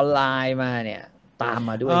ออนไลน์มาเนี่ย ตาม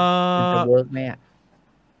มาด้วยมันจะเวิร์กไหมอ่ะ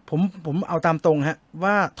ผมเอาตามตรงฮะ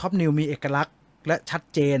ว่าท็อปนิวมีเอกลักษณ์และชัด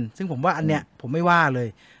เจนซึ่งผมว่าอันเนี้ยผมไม่ว่าเลย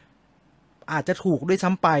อาจจะถูกด้วยซ้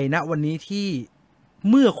ำไปนะวันนี้ที่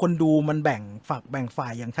เมื่อคนดูมันแบ่งฝักแบ่งฝ่า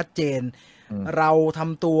ยอย่างชัดเจนเราท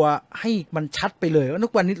ำตัวให้มันชัดไปเลยว่าทุ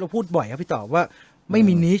กวันนี้เราพูดบ่อยครับพี่ต่อว่าไม่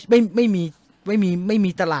มีนิชไม่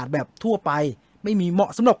มีตลาดแบบทั่วไปไม่มีเหมา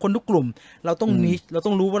ะสำหรับคนทุกกลุ่มเราต้องนิชเราต้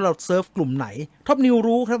องรู้ว่าเราเซิร์ฟกลุ่มไหนท็อปนิว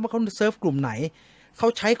รู้ครับว่าเขาเซิร์ฟกลุ่มไหนเขา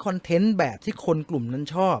ใช้คอนเทนต์แบบที่คนกลุ่มนั้น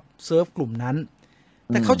ชอบเซิร์ฟกลุ่มนั้นแ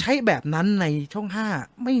ต่เขาใช้แบบนั้นในช่อง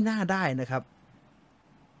5ไม่น่าได้นะครับ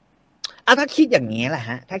ถ้าคิดอย่างนี้แหละ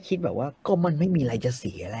ฮะถ้าคิดแบบว่าก็มันไม่มีอะไรจะเ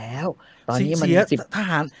สียแล้วตอนนี้มันท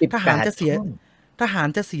หารจะเสียทหาร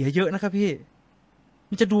จะเสียเยอะนะครับพี่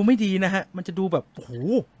มันจะดูไม่ดีนะฮะมันจะดูแบบโอ้โห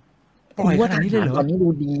ปล่อยขนาดนี้เลยเหรอตอนนี้ดู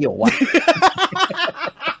ดีอยู่วะ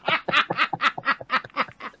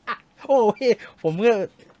โอ้ยผมก็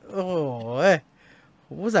โอ้ยผ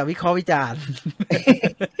มอุตส่าห์วิเคราะห์วิจารณ์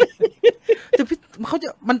แต่เขาจะ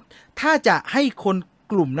มันถ้าจะให้คน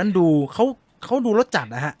กลุ่มนั้นดูเขาดูรสจัด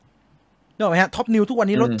นะฮะนึกออกไหมฮะท็อปนิวทุกวัน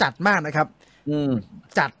นี้รสจัดมากนะครับ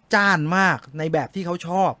จัดจ้านมากในแบบที่เขาช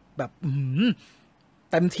อบแบบ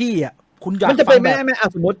เต็มที่อ่ะคุณอยากมันจะไปไม่ได้ไหม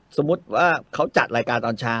สมมติว่าเขาจัดรายการต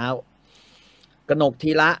อนเช้ากนกที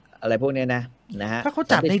ละอะไรพวกนี้นะฮะถ้าเขา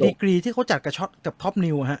จัดในดีกรีที่เขาจัดกับช็อตกับท็อป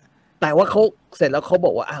นิวฮะแต่ว่าเขาเสร็จแล้วเขาบ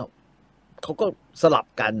อกว่าเขาก็สลับ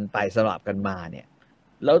กันไปสลับกันมาเนี่ย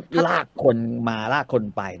แล้วลากคนมาลากคน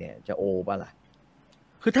ไปเนี่ยจะโอป่ะล่ะ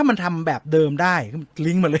คือถ้ามันทำแบบเดิมได้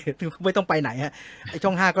ลิงก์มาเลยไม่ต้องไปไหนฮะไอช่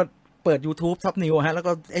อง5ก็เปิด YouTube ท็อปนิวฮะแล้ว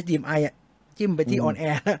ก็ HDMI อ่ะจิ้มไปที่ออนแอ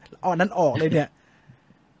ร์ออนนั้นออกเลยเนี่ย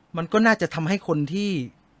มันก็น่าจะทำให้คนที่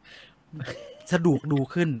สะดวกดู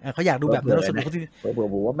ขึ้นเขาอยากดูแบบนั้นสะดวกที่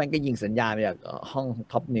ผมว่าแม่งก็ยิงสัญญาณจากห้อง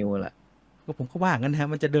ท็อปนิวแหละก็ผมก็ว่างั้นฮะ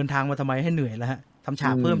มันจะเดินทางมาทำไมให้เหนื่อยแล้วฮะทำฉา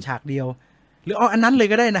กเพิ่มฉากเดียวหรือเอาอันนั้นเลย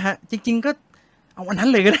ก็ได้นะฮะจริงๆก็เอาอันนั้น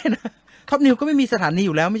เลยก็ได้นะท็อปนิวก็ไม่มีสถานีอ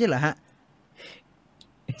ยู่แล้วไม่ใช่เหรอฮะ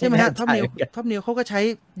ใช่ไหมฮะท็อปนิวเขาก็ใช้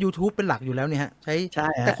YouTube เป็นหลักอยู่แล้วเนี่ยฮะใช่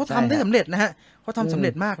แต่เขาทำได้สำเร็จนะฮะเขาทำสำเ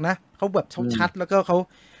ร็จมากนะเขาแบบชัดแล้วก็เขา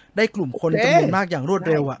ได้กลุ่มคนจำนวนมากอย่างรวด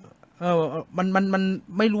เร็วอ่ะมัน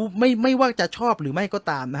ไม่รู้ไม่ว่าจะชอบหรือไม่ก็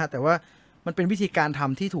ตามนะฮะแต่ว่ามันเป็นวิธีการท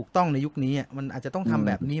ำที่ถูกต้องในยุคนี้อ่ะมันอาจจะต้องทำ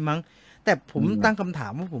แบบนี้มั้งแต่ผมตั้งคำถา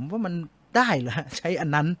มว่าผมว่ามันได้เหรอใช้อัน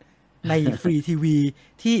นั้นในฟรีทีวี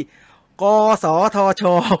ที่กสทช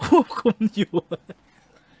ควบคุมอยู่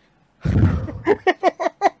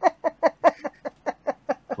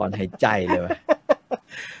ถอนหายใจเลย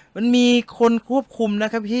มันมีคนควบคุมนะ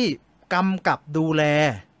ครับพี่กำกับดูแล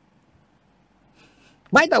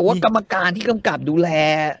ไม่แต่ว่ากรรมการที่กำกับดูแล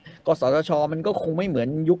กสทชมันก็คงไม่เหมือน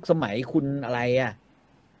ยุคสมัยคุณอะไรอ่ะ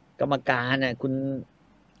กรรมการน่ะคุณ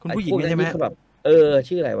ผู้หญิงใช่ไหมแบบ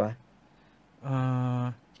ชื่ออะไรวะ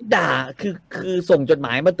ที่ด่าคือส่งจดหม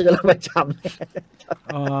ายมาเตือนเราประจ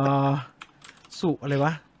ำสุอะไรว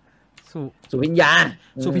ะสุพิญญา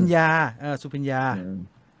สุพิญญา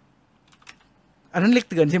อันนั้นเรียก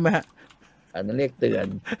เตือนใช่ไหมฮะอันนั้นเรียกเตือน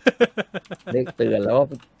แล้ว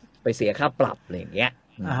ไปเสียค่าปรับอะไรอย่างเงี้ย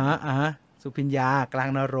สุพิญญากลาง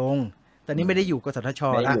นรงค์ตอนนี้ไม่ได้อยู่กสทช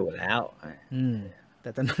แล้วไม่อยู่แล้วแต่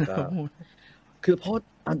ตอนนั้นคือเพราะ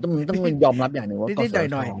ต้องยอมรับอย่างหนึ่งว่ากสท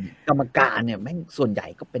ชกรรมการเนี่ยแม่งส่วนใหญ่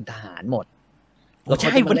ก็เป็นทหารหมดแล้วเขา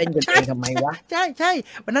จะมาเล่นกันเองทำไมวะใช่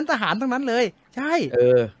วันนั้นทหารทั้งนั้นเลยใช่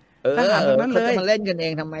ทหารทั้งนั้นเลยมาเล่นกันเอ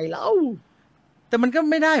งทำไมเล่าแต่มันก็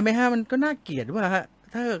ไม่ได้ไหมฮะมันก็น่าเกลียดว่าฮะ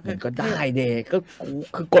ถ้าก็ได้เด็กก็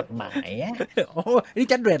คือกฎหมายโอ้นี่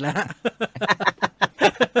จัดเด็ดแล้ว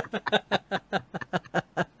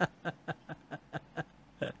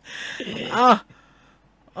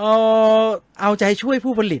เอาใจช่วย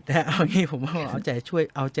ผู้ผลิตฮะเอางี้ผมว่าเอาใจช่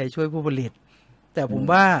วยผู้ผลิตแต่ผม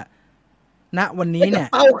ว่าณวันนี้เนี่ย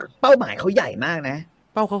เป้าหมายเขาใหญ่มากนะ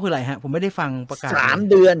เป้าเขาคืออะไรฮะผมไม่ได้ฟังประกาศ3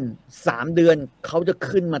 เดือนเขาจะ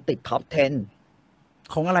ขึ้นมาติดท็อป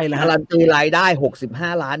 10ของอะไรล่ะการันตีรายได้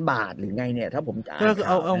65 ล้านบาทหรือไงเนี่ยถ้าผมจะก็คือ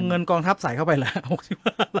เอาเงินกองทัพใส่เข้าไปละ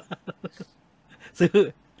65 ล้านซื้อ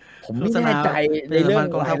ผมไม่แน่ใจในเรื่อง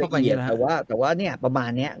กองทัพเข้าไปแต่ว่าเนี่ยประมาณ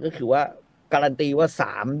เนี้ยก็คือว่าการันตีว่า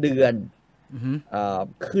3 เดือน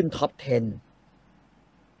ขึ้นท็อป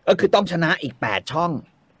 10ก็คือต้องชนะอีก8 ช่อง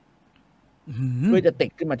เพื่อจะติด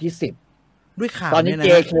ขึ้นมาที่10ด้วยข่าวตอนนี้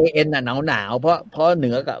JKN น่ะหนาวเพราะเหนื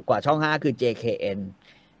อกว่าช่อง5คือ JKN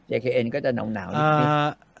ก็จะหนาว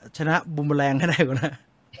ชนะบูมแรงให้ได้ก่อนนะ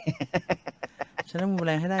ชนะบูมแ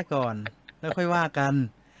รงให้ได้ก่อนแล้วค่อยว่ากัน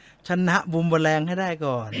ชนะบูมแรงให้ได้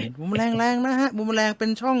ก่อนบูมแรงนะฮะบูมแรงเป็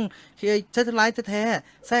นช่องเซตไลท์แท้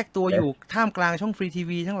ๆแทรกตัวอยู่ท่ามกลางช่องฟรีที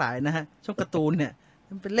วีทั้งหลายนะฮะช่องการ์ตูนเนี่ย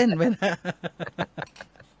มันเป็นเล่นไปนะ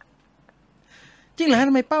จริงเหรอฮะท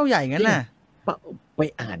ำไมเป้าใหญ่งั้นน่ะ ไป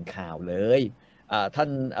อ่านข่าวเลยท่าน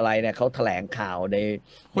อะไรเนี่ยเขาแถลงข่าวใน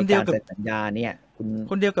การเซ็นสัญญาเนี่ย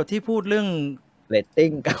คนเดียวกับที่พูดเรื่องเรตติ้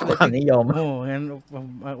งกับความนิยมโอ้งั้น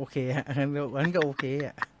โอเคฮะงั้นก็โอเค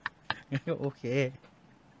อ่ะงั้นก็โอเค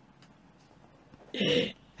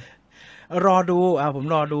รอดูผม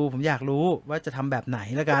รอดูผมอยากรู้ว่าจะทำแบบไหน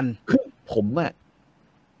แล้วกันผม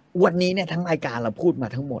วันนี้เนี่ยทั้งรายการเราพูดมา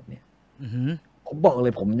ทั้งหมดเนี่ยผมบอกเล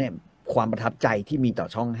ยผมเนี่ยความประทับใจที่มีต่อ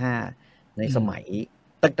ช่อง5ในสมัย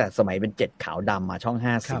ตั้งแต่สมัยเป็น7ขาวดำมาช่อง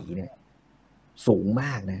5สีเนี่ยสูงม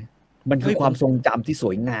ากนะมันคือความทรงจำที่ส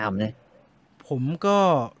วยงามนะผมก็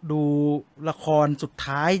ดูละครสุด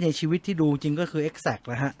ท้ายในชีวิตที่ดูจริงก็คือ Exact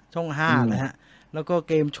นะฮะช่อง5นะฮะแล้วก็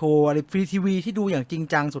เกมโชว์อะไรฟรีทีวีที่ดูอย่างจริง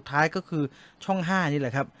จังสุดท้ายก็คือช่อง5นี่แหล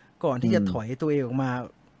ะครับก่อนที่จะถอยตัวเองออกมา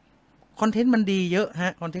คอนเทนต์มันดีเยอะฮ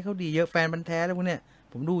ะคอนเทนต์เขาดีเยอะแฟนมันแท้แล้วพวกเนี้ย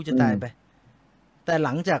ผมดูจะตายไปแต่ห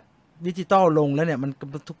ลังจากดิจิตอลลงแล้วเนี่ยมัน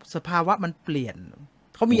ทุกสภาวะมันเปลี่ยน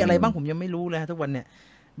เขามีอะไรบ้างผมยังไม่รู้เลยทุกวันเนี่ย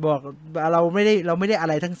บอกเราไม่ได้อะ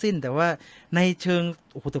ไรทั้งสิ้นแต่ว่าในเชิง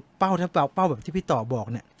โอ้โหแต่เป้าแบบที่พี่ต่อบอก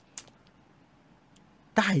เนี่ย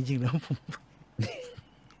ได้จริงแล้วผม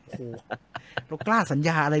เรากล้าสัญญ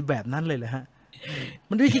าอะไรแบบนั้นเลยเหรอฮะ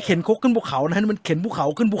มันไม่ใช่เข็นคกขึ้นภูเขานะมันเข็นภูเขา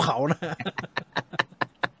ขึ้นภูเขานะ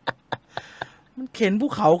มันเข็นภู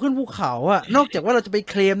เขาขึ้นภูเขาอะนอกจากว่าเราจะไป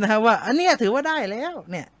เคลมนะฮะว่าอันเนี้ยถือว่าได้แล้ว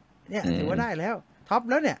เนี่ยถือว่าได้แล้วท็อป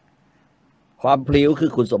แล้วเนี่ยความพลิ้วคื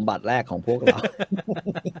อคุณสมบัติแรกของพวกเรา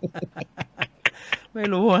ไม่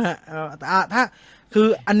รู้ฮะถ้าคือ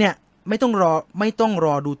อันเนี้ยไม่ต้องร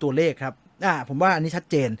อดูตัวเลขครับผมว่าอันนี้ชัด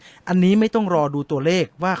เจนอันนี้ไม่ต้องรอดูตัวเลข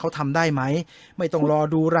ว่าเขาทำได้ไหมไม่ต้องรอ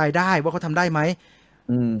ดูรายได้ว่าเขาทำได้ไหม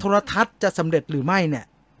โทรทัศน์จะสำเร็จหรือไม่เนี่ย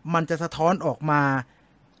มันจะสะท้อนออกมา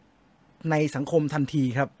ในสังคมทันที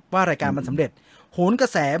ครับว่ารายการมันสำเร็จโหนกระ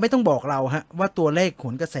แสไม่ต้องบอกเราฮะว่าตัวเลขโห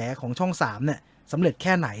นกระแสของช่อง3เนี่ยสำเร็จแ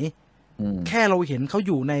ค่ไหนแค่เราเห็นเขาอ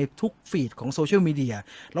ยู่ในทุกฟีดของโซเชียลมีเดีย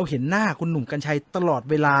เราเห็นหน้าคุณหนุ่มกรรชัยตลอด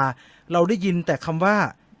เวลาเราได้ยินแต่คำว่า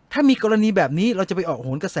ถ้ามีกรณีแบบนี้เราจะไปออกโห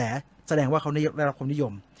นกระแสแสดงว่าเขาได้รับความนิย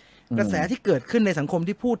มกระแสที่เกิดขึ้นในสังคม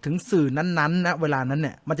ที่พูดถึงสื่อนั้นๆนะเวลานั้นเ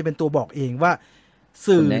นี่ยมันจะเป็นตัวบอกเองว่า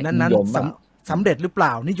สื่อนั้นๆสำเร็จหรือเปล่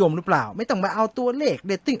านิยมหรือเปล่าไม่ต้องมาเอาตัวเลขเ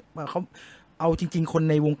รตติ้งเขาเอาจริงๆคน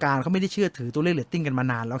ในวงการเขาไม่ได้เชื่อถือตัวเลขเรตติ้งกันมา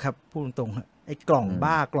นานแล้วครับพูดตรงๆไอ้กล่อง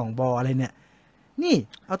บ้ากล่องบออะไรเนี่ยนี่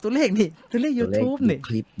เอาตัวเลขนี่ตัวเลข YouTube นี่ค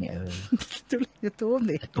ลิปเนี่ยตัวเลข YouTube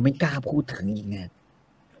นี่ก็ไม่กล้าพูดถึงอีกไง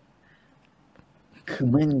คือ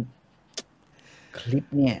แม่งคลิป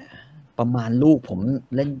เนี่ยประมาณลูกผม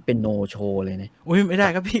เล่นเป็นโนโชว์เลยนะอุ้ยไม่ได้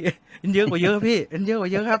ครับพี่เยอะกว่าเยอะพี่เยอะกว่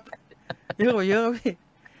าเยอะครับเยอะกว่าเยอะครับพี่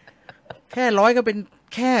แค่100ก็เป็น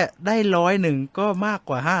แค่ได้100ก็มาก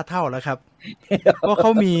กว่า5เท่าแล้วครับเพราะเข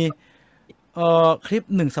ามีคลิป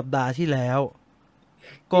1สัปดาห์ที่แล้ว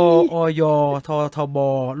กอยททบ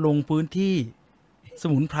ลงพื้นที่ส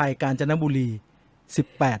มุนไพรกาญจนบุรี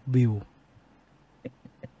18วิว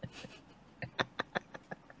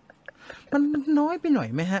มันน้อยไปหน่อย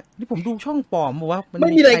ไหมฮะนี่ผมดูช่องปลอมบอกว่าไ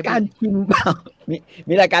ม่มีรายการชิมเปล่า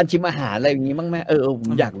มีรายการชิมอาหารอะไรอย่างนี้บ้างไหมผ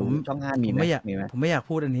มอยากรู้ช่อง5มีไหมผมไม่อยาก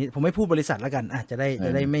พูดอันนี้ผมไม่พูดบริษัทแล้วกันจะไ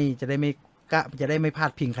ด้ไม่พลา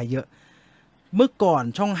ดพิงใครเยอะเมื่อก่อน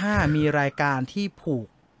ช่อง5มีรายการที่ผูก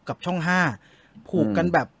กับช่อง5ผูกกัน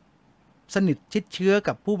แบบสนิทชิดเชื้อ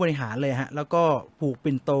กับผู้บริหารเลยฮะแล้วก็ผูก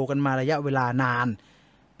ปิ่นโตกันมาระยะเวลานาน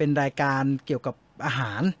เป็นรายการเกี่ยวกับอาห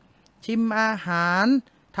ารชิมอาหาร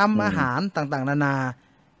ทำอาหารต่างๆนานา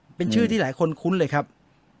เป็นชื่อที่หลายคนคุ้นเลยครับ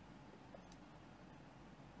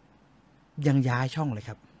ยังย้ายช่องเลยค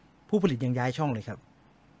รับผู้ผลิตยังย้ายช่องเลยครับ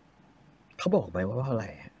เขาบอกไปว่าอะไร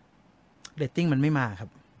เรตติ้งมันไม่มาครับ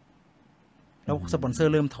แล้วสปอนเซอ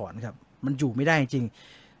ร์เริ่มถอนครับมันอยู่ไม่ได้จริง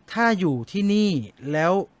ถ้าอยู่ที่นี่แล้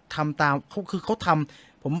วทำตามเขาท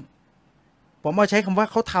ำผมเอาใช้คำว่า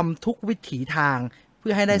เขาทำทุกวิถีทางเพื่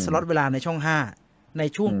อให้ได้สล็อตเวลาในช่อง5ใน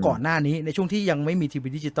ช่วงก่อนหน้านี้ในช่วงที่ยังไม่มีทีวี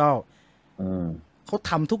ดิจิตอลเขา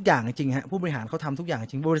ทำทุกอย่างจริงฮะผู้บริหารเขาทำทุกอย่าง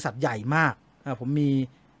จริงบริษัทใหญ่มากผ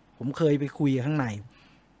มเคยไปคุยข้างใน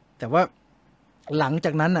แต่ว่าหลังจ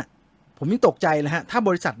ากนั้นน่ะผมยิ่งตกใจเลยฮะถ้าบ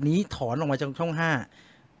ริษัทนี้ถอนออกมาจากช่อง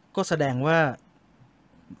5ก็แสดงว่า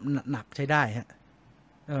หนักใช้ได้ฮะ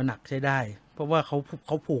หนักใช้ได้เพราะว่าเ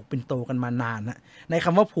ขาผูกปิ่นโตกันมานานฮะในค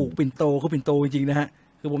ำว่าผูกปิ่นโตคือปิ่นโตจริงๆนะฮะ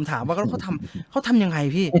คือผมถามว่าเขาทำยังไง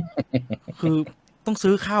พี่คือต้อง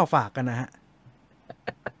ซื้อข้าวฝากกันนะฮะ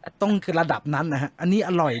ต้องระดับนั้นนะฮะอันนี้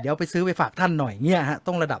อร่อยเดี๋ยวไปซื้อไปฝากท่านหน่อยเงี้ยฮะ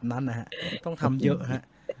ต้องระดับนั้นนะฮะต้องทำเยอะฮะ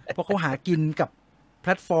เพราะเขาหากินกับแพ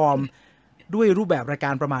ลตฟอร์มด้วยรูปแบบรายกา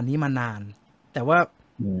รประมาณนี้มานานแต่ว่า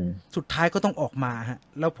สุดท้ายก็ต้องออกมาฮะ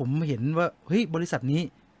แล้วผมเห็นว่าเฮ้ยบริษัทนี้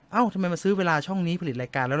เอ้าทำไมมาซื้อเวลาช่องนี้ผลิตรา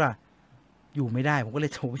ยการแล้วล่ะอยู่ไม่ได้ผมก็เล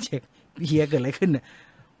ยโทรไปเช็คเฮียเกิดอะไรขึ้นเนี่ย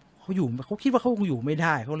เขาคิดว่าเขาอยู่ไม่ไ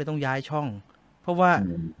ด้เขาเลยต้องย้ายช่อง เพราะว่า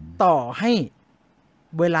ต่อให้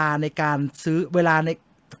เวลาในการซื้อเวลาใน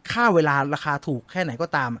ค่าเวลาราคาถูกแค่ไหนก็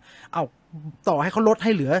ตามเอาต่อให้เขาลดใ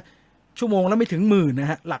ห้เหลือชั่วโมงแล้วไม่ถึงหมื่นนะ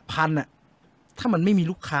ฮะหลักพันอ่ะถ้ามันไม่มี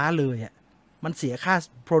ลูกค้าเลยอ่ะมันเสียค่า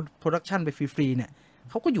โปรดักชันไปฟรีๆเนี่ย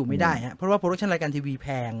เขาก็อยู่ไม่ได้ฮะเพราะว่าโปรดักชันรายการทีวีแพ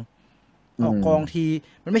งออกกองที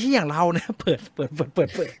มันไม่ใช่อย่างเรานะเปิด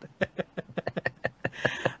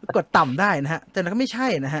กดต่ำได้นะฮะแต่ก็ไม่ใช่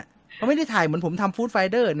นะฮะเขาไม่ได้ถ่ายเหมือนผมทำฟู้ดไฟ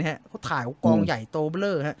เดอร์นะฮะเขาถ่ายกองใหญ่โตเ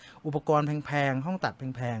บ้อฮะอุปกรณ์แพงๆห้องตัดแ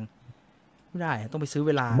พงๆไม่ได้ต้องไปซื้อเ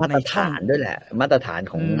วลา มาตรฐานด้วยแหละมาตรฐาน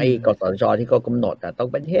ของไอ้กสทชที่เขากำหนดต้อง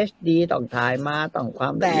เป็น HD ต้องถ่ายมาต้องควา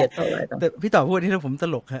มละเอียดเท่าไหร่แต่พี่ต่อพูดนี่แล้วผมต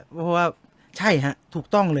ลกฮะเพราะว่าใช่ฮะถูก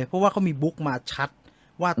ต้องเลยเพราะว่าเขามีบุ๊กมาชัด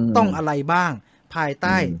ว่าต้องอะไรบ้างภายใ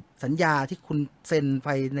ต้สัญญาที่คุณเซ็นไป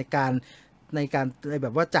ในการแบ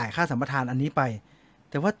บว่าจ่ายค่าสัมปทานอันนี้ไป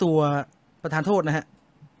แต่ว่าตัวประธานโทษนะฮะ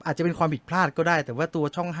อาจจะเป็นความผิดพลาดก็ได้แต่ว่าตัว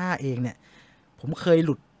ช่อง5เองเนี่ยผมเคยห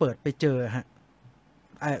ลุดเปิดไปเจอฮะ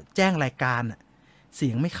แจ้งรายการเสี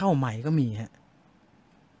ยงไม่เข้าใหม่ก็มีฮะ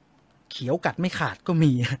เขียวกัดไม่ขาดก็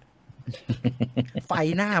มีไฟ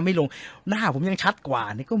หน้าไม่ลงหน้าผมยังชัดกว่า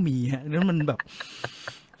นี่ก็มีฮะแล้วมันแบบ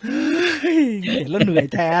เห็นแล้วเหนื่อย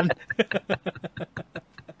แทน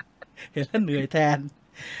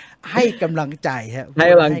ให้กำลังใจฮะให้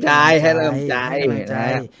กำลังใจ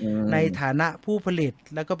ในฐานะผู้ผลิต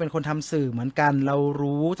แล้วก็เป็นคนทำสื่อเหมือนกันเรา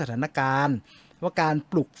รู้สถานการณ์ว่าการ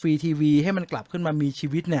ปลุกฟรีทีวีให้มันกลับขึ้นมามีชี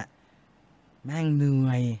วิตเนี่ยแม่งเหนื่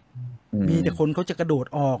อยมีแต่คนเขาจะกระโดด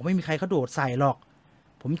ออกไม่มีใครเขาโดดใส่หรอก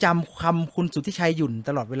ผมจำคำคุณสุทธิชัยหยุ่นต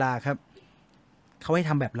ลอดเวลาครับเขาให้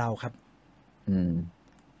ทำแบบเราครับ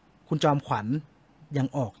คุณจอมขวัญยัง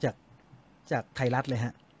ออกจากไทยรัฐเลยฮ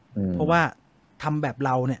ะเพราะว่าทำแบบเ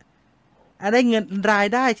ราเนี่ยได้เงินราย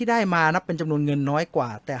ได้ที่ได้มานับเป็นจำนวนเงินน้อยกว่า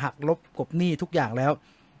แต่หักลบกบหนี้ทุกอย่างแล้ว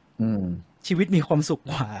ชีวิตมีความสุข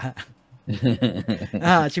กว่า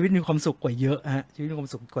ชีวิตมีความสุขกว่าเยอะฮะชีวิตมีความ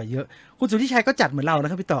สุขกว่าเยอะคุณสุทธิชัยก็จัดเหมือนเรานะ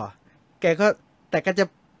ครับพี่ต่อแกก็แต่ก็จะ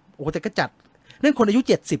โอ้แต่ก็จัดนั่นคนอายุ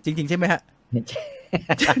70จริงๆใช่ไหมฮะ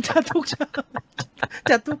จัดทุกเช้า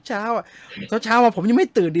เช้าผมยังไม่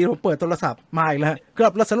ตื่นดีผมเปิดโทรศัพท์มาอีกแล้วครั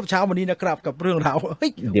บแล้วสรุปเช้าวันนี้นะครับกับเรื่องราว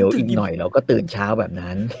เดี๋ยวอีกหน่อยเราก็ตื่นเช้าแบบ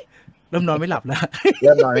นั้นเริ่มนอนไม่หลับแล้ว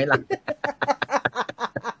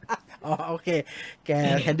อ๋อโอเคแก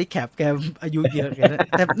แฮนดิแคปแกอายุเยอะแก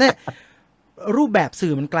แต่เนี่ยรูปแบบสื่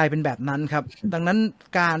อมันกลายเป็นแบบนั้นครับดังนั้น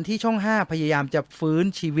การที่ช่อง5พยายามจะฟื้น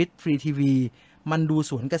ชีวิตฟรีทีวีมันดู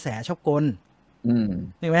สวนกระแสชอบกล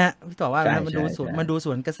นี่ไหมฮะพี่ต่อว่ามันดูส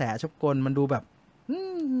วนกระแสชอบกลมันดูแบบ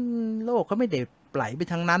โลกเขาไม่ได้ไหลไป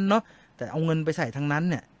ทางนั้นเนาะแต่เอาเงินไปใส่ทางนั้น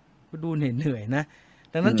เนี่ยก็ดูเหนื่อยนะ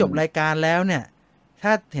ดังนั้นจบรายการแล้วเนี่ยถ้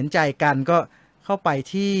าเห็นใจกันก็เข้าไป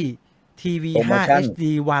ที่ทีวี5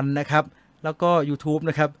 HD1 นะครับแล้วก็ YouTube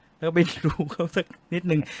นะครับแล้วก็ไปดูเขาสักนิด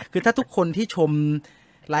นึงคือถ้าทุกคนที่ชม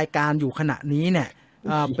รายการอยู่ขณะนี้เนี่ย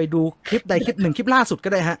ไปดูคลิปใดคลิปหนึ่งคลิปล่าสุดก็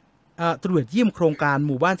ได้ฮะตรวจเยี่ยมโครงการห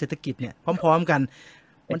มู่บ้านเศรษฐกิจเนี่ยพร้อมๆกัน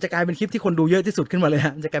มันจะกลายเป็นคลิปที่คนดูเยอะที่สุดขึ้นมาเลยฮ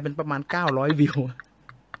ะมันจะกลายเป็นประมาณ900วิว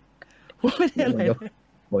ไม่ได้อะไร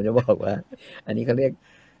ผมจะบอกว่าอันนี้เขาเรียก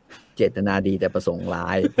เจตนาดีแต่ประสงค์ร้า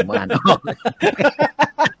ยผมอ่านออก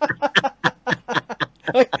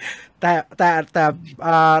แต่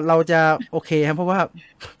เราจะโอเคครับเพราะว่า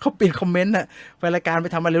เขาปิดคอมเมนต์น่ะไปรายการไป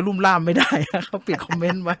ทำอะไรลุ่มล่ามไม่ได้เขาปิดคอมเม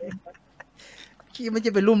นต์ไว้ที่มันจ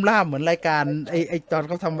ะเป็นลุ่มล่ามเหมือนรายการไอตอนเ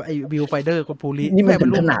ขาทำไอวิวไฟเดอร์คนภูรินี่มันเป็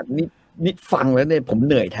นขนาดนี่ฟังแล้วเนี่ยผมเ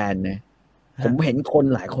หนื่อยแทนนะผมเห็นคน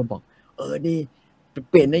หลายคนบอกนี่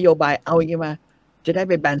เปลี่ยนนโยบายเอาอย่างงี้มาจะได้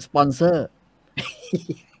ไปแบนสปอนเซอร์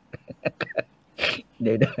เ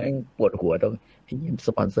ดี๋ยวได้ปวดหัวตรงไอ้ส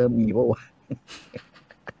ปอนเซอร์มีป่าวะ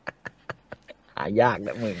หายากน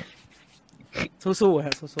ะมึงสู้ฮ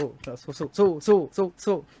ะ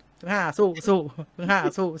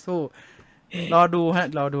สู้รอดูฮะ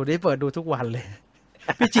รอดูได้เปิดดูทุกวันเลย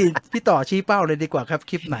พี่ต่อชี้เป้าเลยดีกว่าครับ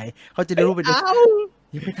คลิปไหนเขาจะได้รู้ไปดู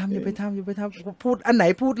อย่าไปทำพูดอันไหน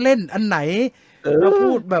พูดเล่นอันไหนเรา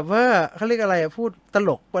พูดแบบว่าเขาเรียกอะไรพูดตล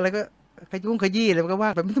กอะไรก็ขยี้อะไรก็ว่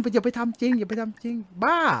าแบบไม่ต้องอย่าไปทำจริง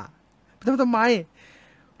บ้าทำไม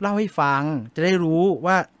เล่าให้ฟังจะได้รู้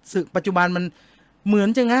ว่าสื่อปัจจุบันมันเหมือน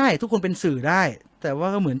จะง่ายทุกคนเป็นสื่อได้แต่ว่า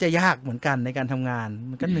ก็เหมือนจะยากเหมือนกันในการทำงาน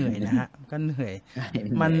มันก็เหนื่อยนะฮะมันก็เหนื่อย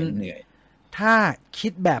มันถ้าคิ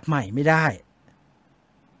ดแบบใหม่ไม่ได้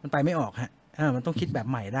มันไปไม่ออกฮะมันต้องคิดแบบ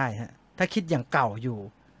ใหม่ได้ฮะถ้าคิดอย่างเก่าอ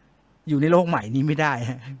ยู่ในโลกใหม่นี้ไม่ได้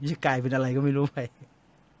ฮะจะกลายเป็นอะไรก็ไม่รู้ไป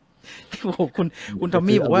โอ้โหคุณทอม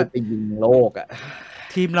มี่บอกว่าไปยิงโลกอ่ะ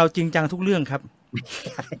ทีมเราจริงจังทุกเรื่องครับ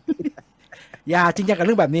อย่าจริงจังกับเ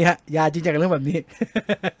รื่องแบบนี้ฮะอย่าจริงจังกับเรื่องแบบนี้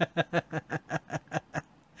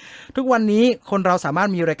ทุกวันนี้คนเราสามารถ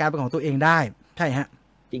มีรายการเป็นของตัวเองได้ใช่ฮะ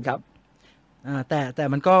จริงครับแต่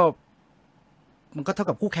มันก็เท่า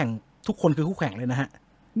กับคู่แข่งทุกคนคือคู่แข่งเลยนะฮะ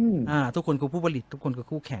ทุกคนคือผู้ผลิตทุกคนคือ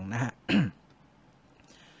คู่แข่งนะฮะ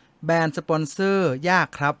แบรนด์สปอนเซอร์ยาก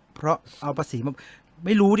ครับเพราะเอาภาษีมาไ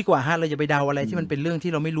ม่รู้ดีกว่าฮะเราอย่าไปเดาอะไรที่มันเป็นเรื่อง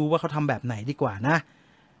ที่เราไม่รู้ว่าเขาทำแบบไหนดีกว่านะ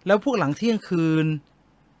แล้วพวกหลังเที่ยงคืน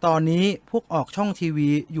ตอนนี้พวกออกช่องทีวี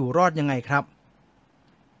อยู่รอดยังไงครับ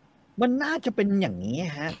มันน่าจะเป็นอย่างนี้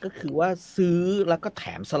ฮะก็คือว่าซื้อแล้วก็แถ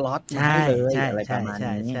มสล็อตมาให้เลยอะไรประมาณ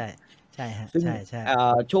นี้ใช่ฮะซึ่ง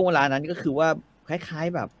ช่วงเวลานั้นก็คือว่าคล้าย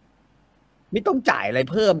ๆแบบไม่ต้องจ่ายอะไร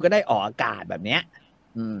เพิ่มก็ได้ออกอากาศแบบเนี้ย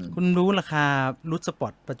คุณรู้ราคารูทสปอ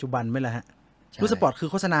ร์ตปัจจุบันไหมล่ะฮะรูทสปอร์ตคือ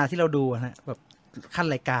โฆษณาที่เราดูนะฮะแบบขั้น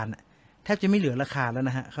รายการแทบจะไม่เหลือราคาแล้ว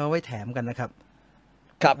นะฮะเขาไว้แถมกันนะครับ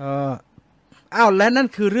ครับและนั่น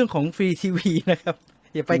คือเรื่องของฟรีทีวีนะครับ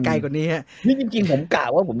อย่าไปไกลกว่านี้ฮะนี่จริงๆผมกะ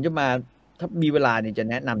ว่าผมจะมาถ้ามีเวลาเนี่ยจะ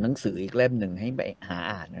แนะนำหนังสืออีกเล่มหนึ่งให้ไปหา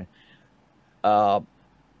อ่านนะ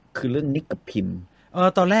คือเรื่องนิกกับพิมพ์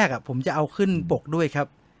ตอนแรกผมจะเอาขึ้นปกด้วยครับ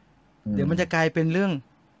เดี๋ยวมันจะกลายเป็นเรื่อง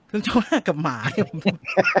ช่องห้ากับหมา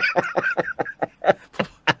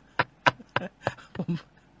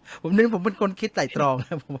ผมนึกผมเป็นคนคิดไต่ตรองน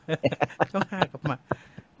ะผมช่องห้ากับหมา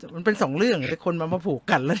มันเป็น2เรื่องแต่คนมาผูก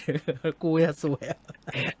กันแล้วกูจะสวย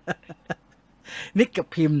นิกกับ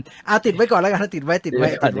พิมพ์ติดไว้ก่อนแล้วกันติดไว้เดี๋ย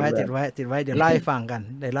วไล่ให้ฟังกัน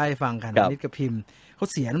นิกกับพิมพ์เขา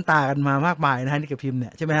เสียน้ำตากันมามากมายนะฮะนิกกับพิมพ์เนี่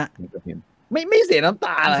ยใช่ไหมฮะนิกกับพิมพ์ไม่เสียน้ำต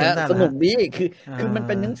าเลยฮะสนุกดีคือมันเ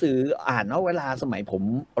ป็นหนังสืออ่านเวลาสมัยผม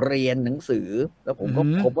เรียนหนังสือแล้วผมก็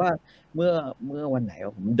พบว่าเมื่อวันไหน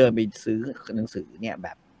ผมเดินไปซื้อหนังสือเนี่ยแบ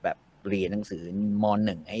บเรียนหนังสือม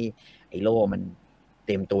.1ให้ไอโลมันเ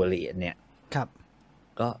ต็มตัวเรียนเนี่ยครับ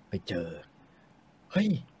ก็ไปเจอเฮ้ย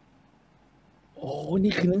โอ้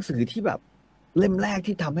นี่คือหนังสือที่แบบเล่มแรก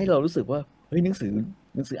ที่ทำให้เรารู้สึกว่าเฮ้ยหนังสือ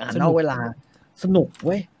อ่านเวลาสนุกเ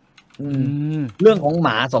ว้ยเรื่องของหม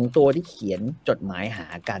า2ตัวที่เขียนจดหมายหา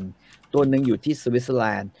กันตัวหนึ่งอยู่ที่สวิตเซอร์แล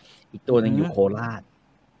นด์อีกตัวหนึ่งอยู่โคราช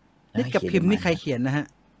นี่กับพิมพ์นี่ใครเขียนนะฮะ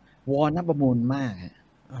วอนประมูลมากฮะ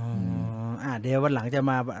เดี๋ยววันหลังจะ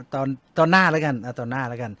มาตอนหน้าแล้วกันตอนหน้า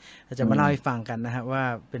แล้วกันเราจะมาเล่าให้ฟังกันนะฮะว่า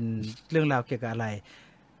เป็นเรื่องราวเกี่ยวกับอะไร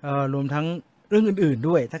รวมทั้งเรื่องอื่นๆ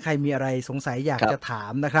ด้วยถ้าใครมีอะไรสงสัยอยากจะถา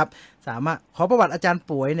มนะครับสามารถขอประวัติอาจารย์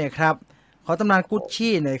ป่วยหน่อยครับขอตำนานกุช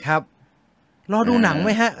ชี่หน่อยครับรอดูหนังไหม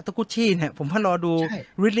ฮะตะกุชชี่เนี่ยผมว่ารอดู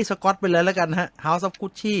ริดลีย์สก็อตไปเลยแล้วกันฮะ House of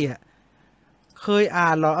Gucci เคยอ่า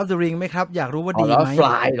น Lord of the Ring ไหมครับอยากรู้ว่าดีไหม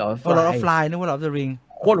Lord of Fly นึกว่า Lord of the Ring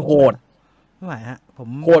โคตรโหดไม่ไหวฮะผม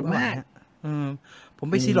โหดมากผม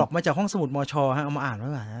ไปซีล็อกมาจากห้องสมุดมชฮะเอามาอ่านไ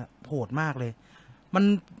ม่ไหวฮะโหดมากเลย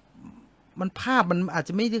มันภาพมันอาจจ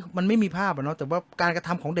ะมันไม่มีภาพเนาะแต่ว่าการกระท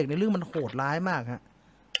ำของเด็กในเรื่องมันโหดร้ายมากฮะ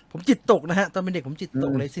ผมจิตตกนะฮะตอนเป็นเด็กผมจิตต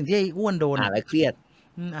กเลยสิ่งที่ไอ้อ้วนโดนอ่านแล้วเครี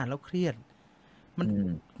ยด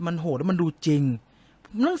มันโหดแล้วมันดูจริง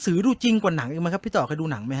หนังสือดูจริงกว่าหนังอีกไหมครับพี่ต่อเคยดู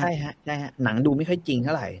หนังไหมฮะใช่ฮะหนังดูไม่ค่อยจริงเ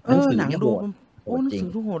ท่าไหร่หนังสือดูหนังสือ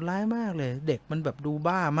ดูโหดร้ายมากเลยเด็กมันแบบดู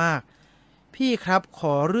บ้ามากพี่ครับข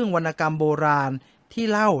อเรื่องวรรณกรรมโบราณที่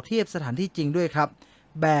เล่าเทียบสถานที่จริงด้วยครับ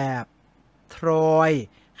แบบทรอย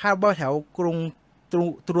คาดว่าแถวกรุง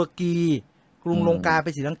ตุรกีกรุงลงกาไป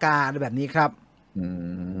ศรีลังกาอะไรแบบนี้ครับ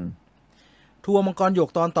ทัวร์มังกรหยก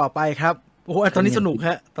ตอนต่อไปครับโอ้ตอนนี้สนุกฮ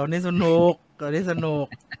ะตอนนี้สนุก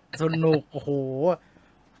โอ้โห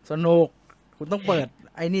สนุกคุณต้องเปิด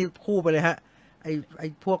ไอ้นี่คู่ไปเลยฮะไอ้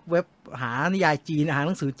พวกเว็บหานิยายจีนหาห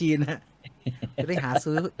นังสือจีนฮะจะได้หา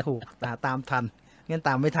ซื้อถูกตามทันงั้นต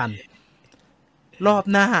ามไม่ทันรอบ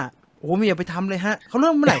หน้าโอ้ไม่อย่าไปทำเลยฮะเขาเ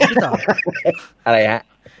ริ่มเมื่อไหร่พี่ต่อ อะไรฮะ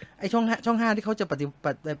ไอช่อง5ที่เขาจะปฏิ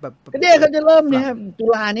บัติแบบเนี่ยเขาจะเริ่มเนี่ยตุ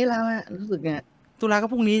ลานี้แล้วฮะรู้สึกไงตุลาก็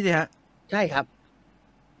พรุ่งนี้สิฮะใช่ครับ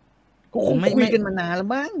ผมไม่คุยกันมานานแล้ว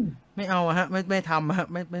บ้างไม่เอาฮะไม่ทำฮะ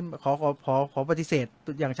ไม่ขอปฏิเสธ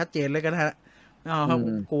อย่างชัดเจนเลยกันฮะครับ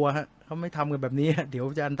กลัวฮะเขาไม่ทำกันแบบนี้เดี๋ยว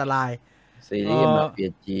จะอันตรายซีรีส์มาเฟีย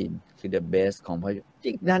จีนคือ the best ของพ่อจ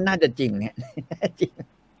ริงน่าจะจริงเนี่ยจริง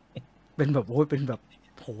เป็นแบบโอ้ยเป็นแบบ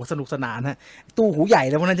โหสนุกสนานฮะตู้หูใหญ่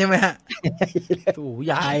แล้วพวกนั้นใช่ไหมฮะตู้หูใ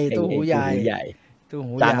หญ่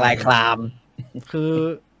จางลายคลามคือ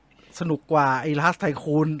สนุกกว่าไอ้ลาสไท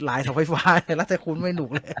คูนหลายเสาไฟฟ้าลาสไทคูนไม่หนุก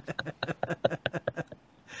เลย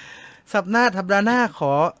สัปดาห์หน้าข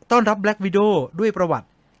อต้อนรับ Black Widow ด้วยประวัติ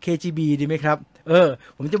KGB ดีไหมครับ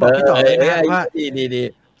ผมจะบอกพี่ต่อเลยนะว่าดี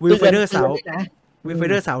วิลเฟเดอร์เส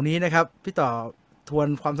าร์นี้นะครับพี่ต่อทวน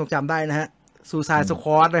ความทรงจำได้นะฮะซูซายสคว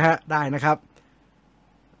อตนะฮะได้นะครับ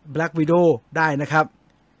Black Widow ได้นะครับ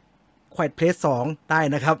Quiet Place 2ได้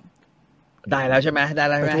นะครับได้แล้วใช่ไหมได้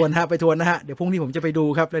แล้วไปทวนนะฮะเดี๋ยวพรุ่งนี้ผมจะไปดู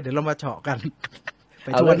ครับแล้วเดี๋ยวเรามาเฉาะกันไป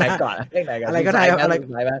ทวนนะก่อนอะไรก็ได้อ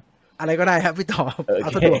ะไร อะไรก็ได้ครับพี่ต่อเอา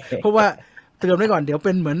สะดวกเพราะว่าเตือนไว้ก่อนเดี๋ยวเ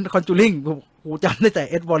ป็นเหมือนคอนจูริงกูจำได้แต่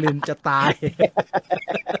เอ็ดวอร์ลินจะตาย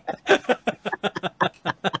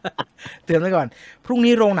เตือนไว้ก่อนพรุ่ง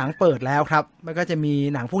นี้โรงหนังเปิดแล้วครับมันก็จะมี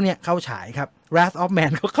หนังพวกนี้เข้าฉายครับ Wrath of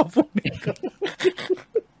Man ก็เข้าพวกนี้ครับ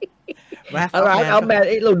Wrath of Man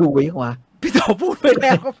เราดูไว้หัวพี่ต่อพูดไปแ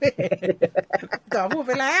ล้วครับพี่ต่อพูดไ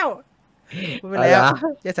ปแล้ว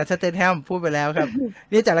เจสัน สเตธแฮมพูดไปแล้วครับ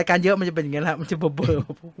นี่จากรายการเยอะมันจะเป็นอย่างนี้แหละมันจะเบอร์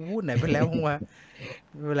พูดไหนไปแล้วว่า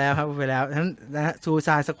ไปแล้วครับไปแล้วนั้นนะฮะซูซ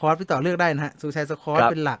ายสควอตพี่ต่อเลือกได้นะฮะซูซายสควอต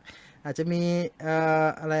เป็นหลักอาจจะมี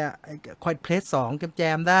อะไรอะคอยเพลส2แจ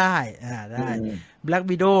มได้ได้แบล็ก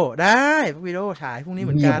วิโดได้แบล็กวิโดฉายพรุ่งนี้เห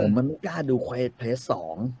มือนกันผมมันไม่กล้าดูคอยเพลส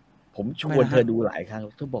2ผมชวนเธอดูหลายครั้ง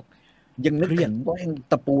เธอบอกยังนึกถึงว่ายัง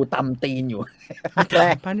ตะปูตำตีนอยู่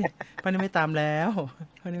พันนี่ไม่ตามแล้ว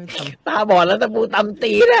พันนี่ไม่ตามตาบอดแล้วตะปูตำ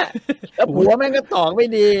ตีนอ่ะแล้วหัวแม่งก็ตอกไม่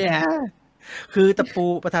ดีฮะคือตะปู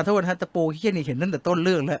ประธานโทษนะตะปูที่นี่เห็นตั้งแต่ต้นเ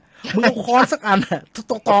รื่องแล้วมึงเอาค้อนสักอันอ่ะ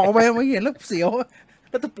ตอกเอาไว้ไม่เห็นแล้วเสียว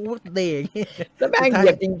แล้วตะปูเด่งแล้วแม่งเหยี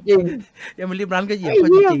ยบจริงๆยังมันรีบร้านก็เหยียบเขา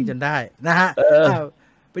จริงๆจนได้นะฮะ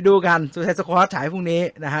ไปดูกันซูไซด์สควอตฉายพรุ่งนี้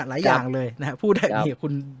นะฮะหลายอย่างเลยนะฮะพูดได้นี่คุ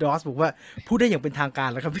ณดอสบอกว่าพูดได้อย่างเป็นทางการ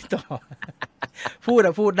แล้วครับพี่ต่อ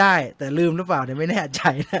พูดได้แต่ลืมหรือเปล่าเนี่ยไม่แน่ใจ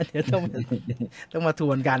นะเดี๋ยวต้องมาท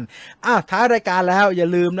วนกันท้ายรายการแล้วอย่า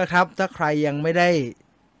ลืมนะครับถ้าใครยังไม่ได้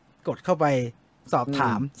กดเข้าไปสอบถ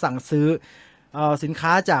ามสั่งซื้อสินค้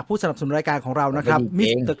าจากผู้สนับสนุนรายการของเรานะครับมิ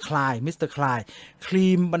สเตอร์คลายครี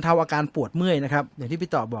มบรรเทาอาการปวดเมื่อยนะครับอย่างที่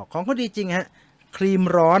พี่ต่อบอกของเขาดีจริงฮะครีม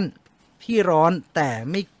ร้อนที่ร้อนแต่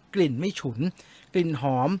ไม่กลิ่นไม่ฉุนกลิ่นห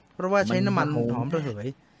อมเพราะว่าใช้น้ำมันหอมระเหย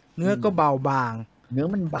เนื้อก็เบาบางเนื้อ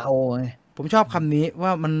มันเบาไงผมชอบคำนี้ว่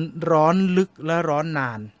ามันร้อนลึกและร้อนน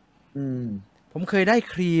านผมเคยได้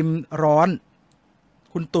ครีมร้อน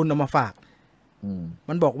คุณตุลเอามาฝาก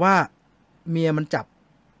มันบอกว่าเมียมันจับ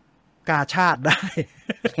กาชาติได้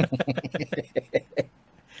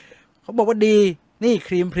เขาบอกว่าดีนี่ค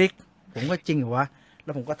รีมพริกผมก็จริงเหรอวะแล้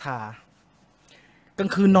วผมก็ทากลา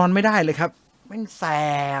งคืนนอนไม่ได้เลยครับแม่งแส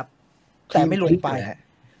บแต่ไม่ลงไป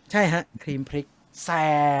ใช่ฮะครีมพริกแส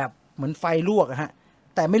บเหมือนไฟลวกฮะ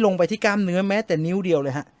แต่ไม่ลงไปที่กล้ามเนื้อแม้แต่นิ้วเดียวเล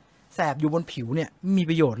ยฮะแสบอยู่บนผิวเนี่ยไม่มี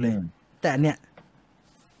ประโยชน์เลยแต่เนี่ย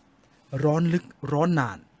ร้อนลึกร้อนนา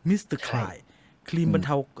นมิสเตอร์คลายครีมบรรเท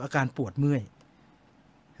าอาการปวดเมื่อย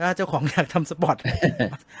ถ้าเจ้าของอยากทำสปอต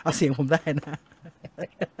เอาเสียงผมได้นะ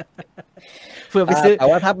เพื่อไปซื้อแต่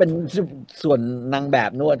ว่าถ้าเป็นส่วนนางแบ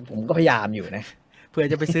บนวดผมก็พยายามอยู่นะเพื่อ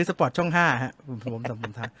จะไปซื้อสปอตช่อง5ฮะผมท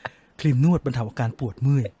ำครีมนวดบรรเทาอาการปวดเ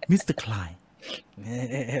มื่อยมิสเตอร์คลาย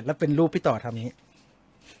แล้วเป็นรูปพี่ต่อทำนี้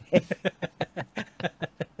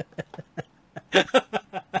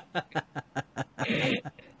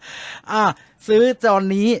ซื้อตอน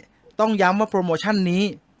นี้ต้องย้ำว่าโปรโมชั่นนี้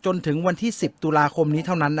จนถึงวันที่10ตุลาคมนี้เ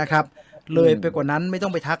ท่านั้นนะครับเลยไปกว่านั้นไม่ต้อ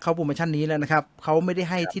งไปทักเขาโปรโมชั่นนี้แล้วนะครับเขาไม่ได้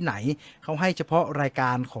ให้ที่ไหนเขาให้เฉพาะรายก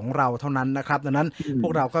ารของเราเท่านั้นนะครับดังนั้นพว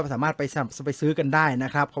กเราก็สามารถไปซื้อกันได้น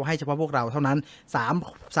ะครับเขาให้เฉพาะพวกเราเท่านั้น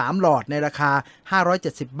3หลอดในราคา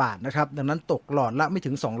570 บาทนะครับดังนั้นตกหลอดละไม่ถึ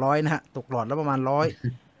ง200นะฮะตกหลอดละประมาณ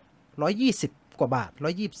120กว่าบาท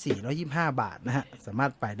124 125 บาทนะฮะสามาร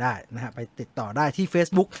ถไปได้นะฮะไปติดต่อได้ที่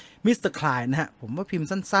Facebook Mr. Klein นะฮะผมว่าพิมพ์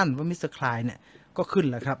สั้นๆว่า Mr. Klein เนี่ยก็ขึ้น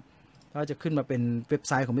แล้วครับก็จะขึ้นมาเป็นเว็บไ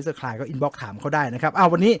ซต์ของ Mr. Klein ก็อินบ็อกซ์ถามเขาได้นะครับ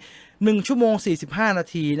วันนี้1ชั่วโมง45นา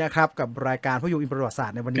ทีนะครับกับรายการพยุงอินประวัติศาส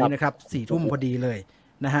ตร์ในวันนี้นะครับ 4 ทุ่มพอดีเลย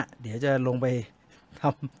นะฮะเดี๋ยวจะลงไปท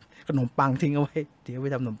ำขนมปังทิ้งเอาไว้เดี๋ยวไป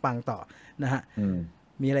ทำขนมปังต่อนะฮะ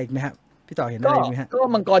มีอะไรอีกไหมครับพี่ต่อเห็นอะไรไหมฮะก็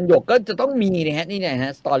มังกรหยกก็จะต้องมีนะฮะนี่ไงฮ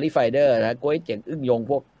ะ Story Finder นะก้วยเจ๋งอึ้งยง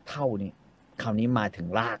พวกเท่านี้คราวนี้มาถึง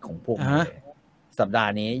รากของพวกนี้สัปดา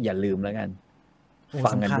ห์นี้อย่าลืมแล้วกัน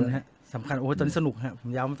ฟังกันฮะสำคัญโอ้ตอนนี้สนุกฮะผม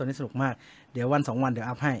ย้ำว่าตอนนี้สนุกมากเดี๋ยววัน2วันเดี๋ยว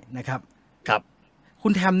อัพให้นะครับครับคุ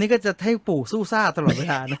ณแทมนี่ก็จะให้ปู่สู้ซ่าตลอดเว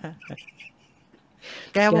ลานะ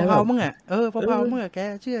แกเผาๆมึงอ่ะเผาๆมึงอ่ะแก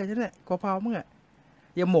เชื่อฉันแหละเผาๆมึงอ่ะ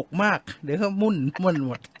อย่าหมกมากเดี๋ยวเขามุ่นห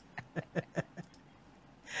มด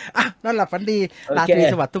นอนหลับฝันดีราตรี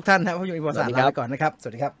สวัสดิ์ทุกท่านครับพยุงอินประวัติศาสตร์ลาไปก่อนนะครับส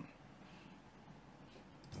วัสดีครับ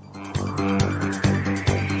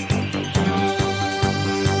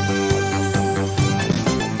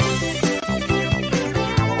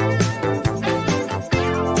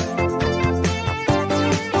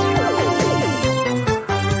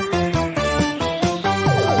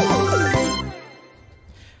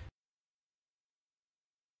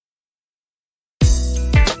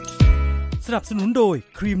สนับสนุนโดย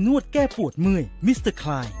ครีมนวดแก้ปวดเมื่อยมิสเตอร์ค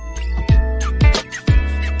ลาย